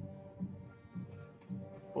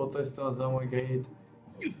 Potrestovať za môj gate.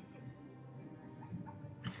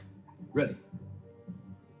 Ready.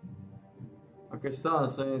 A keď stále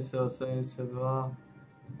 70 72,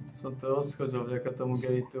 som to rozchodil vďaka tomu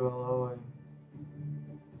gateu, ale hovorím.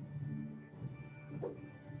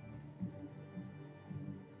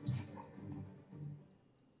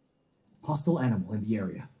 Hostile animal in the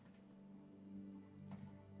area.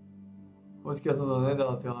 Počkaj, som to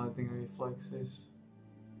nedal, tie lightning reflexes.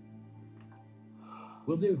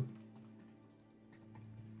 Will do.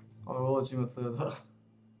 Ale uložíme to teda.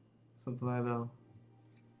 Som to nedal.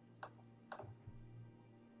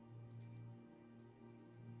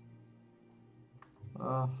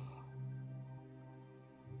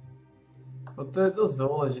 No to je dosť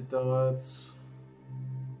dôležitá vec.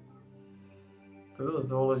 To je dosť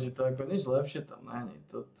dôležité, ako nič lepšie tam není.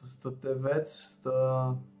 To je vec, to...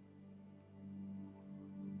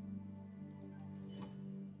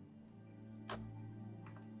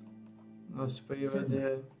 Nás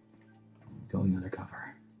privedie... Going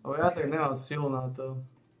undercover. Ale ja tak nemám silu na to.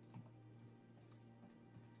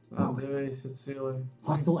 Mám 90 síly.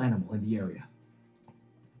 Hostile animal in the area.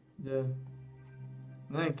 Kde?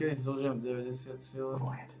 Neviem, kedy zložím 90 síly.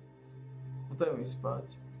 Quiet. Potrebujem ísť spať.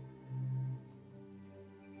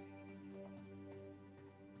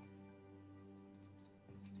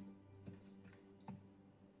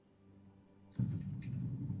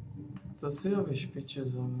 To si robíš piče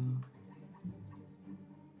zo mňa.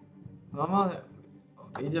 Normálne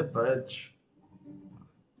ide preč.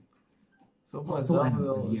 Som úplne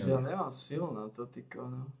zabudol, že ja nemám silu na to, ty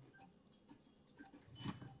kono.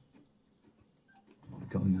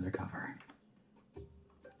 Going undercover.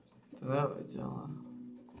 To je neuveriteľné.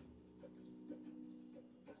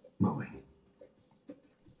 Moving.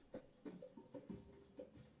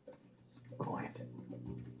 Quiet.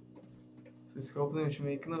 Si schopný už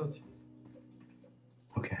myknúť?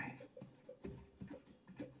 Okay.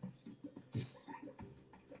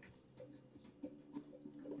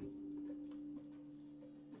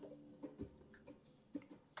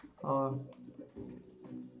 Ale...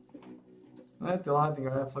 Ne, ty lightning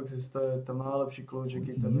reflexes, to je tam najlepší kľúč, We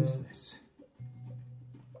aký can tam je. use this.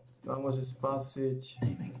 To môže spasiť.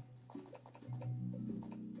 Aiming.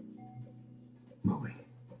 Moving.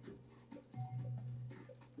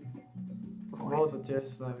 Bolo to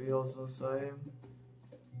tesné, vyhol som sa im.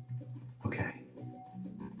 Okay.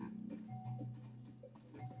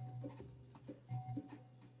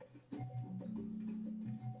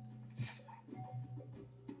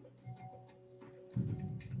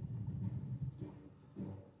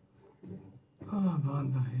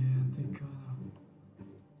 Banda je, ty káno.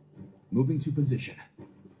 Moving to position.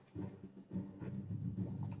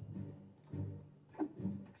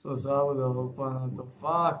 Som zavodol úplne na to,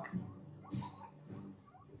 fuck.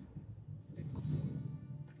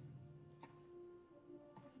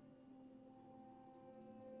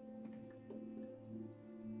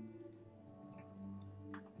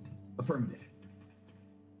 Affirmative.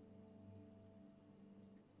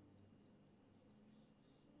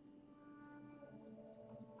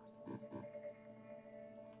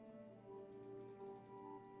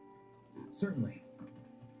 Certainly.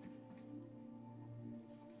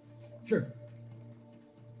 Sure.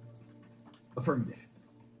 Affirmative.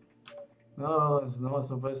 No, ale znova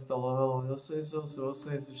som prestal levelovať 88,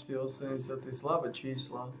 84, 80, tie slabé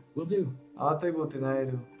čísla. Will do. Atributy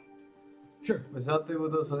nejdu. Sure. Bez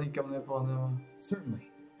atributov sa nikam nepohneme. Certainly.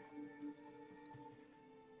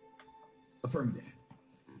 Affirmative.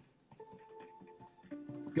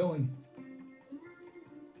 Going.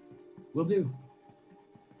 Will do.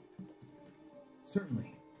 Certainly.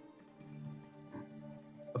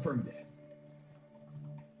 Affirmative.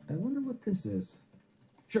 I wonder what this is.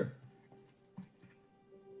 Sure.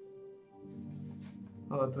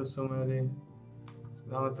 Ale tu sú medy.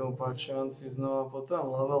 Dáme tomu pár šancí znova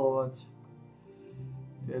potom levelovať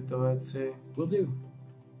tieto veci. Will do.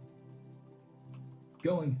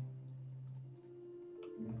 Going.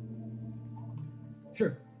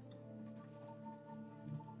 Sure.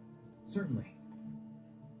 Certainly.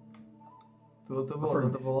 Toto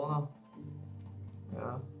bolo ono.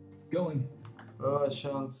 Ja. Going. Prvá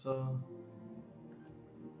šanca.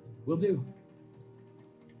 Will do.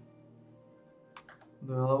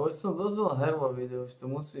 Dobre, lebo už som dosť veľa her vo videu, už to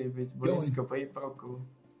musí byť blízko prípravku.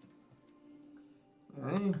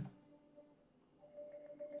 Hej.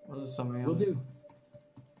 Možno sa Will mýlim. do.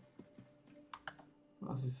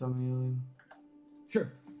 Asi sa mýlim. Sure.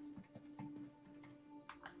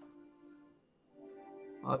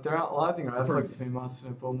 Ale tie lightning reflex mi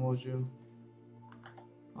masívne pomôžu.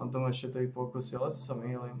 Mám tam ešte 3 pokusy, ale asi sa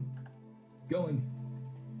mýlim. Going.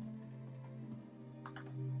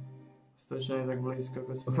 Strašne je tak blízko,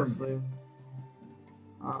 ako si Affirmative. myslím.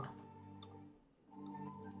 A,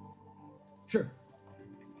 Sure.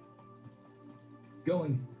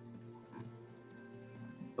 Going.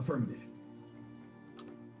 Affirmative.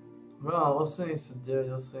 veľa,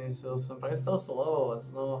 89, 88, prestal som levelovať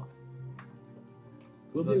znova.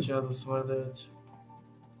 Will do. Začína to smrdieť.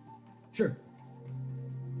 Sure.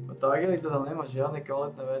 A tá agilita tam nemá žiadne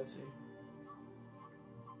kvalitné veci.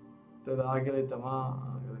 Teda agilita má.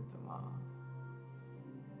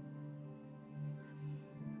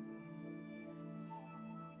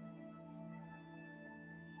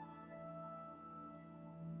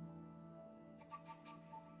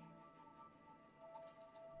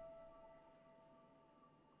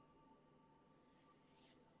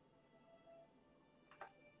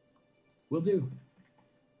 Will do.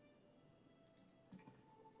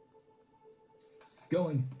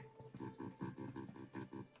 Going.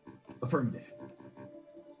 Affirmative.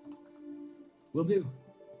 Will do.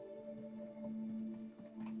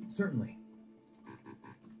 Certainly.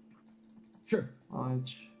 Sure. Ale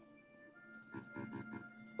nič.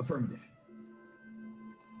 Affirmative.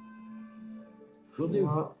 Will do.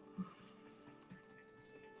 No,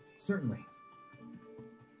 Certainly.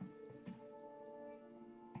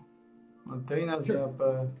 mám 13 Sure. HP.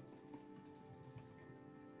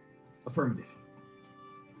 Affirmative.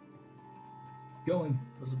 Going.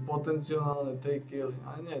 To sú potenciálne 3 killy.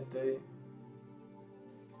 A nie 3.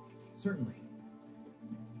 Certainly.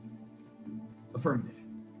 Affirmative.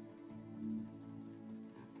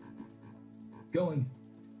 Going.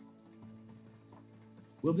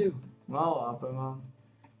 Will do. Málo HP mám.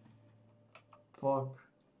 Fuck.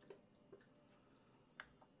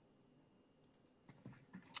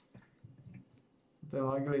 Tá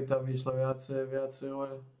agilita vyšla viacej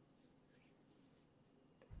hore.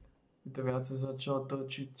 By to viacej začalo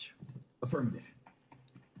točiť. Affirmative.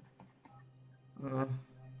 Ne.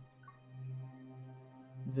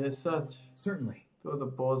 10. Certainly. Toto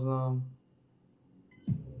poznám.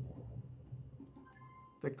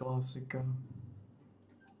 To je klasika.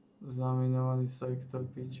 Zaminovaný sektor,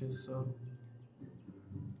 pičeso.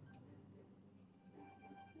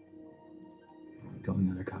 Going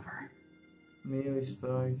undercover. Melee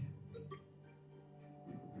strike.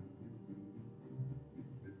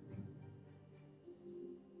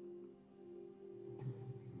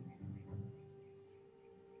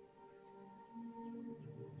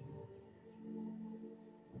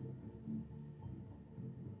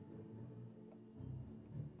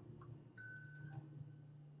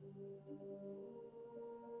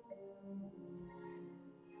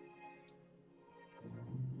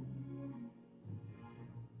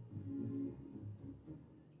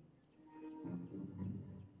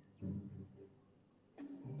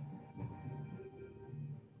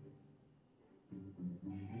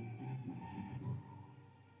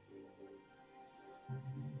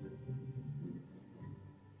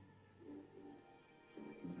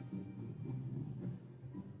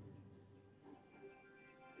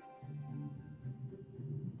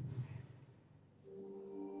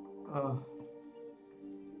 Oh.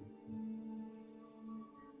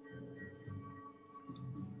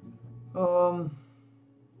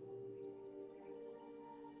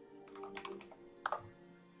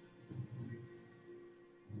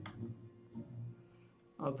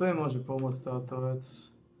 A to im môže pomôcť táto vec.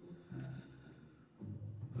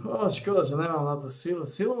 Škoda, že nemám na to silu.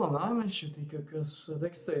 Silu mám najmenšiu, ty kokos.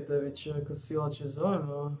 Dexterity je väčšia ako sila, čo je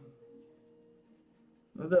zaujímavé.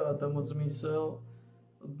 Nedáva to moc zmysel.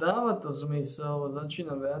 Dáva to zmysel,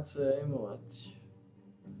 začínam viacej aimovať.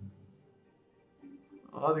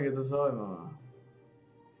 Ale tak je to zaujímavé.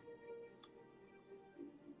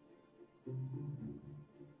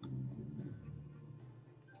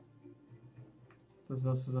 To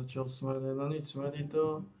zase začal smrdeť, no nič, smrdí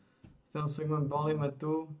to. Ten segment balíme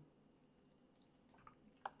tu.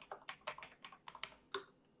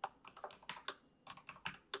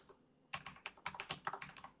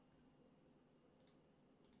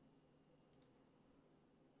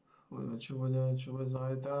 Uvidíme, čo bude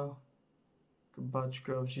zajtra.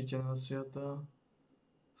 Bačka určite nasiatá.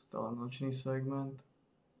 Stále nočný segment.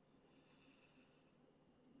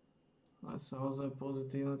 Ale samozrejme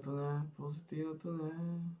pozitívne to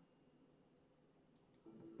nie.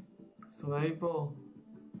 To nejbol.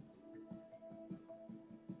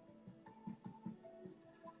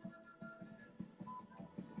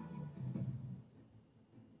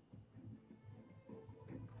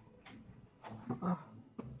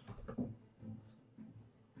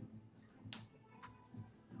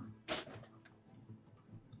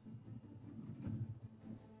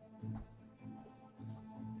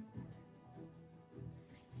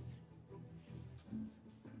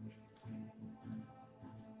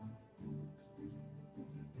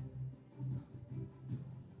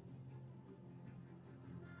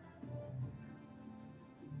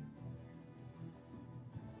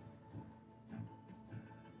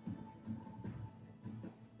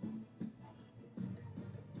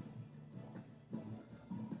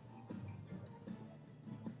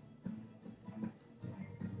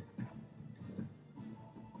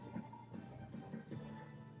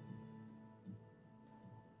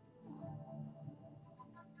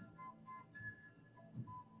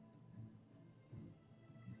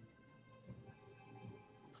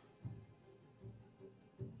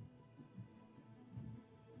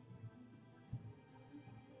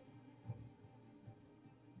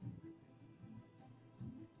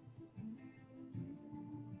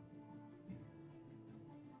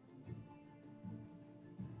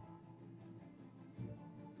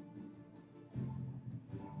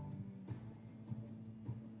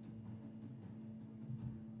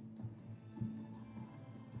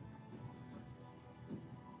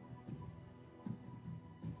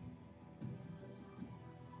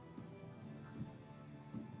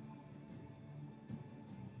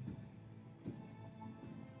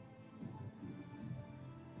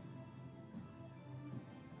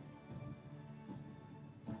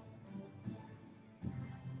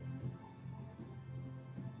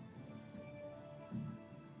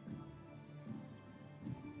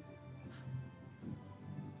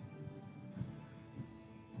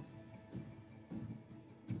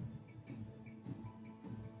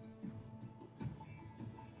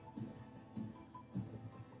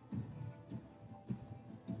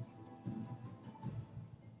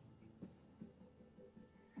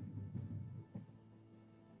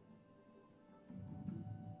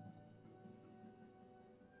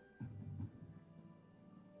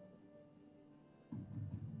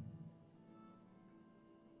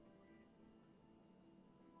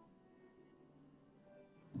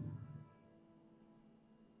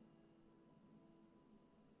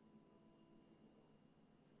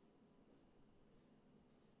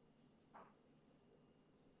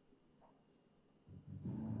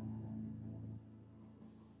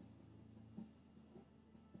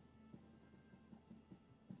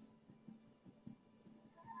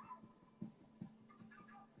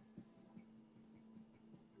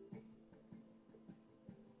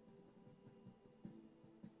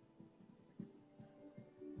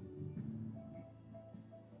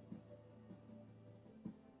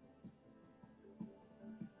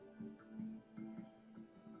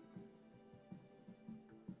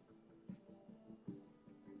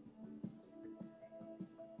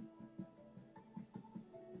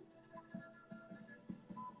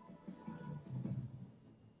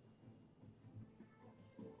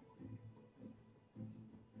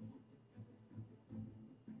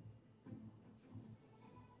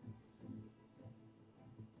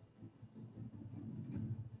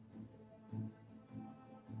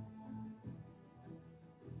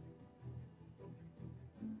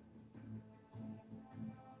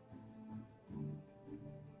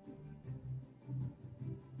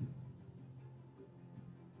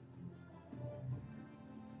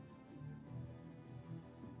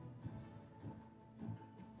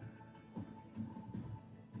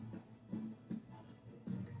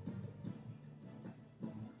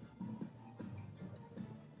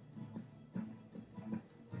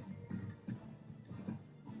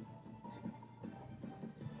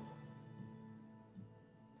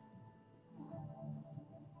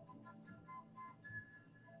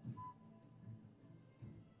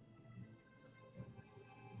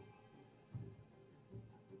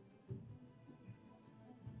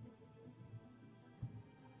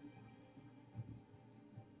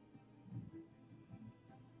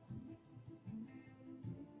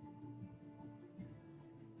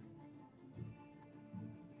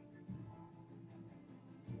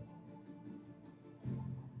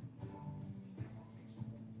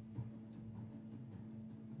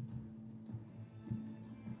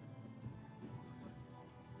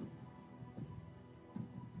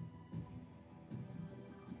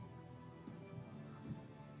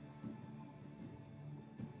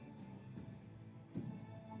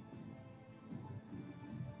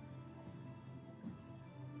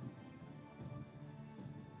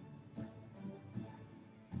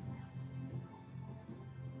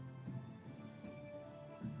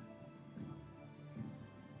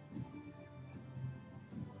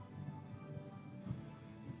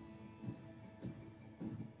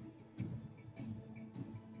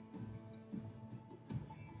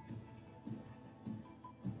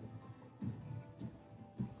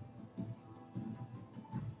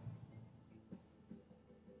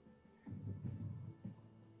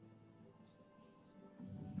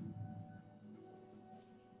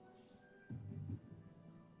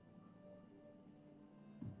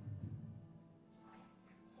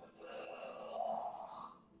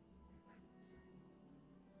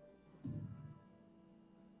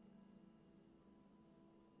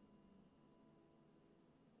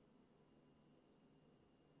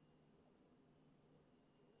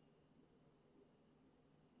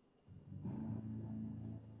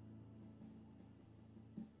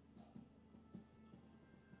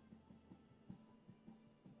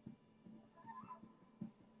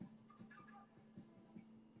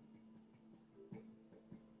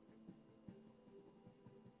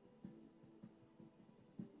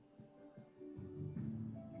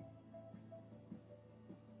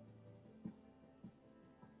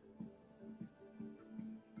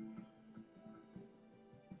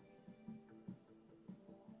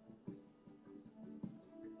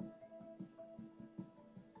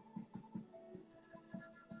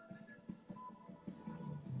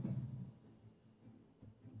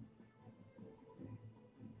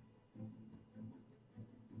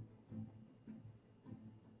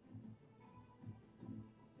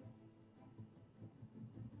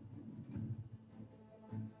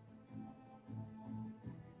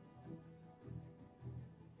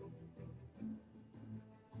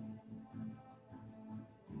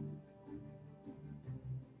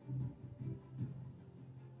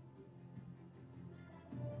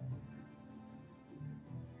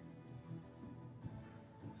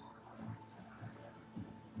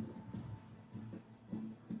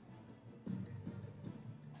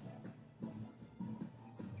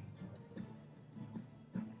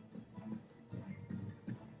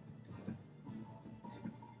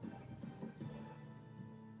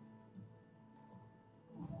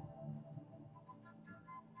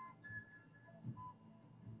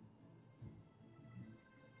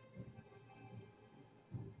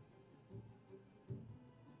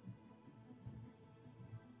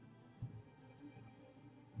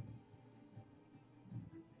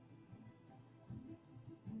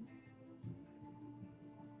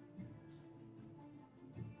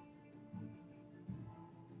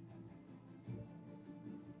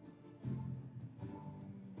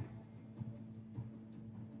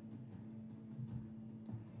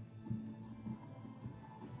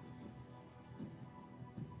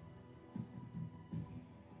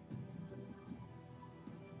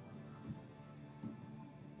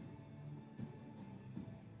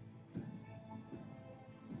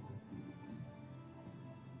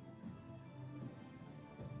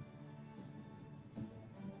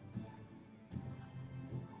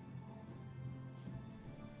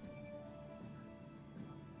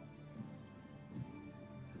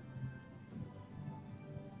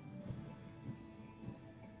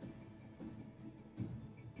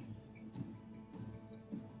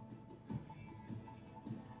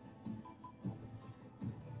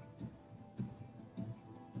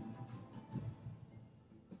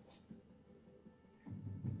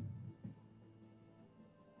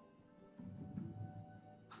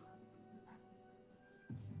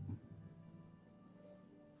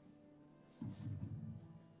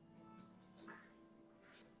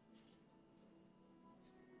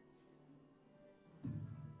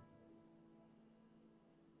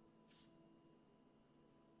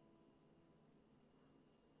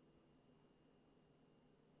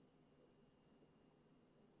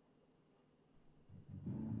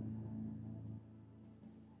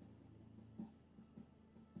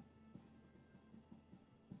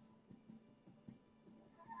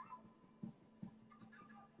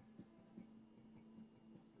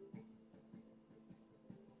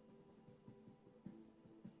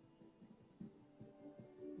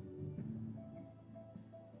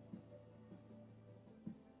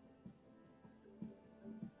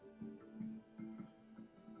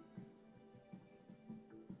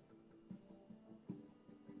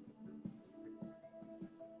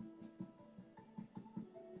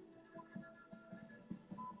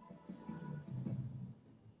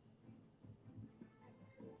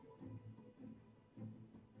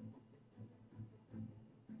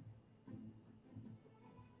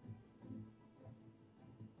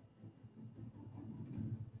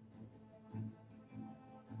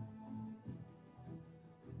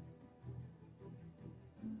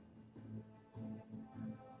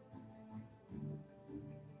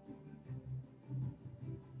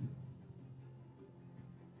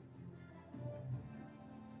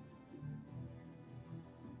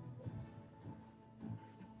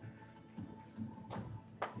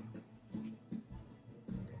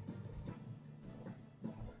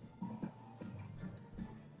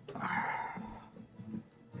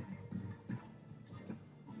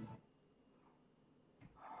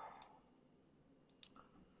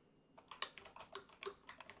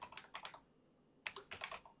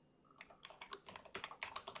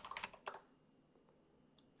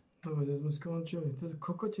 kde sme skončili? To je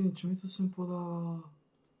kokotiny, čo mi to sem podávala?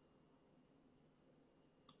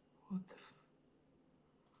 What the f...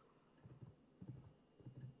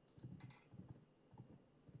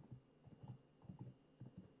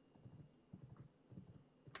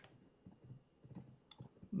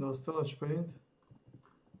 Dostala šprint?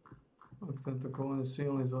 Ak tento kolón je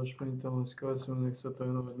silný za šprintom, skôr si mu nechce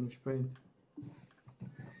trénovať mu šprint.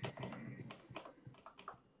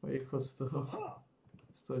 Rýchlosť toho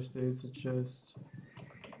 146.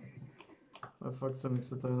 A fakt sa mi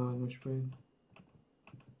chce trénovať mu šprint.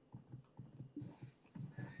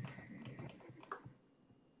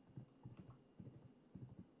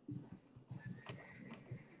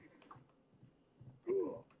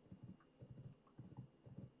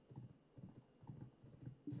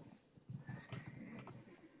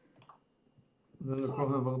 Jednoducho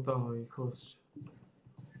vrtala rýchlosť.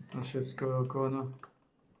 Na všetko okolo.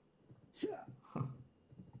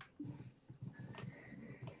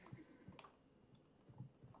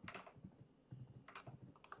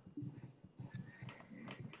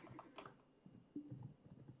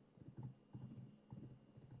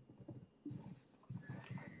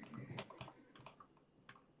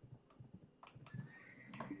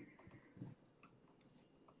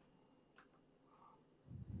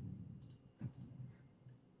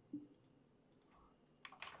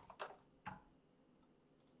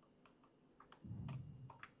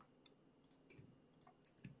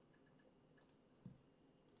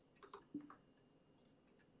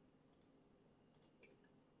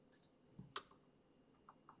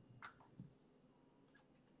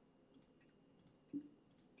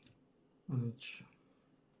 Nič.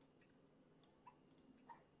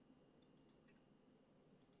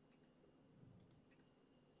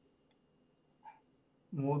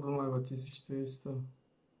 Model má iba 1400.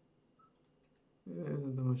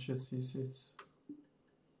 Jeden to má 6000.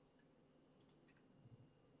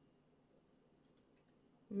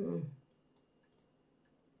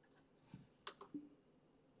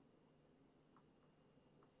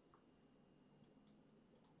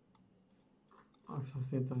 Ak sa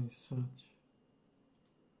chcem tam sať.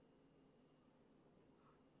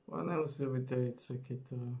 Ale nemusí byť 30, keď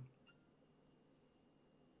to...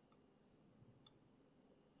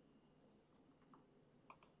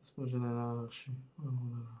 Aspoň, že najnáhorší.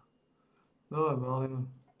 Dobre, balíme.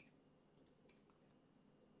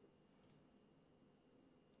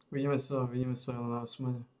 Vidíme sa na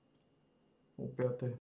smene. O 5.